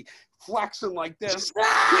doggy, flexing like this.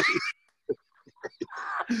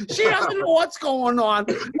 She doesn't know what's going on.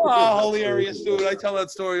 Oh, hilarious, dude. I tell that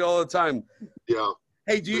story all the time. Yeah.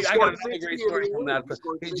 Hey, I got another great story from that.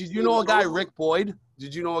 Hey, did you know a guy, Rick Boyd?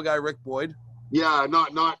 Yeah,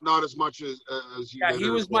 not as much as you. Yeah, he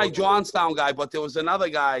was my Johnstown guy, but there was another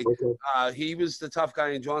guy. Okay. He was the tough guy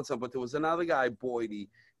in Johnstown, but there was another guy, Boydie,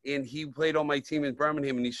 and he played on my team in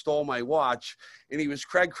Birmingham, and he stole my watch, and he was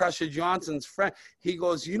Craig Crusher Johnson's friend. He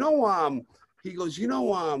goes,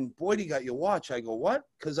 Boydie got your watch. I go, what?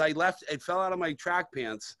 Because it fell out of my track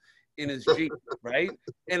pants in his Jeep, right?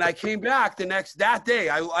 And I came back that day.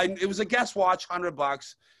 It was a guest watch,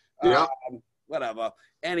 $100. Yeah. Whatever.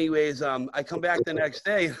 Anyways, I come back the next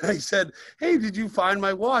day and I said, hey, did you find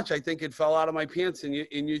my watch? I think it fell out of my pants in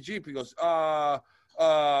your Jeep. He goes,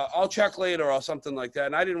 I'll check later or something like that.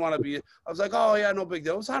 And I didn't want to be, I was like, oh yeah, no big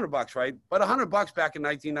deal. It was $100, right? But $100 back in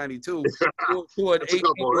 1992 to an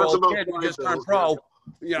 18-year-old kid who just turned pro,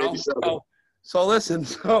 you know. So listen,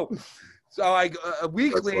 so a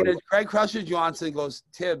week later, Craig Crusher Johnson goes,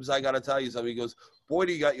 Tibbs, I got to tell you something. He goes,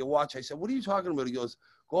 Boydie got your watch. I said, what are you talking about? He goes,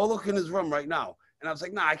 go look in his room right now. And I was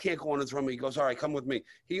like, nah, I can't go in his room. He goes, all right, come with me.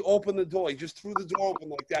 He opened the door. He just threw the door open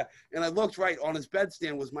like that. And I looked right on his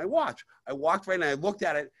bedstand was my watch. I walked right and I looked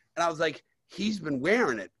at it and I was like, he's been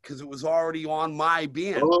wearing it because it was already on my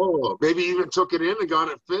band. Oh, maybe he even took it in and got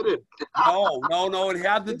it fitted. No. It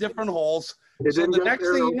had the different holes. So the next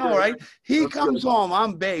thing you know, right, he comes home.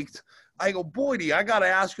 I'm baked. I go, Boydie, I got to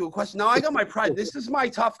ask you a question. Now, I got my pride. This is my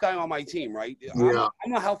tough guy on my team, right? Yeah.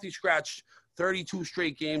 I'm a healthy scratch 32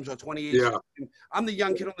 straight games or 28. Yeah. I'm the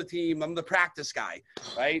young kid on the team. I'm the practice guy,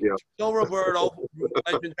 right? Yeah. Phil Roberto,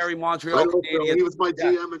 legendary Montreal Canadian. He was my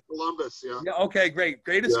GM in Columbus, yeah. Okay, great.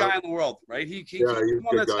 Greatest guy in the world, right? He's the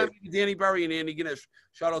one that sent me to Danny Berry and Andy Ganesh.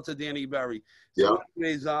 Shout out to Danny Berry. So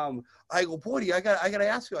anyways, I go, Boydie, I got to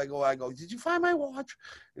ask you. I go, did you find my watch?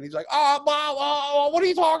 And he's like, what are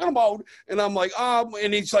you talking about? And I'm like,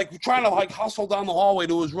 and he's like trying to like hustle down the hallway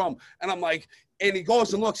to his room. And I'm like, and he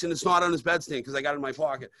goes and looks, and it's not on his bedstand because I got it in my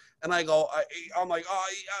pocket. And I go, I'm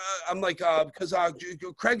like, because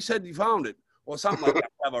Craig said he found it. or something like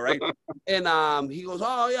that, whatever, right? And he goes,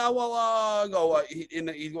 oh, yeah, well,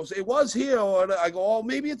 he goes, it was here. Or I go, oh,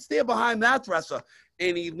 maybe it's there behind that dresser.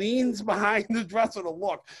 And he leans behind the dresser to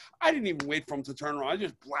look. I didn't even wait for him to turn around. I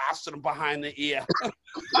just blasted him behind the ear.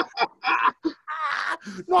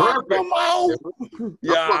 Knock him out.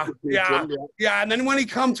 Yeah. And then when he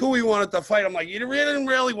come to, he wanted to fight. I'm like, you didn't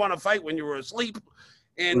really want to fight when you were asleep.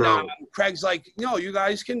 And Craig's like, no, you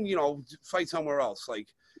guys can, fight somewhere else. Like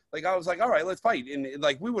I was like, all right, let's fight. And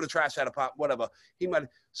like we would have trashed that apart, whatever.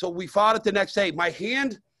 So we fought it the next day. My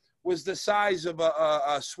hand was the size of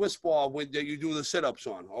a Swiss ball when you do the sit-ups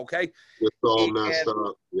on, okay? It's all messed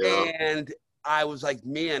up. Yeah. And I was like,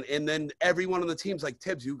 man. And then everyone on the team's like,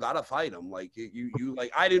 Tibbs, you gotta fight him. Like you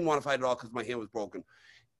like, I didn't want to fight at all because my hand was broken,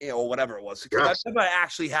 or whatever it was. Because I never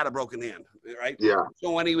actually had a broken hand, right? Yeah.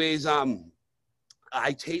 So, anyways,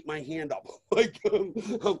 I tape my hand up like a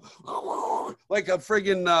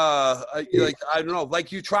friggin' like I don't know,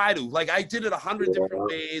 like you try to. Like I did it 100 different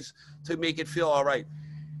ways to make it feel all right.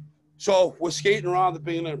 So we're skating around the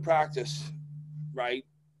beginning of practice, right?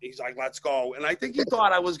 He's like, let's go. And I think he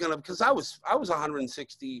thought I was gonna, because I was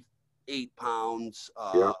 168 pounds,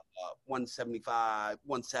 175,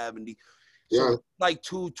 170. So like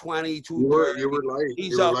 220, 230. You were light.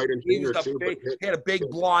 You were light in junior too. He had a big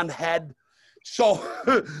blonde head. So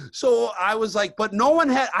I was like, but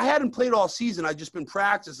I hadn't played all season. I'd just been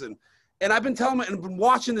practicing. And I've been telling him, and I've been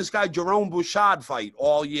watching this guy, Jerome Bouchard, fight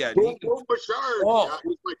all year. Jerome Bouchard,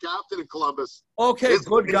 he's my captain in Columbus. Okay,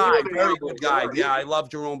 good guy, very good guy. Yeah, I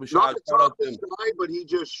love Jerome Bouchard. Not the guy, but he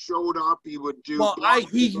just showed up. He would do. Well,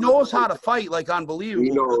 he knows how to fight like unbelievable.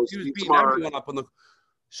 He knows. He was beating everyone up on the.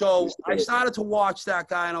 So I started to watch that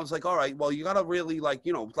guy, and I was like, all right, well, you got to really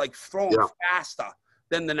throw him faster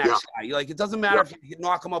than the next guy. Like, it doesn't matter if you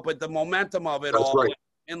knock him up, but the momentum of it all. Right.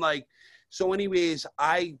 And like, so anyways,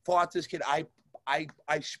 I fought this kid. I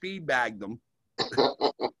speed bagged him.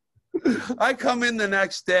 I come in the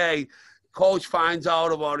next day. Coach finds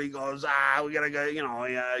out about it. He goes, we got to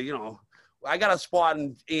go, I got a spot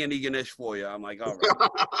in Andy Ganesh for you. I'm like, all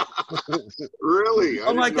right. Really?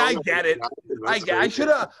 I'm like, I get it. I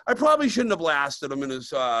probably shouldn't have blasted him in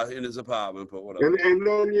his apartment, but whatever. And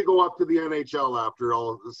then you go up to the NHL after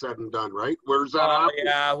all is said and done, right? Where's that after?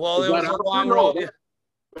 Yeah, well, it was a long road.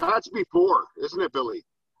 That's before, isn't it, Billy?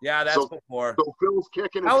 Yeah, that's before. So Phil's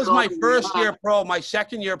kicking. That was my first year pro. My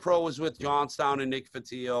second year pro was with Johnstown and Nick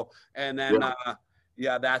Fatillo, and then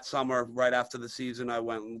that summer right after the season, I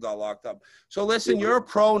went and got locked up. So listen, you're a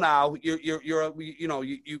pro now. You're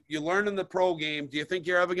learning the pro game. Do you think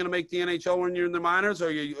you're ever going to make the NHL when you're in the minors, or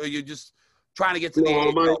are you just trying to get to the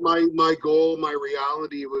NHL? My goal, my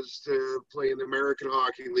reality was to play in the American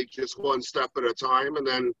Hockey League just one step at a time, and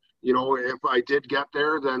then if I did get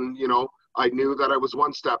there, then I knew that I was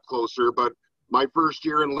one step closer. But my first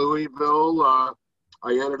year in Louisville,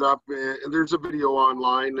 I ended up, and there's a video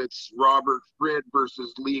online. It's Robert Frid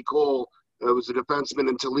versus Lee Cole. It was a defenseman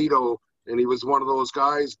in Toledo, and he was one of those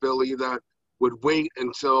guys, Billy, that would wait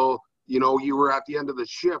until, you were at the end of the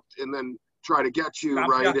shift and then try to get you,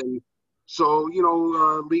 right? Yeah. And so,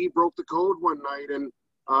 Lee broke the code one night, and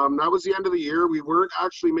that was the end of the year. We weren't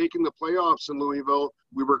actually making the playoffs in Louisville.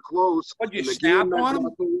 We were close. What, you snap on him?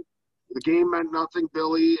 The game meant nothing,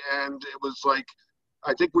 Billy, and it was like,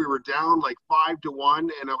 I think we were down like 5-1,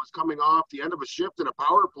 and I was coming off the end of a shift in a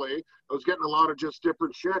power play. I was getting a lot of just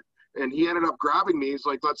different shit, and he ended up grabbing me. He's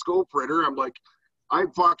like, let's go, Fritter. I'm like,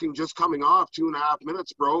 I'm fucking just coming off 2.5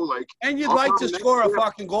 minutes, bro. Like, and you'd like to score a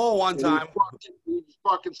fucking goal one time. He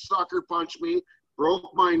fucking sucker punched me,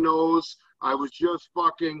 broke my nose. I was just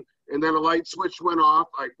fucking, and then a light switch went off.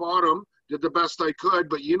 I fought him, did the best I could,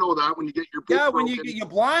 but you know that when you get your when you're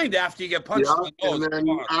blind after you get punched in the nose. And then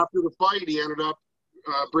after the fight, he ended up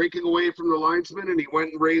breaking away from the linesman, and he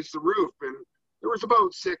went and raised the roof, and there was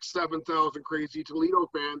about 6,000-7,000 crazy Toledo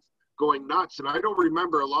fans going nuts, and I don't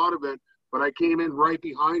remember a lot of it, but I came in right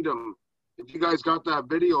behind him. If you guys got that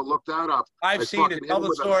video, look that up. I've seen it. Tell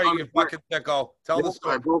the story, you fucking sicko. Tell the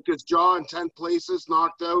story. I broke his jaw in 10 places,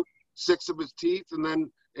 knocked out 6 of his teeth, and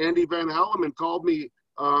then Andy Van Helleman called me.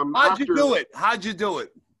 How'd you do it?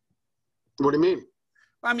 What do you mean?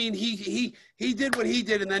 I mean, he did what he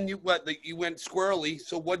did, and then you went squirrely.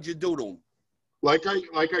 So what'd you do to him? Like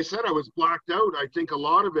I said, I was blacked out. I think a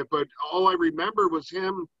lot of it, but all I remember was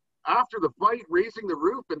him after the fight raising the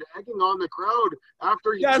roof and egging on the crowd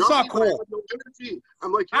after he. Yeah, that's not cool. No energy.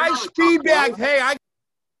 I'm like, I speed bagged. Hey,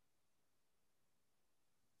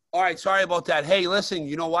 All right, sorry about that. Hey, listen,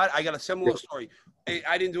 you know what? I got a similar story.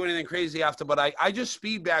 I didn't do anything crazy after, but I just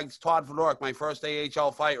speed bagged Todd Fedoruk, my first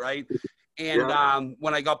AHL fight, right? And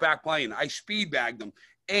when I got back playing, I speed bagged him.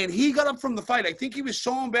 And he got up from the fight. I think he was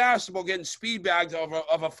so embarrassed about getting speed bagged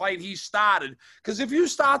of a fight he started. Because if you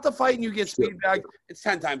start the fight and you get speed bagged, it's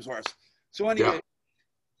 10 times worse. So anyway,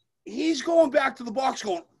 he's going back to the box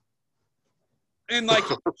going, and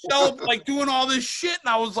like doing all this shit. And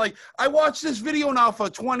I was like, I watched this video now for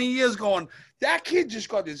 20 years going, that kid just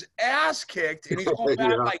got his ass kicked. And he's going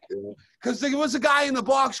back because there was a guy in the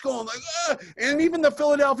box going like, ugh. And even the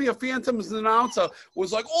Philadelphia Phantoms announcer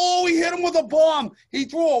was like, oh, he hit him with a bomb. He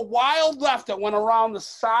threw a wild left that went around the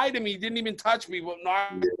side of me. He didn't even touch me, but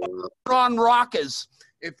not on rockers.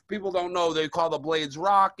 If people don't know, they call the blades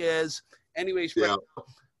rockers. Anyways,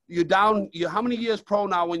 you're down. How many years pro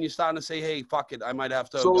now when you're starting to say, hey, fuck it, I might have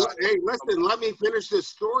to. So, hey, listen, let me finish this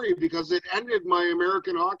story because it ended my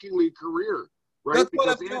American Hockey League career, right? That's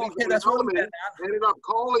because what Andy ended up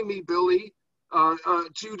calling me, Billy,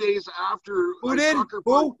 2 days after. Who did?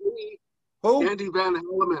 Who? Andy Van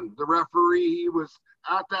Helleman, the referee. He was,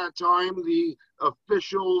 at that time, the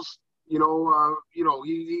officials, he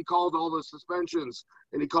called all the suspensions.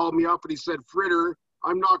 And he called me up and he said, Fritter,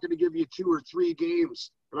 I'm not going to give you 2 or 3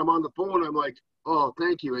 games. And I'm on the phone. I'm like, oh,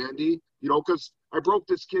 thank you, Andy. Because I broke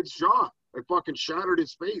this kid's jaw. I fucking shattered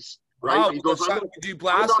his face. Right? Wow, he goes, did you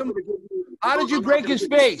blast him? How did you break his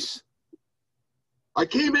face? I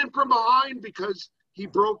came in from behind because he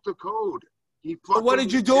broke the code. So what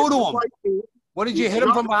did you do to him? What did you hit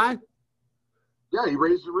him from behind? Yeah, he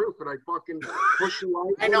raised the roof, and I fucking pushed him out.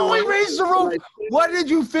 I know he raised the roof. What did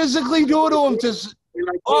you physically do to him? And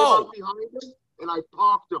I came up behind him, and I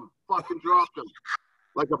popped him, fucking dropped him.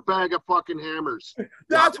 Like a bag of fucking hammers.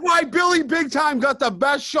 That's why Billy Big Time got the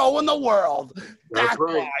best show in the world. That's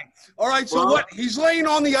right. Why. All right, so what? He's laying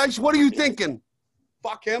on the ice. What are you thinking?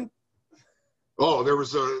 Fuck him. Oh, there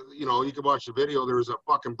was you can watch the video. There was a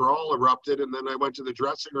fucking brawl erupted, and then I went to the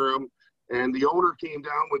dressing room, and the owner came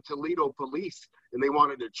down with Toledo police, and they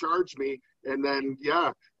wanted to charge me. And then,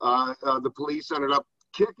 the police ended up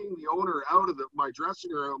kicking the owner out of my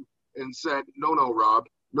dressing room and said, no, Rob.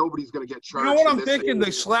 Nobody's going to get charged. You know what I'm thinking? The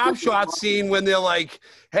slap shot scene when they're like,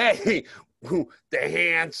 hey, the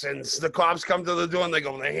Hansons. The cops come to the door and they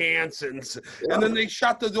go, the Hansons. Yeah. And then they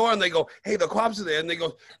shut the door and they go, hey, the cops are there. And they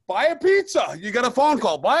go, buy a pizza. You got a phone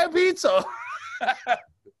call. Buy a pizza. Yeah,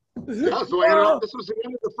 so this was the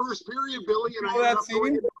end of the first period, Billy. And I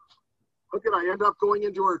ended up going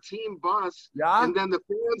into our team bus. Yeah. And then the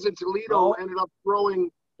fans in Toledo ended up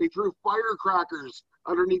they threw firecrackers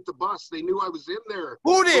underneath the bus. They knew I was in there.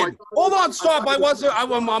 Who did? Hold on, stop.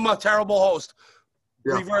 I'm a terrible host.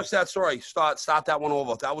 Yeah. Reverse that story. Start that one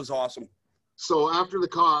over. That was awesome. So after the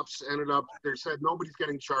cops ended up, they said nobody's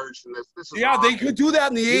getting charged in this. This is they could do that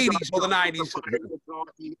in the 80s or the 90s.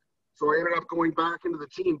 So I ended up going back into the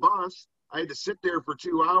team bus. I had to sit there for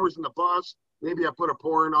 2 hours in the bus. Maybe I put a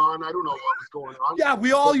porn on. I don't know what was going on. Yeah,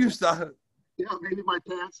 we all used to. Yeah, maybe my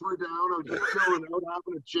pants were down. I was just chilling out,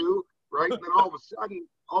 having a chew. Right, and then all of a sudden,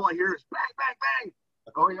 all I hear is bang, bang, bang.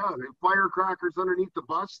 Oh yeah, the firecrackers underneath the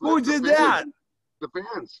bus. Who did that? The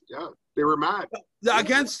fans. Yeah, they were mad.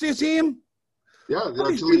 Against your team? Yeah,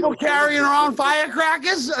 these people carrying around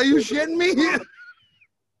firecrackers? Are you shitting me?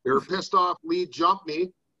 They were pissed off. Lee jumped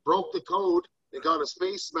me, broke the code, and got his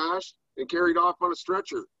face smashed and carried off on a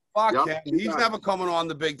stretcher. Fuck him. He's never coming on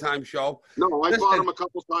the Big Time show. No, I fought him a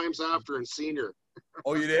couple times after in senior.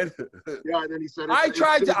 Oh, you did? Yeah, and then he said...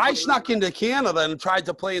 I snuck into Canada and tried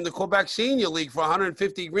to play in the Quebec Senior League for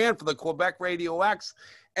 $150,000 for the Quebec Radio X.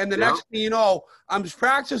 And the next thing you know, I'm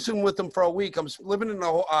practicing with them for a week. I'm living in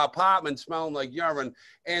an apartment smelling like urine.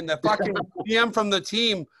 And the fucking GM from the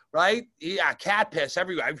team, right? Yeah, cat piss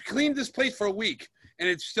everywhere. I've cleaned this place for a week, and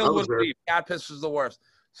it still wouldn't leave. Cat piss is the worst.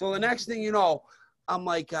 So the next thing you know, I'm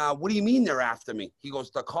like, what do you mean they're after me? He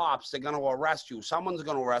goes, the cops, they're going to arrest you. Someone's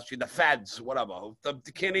going to arrest you. The feds, whatever. The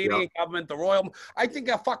Canadian government, the royal. I think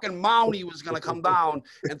a fucking Mountie was going to come down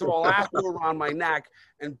and throw a lasso around my neck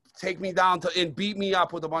and take me down and beat me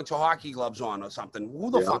up with a bunch of hockey gloves on or something. Who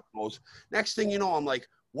the fuck knows? Next thing you know, I'm like,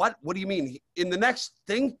 what? What do you mean? In the next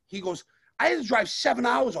thing, he goes, I had to drive 7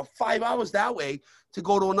 hours or 5 hours that way to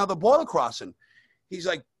go to another border crossing. He's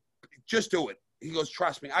like, just do it. He goes,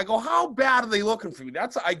 trust me. I go, how bad are they looking for me?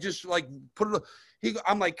 I just like put it.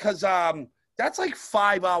 I'm like, cause that's like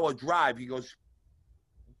 5 hour drive. He goes,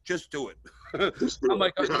 just do it. I'm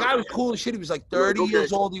like, the guy was cool as shit. He was like 30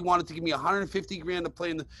 years old. He wanted to give me $150,000 to play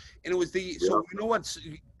in and it was so you know what?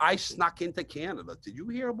 I snuck into Canada. Did you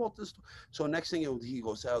hear about this? So next thing he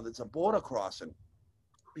goes, oh, it's a border crossing.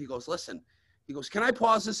 He goes, listen. He goes, can I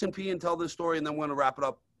pause this and pee and tell this story and then we're gonna wrap it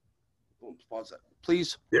up? Boom, pause it,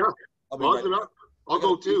 please. Yeah. I'll be right back. I'll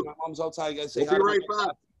go too. My mom's outside. You guys say hi. Be right back.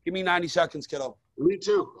 Give me 90 seconds, kiddo. Me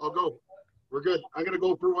too. I'll go. We're good. I'm gonna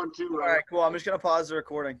go for one too. All right, cool. I'm just gonna pause the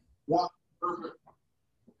recording. Yeah, perfect.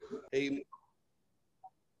 Hey,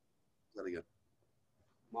 that again.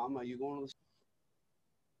 Mom, are you going to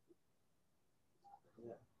the?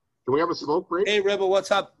 Can we have a smoke break? Hey, Rebel,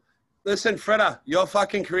 what's up? Listen, Freda, your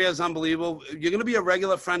fucking career is unbelievable. You're going to be a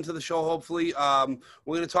regular friend to the show, hopefully. We're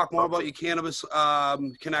going to talk more about your cannabis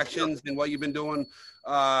connections and what you've been doing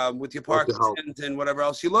with your Parkinson's and whatever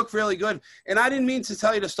else. You look really good. And I didn't mean to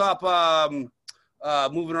tell you to stop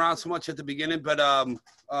moving around so much at the beginning, but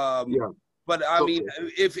but I mean,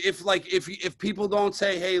 if people don't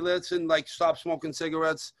say, hey, listen, like, stop smoking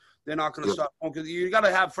cigarettes, they're not going to stop smoking. You got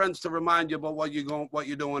to have friends to remind you about what you're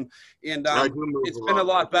doing. And it's been a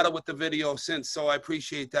lot better with the video since. So I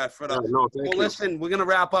appreciate that, Freda. Well, listen, we're going to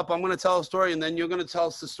wrap up. I'm going to tell a story, and then you're going to tell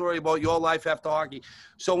us the story about your life after hockey.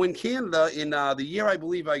 So in Canada, in the year I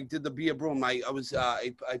believe I did the Be a Broom, I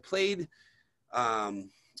played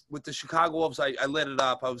with the Chicago Wolves. I lit it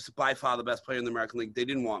up. I was by far the best player in the American League. They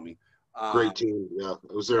didn't want me. Great team. Yeah,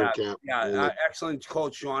 I was there in camp. Yeah, excellent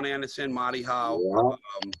coach, Sean Anderson, Marty Howe.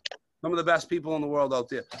 Some of the best people in the world out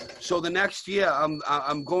there. So the next year, I'm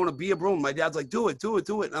going to Be a Broom. My dad's like, do it.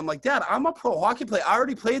 And I'm like, Dad, I'm a pro hockey player. I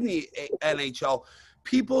already played in the NHL.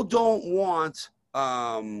 People don't want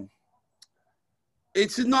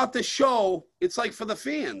it's not the show. It's like for the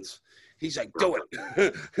fans. He's like, do it.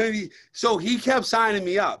 So he kept signing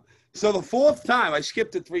me up. So the fourth time, I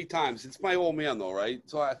skipped it 3 times. It's my old man, though, right?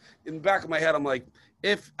 So in the back of my head, I'm like,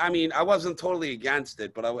 I wasn't totally against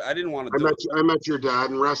it, but I didn't want to do it. I met your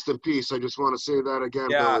dad, and rest in peace. I just want to say that again,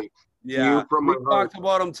 Billy. Yeah, we talked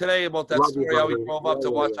about him today, about that story, how he drove up to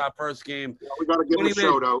watch our first game. Yeah, we got to give him a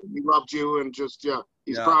shout out. He loved you, and just,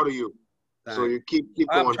 he's proud of you. Thanks. So you keep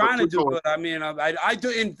going. I'm trying to do good. I mean, I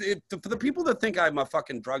do. For the people that think I'm a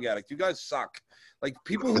fucking drug addict, you guys suck. Like,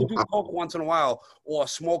 people who do coke once in a while or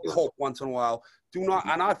smoke coke once in a while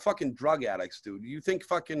are not fucking drug addicts, dude. You think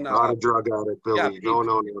fucking not a drug addict, Billy? Yeah,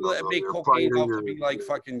 no. Make cocaine out to be like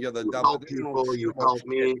fucking you're the devil. People, you help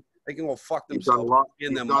me. They can go fuck themselves.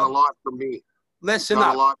 You've done a lot for me. Listen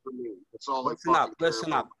up. A lot for me. That's all.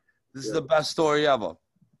 Listen up. This is the best story ever.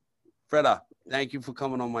 Freda, thank you for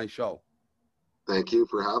coming on my show. Thank you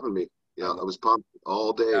for having me. Yeah, I was pumped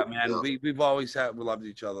all day. Yeah, man. Yeah. We loved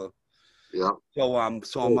each other. Yeah. So I'm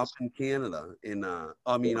up in Canada, and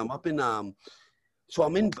I'm in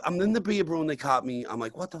the Be a Broom. They caught me. I'm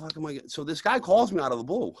like, what the fuck am I getting? So this guy calls me out of the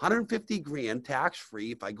blue, $150,000 tax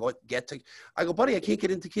free. If I I go, buddy, I can't get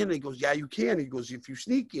into Canada. He goes, yeah, you can. He goes, if you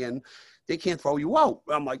sneak in, they can't throw you out.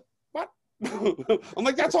 I'm like, what? I'm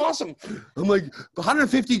like, that's awesome. I'm like,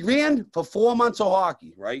 $150,000 for 4 months of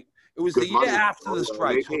hockey, right? It was the year after the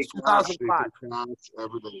strike, so 2005.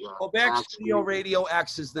 Quebec Studio Radio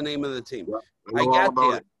X is the name of the team. Yeah, I get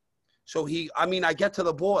there. So I get to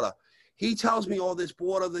the border. He tells me, oh, this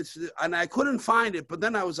border, and I couldn't find it. But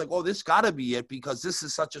then I was like, oh, this got to be it because this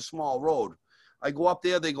is such a small road. I go up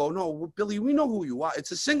there. They go, no, Billy, we know who you are.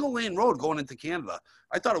 It's a single lane road going into Canada.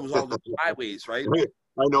 I thought it was all the highways, right?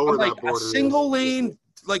 I know where that border is. A single lane,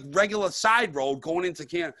 like regular side road going into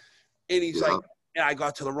Canada. And he's like, and I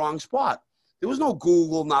got to the wrong spot. There was no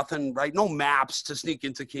Google, nothing, right? No maps to sneak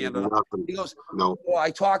into Canada. Nothing. He goes, no. Well,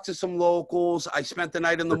 I talked to some locals. I spent the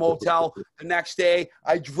night in the motel. The next day,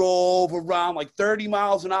 I drove around like 30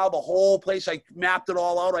 miles an hour, the whole place. I mapped it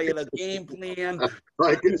all out. I had a game plan.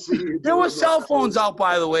 I can see you. There were cell phones out,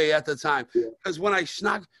 by the way, at the time. Because when I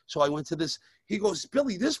snuck, so I went to this. He goes,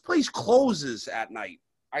 Billy, this place closes at night.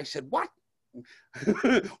 I said, what?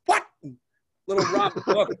 What? Little rum.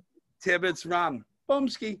 Look, Tibbetts rum.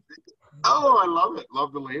 Bumski. Oh, I love it.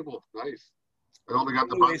 Love the label. Nice. I only got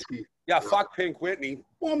the Bumski. Yeah, fuck Pink Whitney.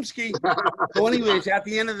 Bumski. So anyways, at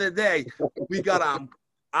the end of the day, we got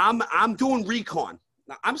I'm doing recon.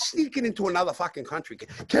 Now, I'm sneaking into another fucking country.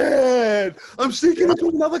 Kid, I'm sneaking into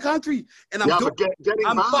another country. And I'm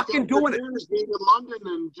fucking doing it. Being in London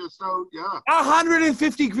and just out,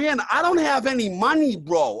 $150,000. I don't have any money,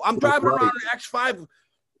 bro. I'm driving around an X5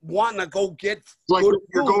 wanting to go get like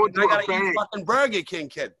you're going to a bank. Fucking Burger King,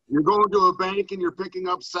 kid. You're going to a bank and you're picking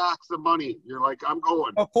up sacks of money. You're like, I'm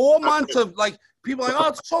going. For 4 months of like, people are like, oh,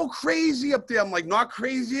 it's so crazy up there. I'm like, not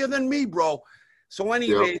crazier than me, bro. So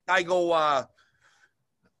anyway, I go, I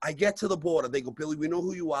get to the border. They go, Billy, we know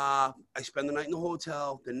who you are. I spend the night in the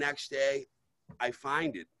hotel. The next day, I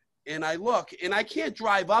find it. And I look, and I can't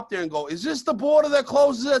drive up there and go, is this the border that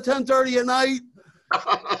closes at 10:30 at night?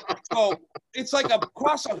 So it's like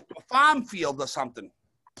across a farm field or something,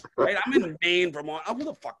 right? I'm in Maine, Vermont. Oh, who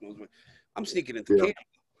the fuck knows me? I'm sneaking into Canada.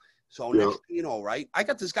 So next thing you know, right, I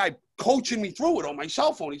got this guy coaching me through it on my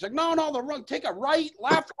cell phone. He's like, no, take a right,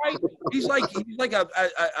 left, right. He's like a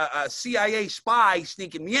CIA spy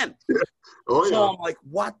sneaking me in. So I'm like,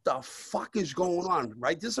 what the fuck is going on,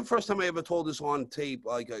 right? This is the first time I ever told this on tape,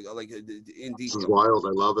 in detail. This is wild.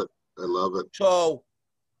 I love it. So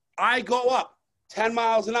I go up 10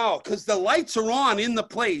 miles an hour because the lights are on in the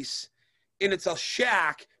place, and it's a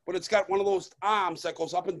shack, but it's got one of those arms that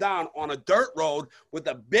goes up and down on a dirt road with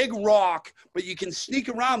a big rock, but you can sneak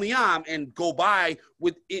around the arm and go by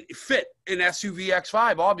with it fit an SUV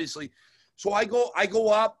X5, obviously. So I go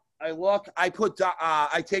up, I look, I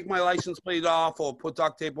take my license plate off or put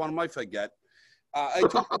duct tape on them, I forget. I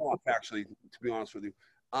took them off, actually, to be honest with you.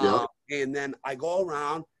 And then I go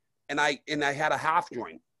around, and I had a half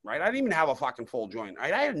joint. Right, I didn't even have a fucking full joint.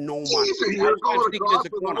 Right, I had no money.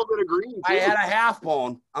 I had a half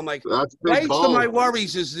bone. I'm like, right to my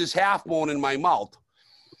worries is this half bone in my mouth.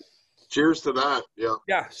 Cheers to that. Yeah.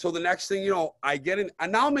 Yeah. So the next thing you know, I get in,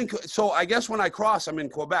 and now I'm in. So I guess when I cross, I'm in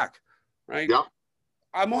Quebec. Right. Yeah.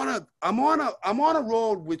 I'm on a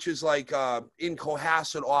road which is like in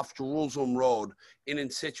Cohasset off Jerusalem Road in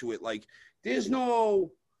Scituate. Like there's no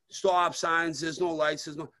stop signs, there's no lights,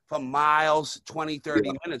 for miles, 20,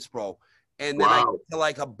 30 minutes, bro. And then I get to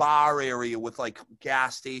like a bar area with like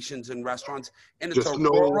gas stations and restaurants. And it's it's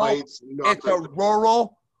a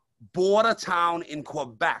rural border town in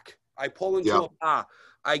Quebec. I pull into a bar,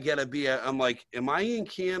 I get a beer. I'm like, am I in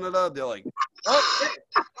Canada? They're like, oh.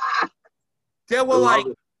 They were like,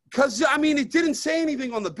 because I mean, it didn't say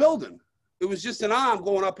anything on the building. It was just an arm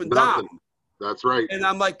going up and down. That's right. And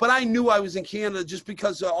I'm like, but I knew I was in Canada just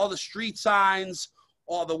because of all the street signs,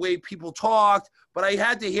 all the way people talked. But I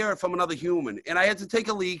had to hear it from another human. And I had to take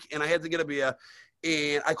a leak, and I had to get a beer.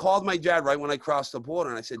 And I called my dad right when I crossed the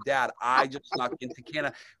border, and I said, Dad, I just snuck into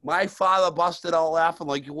Canada. My father busted out laughing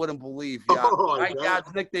like you wouldn't believe. Yeah. My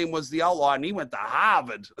dad's nickname was the Outlaw, and he went to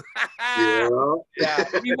Harvard. Yeah.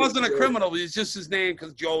 He wasn't a criminal. It's just his name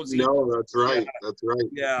because Josie. No, that's right. That's right.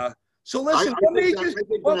 Yeah. So listen, I think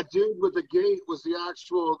that dude with the gate was the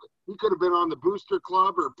actual. He could have been on the Booster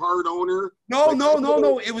Club or part owner. No.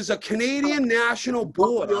 It was a Canadian national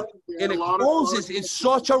border, and it closes. It's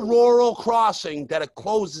such a rural crossing that it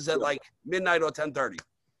closes at like midnight or 10:30.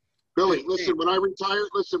 Billy, listen. When I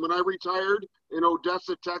retired in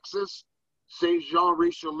Odessa, Texas, Saint Jean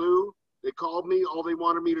Richelieu, they called me. All they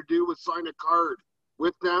wanted me to do was sign a card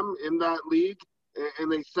with them in that league,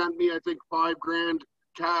 and they sent me, I think, $5,000.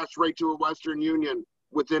 Cash right to a Western Union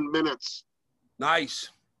within minutes. Nice.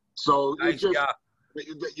 So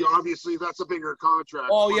obviously that's a bigger contract.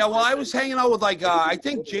 Oh yeah, well I was hanging out with like I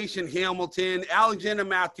think Jason Hamilton, Alexander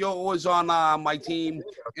Matthew was on my team,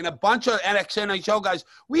 and a bunch of NHL guys.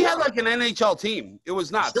 We had like an NHL team. It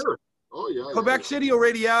was nuts. Sure. Oh yeah. Quebec City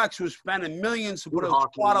already was spending millions to put a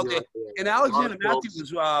squad out there. And Alexander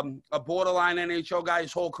Matthews was a borderline NHL guy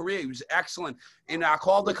his whole career. He was excellent. In our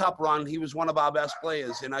Calder Cup run, he was one of our best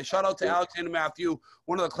players. And I shout out to Alexander Matthews,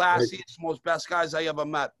 one of the classiest, most best guys I ever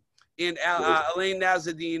met. And Elaine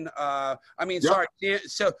Nazadine,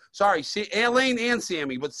 Elaine and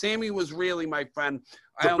Sammy, but Sammy was really my friend.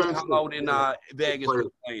 I only hung out in Vegas with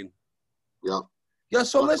Elaine. Yeah. Yeah,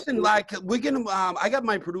 so listen, like we can. I got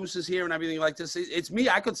my producers here and everything like this. It's me.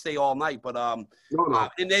 I could stay all night, but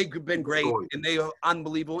and they've been great and they are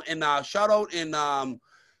unbelievable. And shout out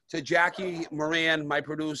to Jackie Moran, my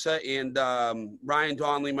producer, and Ryan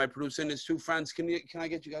Donnelly, my producer, and his two friends. Can I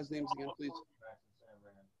get you guys' names again, please?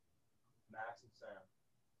 Max and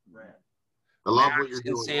Sam Rand. I love what you're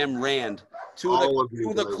doing. And Sam Rand. Two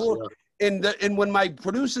of the cool. Yeah. And when my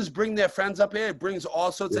producers bring their friends up here, it brings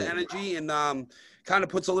all sorts of energy and kind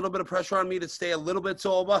of puts a little bit of pressure on me to stay a little bit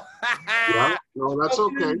sober. Yeah, no, that's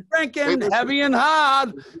okay. Drinking heavy and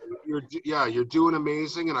hard. You're doing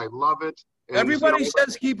amazing, and I love it. And everybody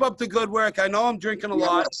says keep up the good work. I know I'm drinking a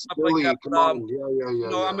lot. Really, like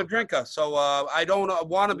that, I'm a drinker, so I don't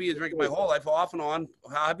want to be a drinker my whole life, off and on,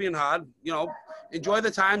 heavy and hard. Enjoy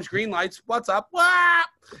the times, green lights. What's up?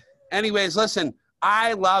 Anyways, listen,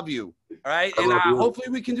 I love you. All right, and hopefully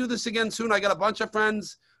we can do this again soon. I got a bunch of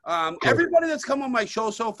friends. Everybody that's come on my show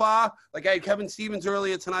so far, like I had Kevin Stevens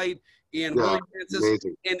earlier tonight, and Willie Francis,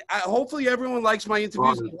 and hopefully everyone likes my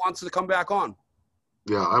interviews and wants to come back on.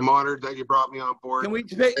 Yeah, I'm honored that you brought me on board. Can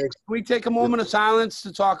we take a moment of silence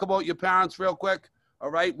to talk about your parents real quick? All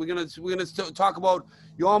right, we're gonna talk about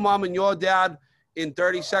your mom and your dad in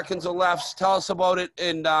 30 seconds or less. Tell us about it,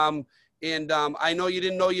 and And I know you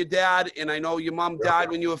didn't know your dad, and I know your mom died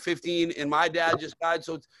when you were 15, and my dad just died.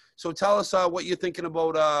 So tell us what you're thinking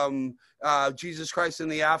about Jesus Christ in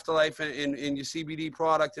the afterlife and your CBD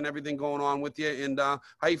product and everything going on with you, and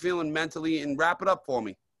how you feeling mentally, and wrap it up for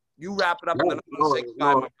me. You wrap it up, and then I'm going to say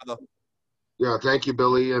goodbye, my brother. Yeah, thank you,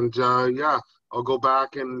 Billy. And yeah, I'll go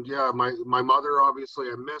back and my mother, obviously,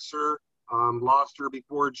 I miss her. Lost her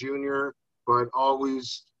before Junior, but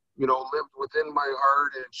always, lived within my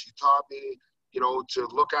heart, and she taught me, to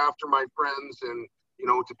look after my friends and,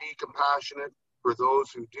 to be compassionate for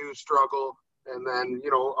those who do struggle. And then,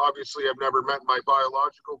 obviously I've never met my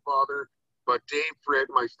biological father, but Dave Fritt,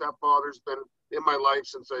 my stepfather's been in my life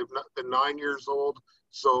since I've been 9 years old.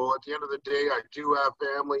 So at the end of the day, I do have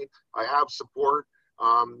family. I have support.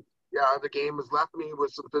 The game has left me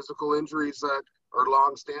with some physical injuries that are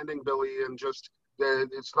long-standing, Billy, and just that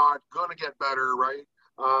it's not going to get better, right?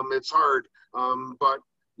 It's hard. But,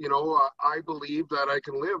 I believe that I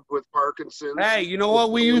can live with Parkinson's. Hey, you know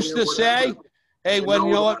what we used to say? Hey, you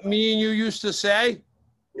know what me and you used to say?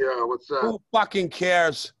 Yeah, what's that? Who fucking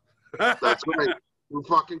cares? That's right. Who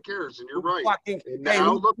fucking cares? And you're right.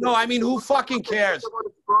 Who fucking cares?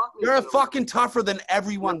 You're fucking tougher than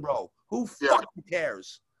everyone, bro. Who fucking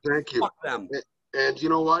cares? Thank you. Fuck them. And you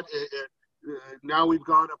know what? Now we've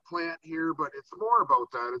got a plant here, but it's more about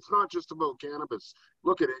that. It's not just about cannabis.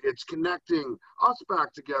 Look at it. It's connecting us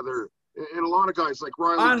back together. And a lot of guys like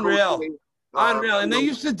Riley. Unreal. And they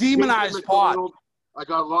used to demonize pot. I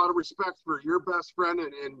got a lot of respect for your best friend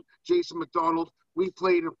and Jason McDonald. We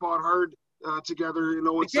played and fought hard together.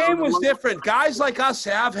 The game was different. Guys like us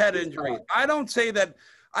have head injury. I don't say that.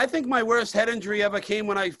 I think my worst head injury ever came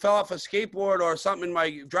when I fell off a skateboard or something in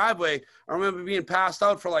my driveway. I remember being passed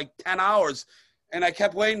out for like 10 hours, and I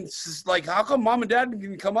kept waiting. Like, how come mom and dad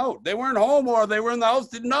didn't come out? They weren't home, or they were in the house,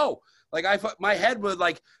 didn't know. Like, my head was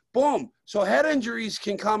like, boom. So head injuries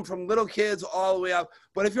can come from little kids all the way up.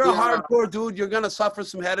 But if you're a hardcore dude, you're going to suffer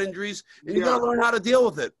some head injuries, and you got to learn how to deal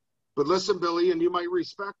with it. But listen, Billy, and you might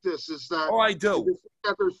respect this, is that I do.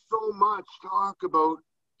 That there's so much talk about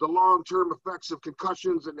the long-term effects of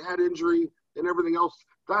concussions and head injury and everything else.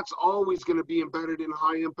 That's always going to be embedded in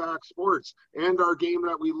high-impact sports and our game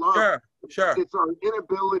that we love. Sure. It's our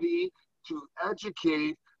inability to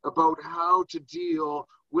educate about how to deal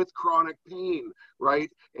with chronic pain, right?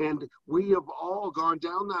 And we have all gone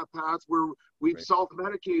down that path where we've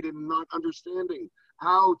self-medicated and not understanding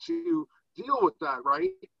how to deal with that, right?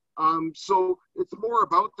 So it's more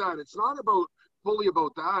about that. It's not fully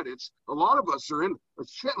about that. It's a lot of us are in a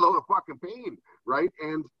shitload of fucking pain, right?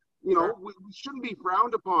 And we shouldn't be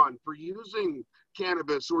frowned upon for using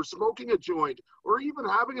cannabis or smoking a joint or even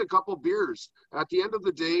having a couple beers. At the end of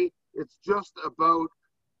the day, it's just about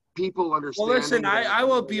people understanding. Well, listen, I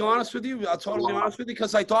will be honest with you. I'll totally be honest with you,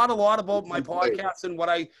 because I thought a lot about my podcast and what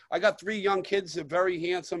I got 3 young kids that are very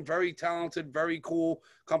handsome, very talented, very cool,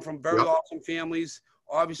 come from very awesome families,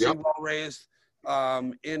 obviously well raised.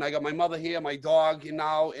 And I got my mother here, my dog, and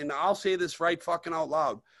I'll say this right fucking out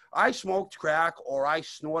loud. I smoked crack, or I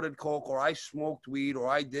snorted coke, or I smoked weed, or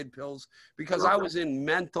I did pills because I was in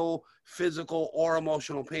mental, physical, or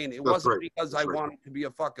emotional pain. It wasn't because I wanted to be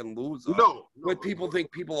a fucking loser. No. But people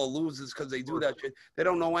think people are losers because they do that shit. They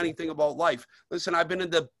don't know anything about life. Listen, I've been in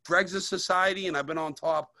the Brexit Society, and I've been on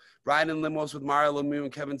top riding limos with Mario Lemieux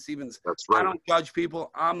and Kevin Stevens. That's right. I don't judge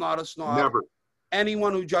people. I'm not a snob. Never.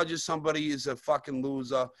 Anyone who judges somebody is a fucking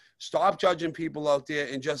loser. Stop judging people out there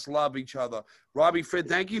and just love each other. Robbie Fritt,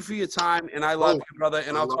 thank you for your time, and I love you, brother,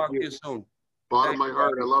 and I'll talk to you soon. Bottom of my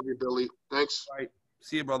heart, I love you, Billy. Thanks. All right.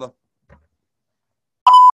 See you, brother.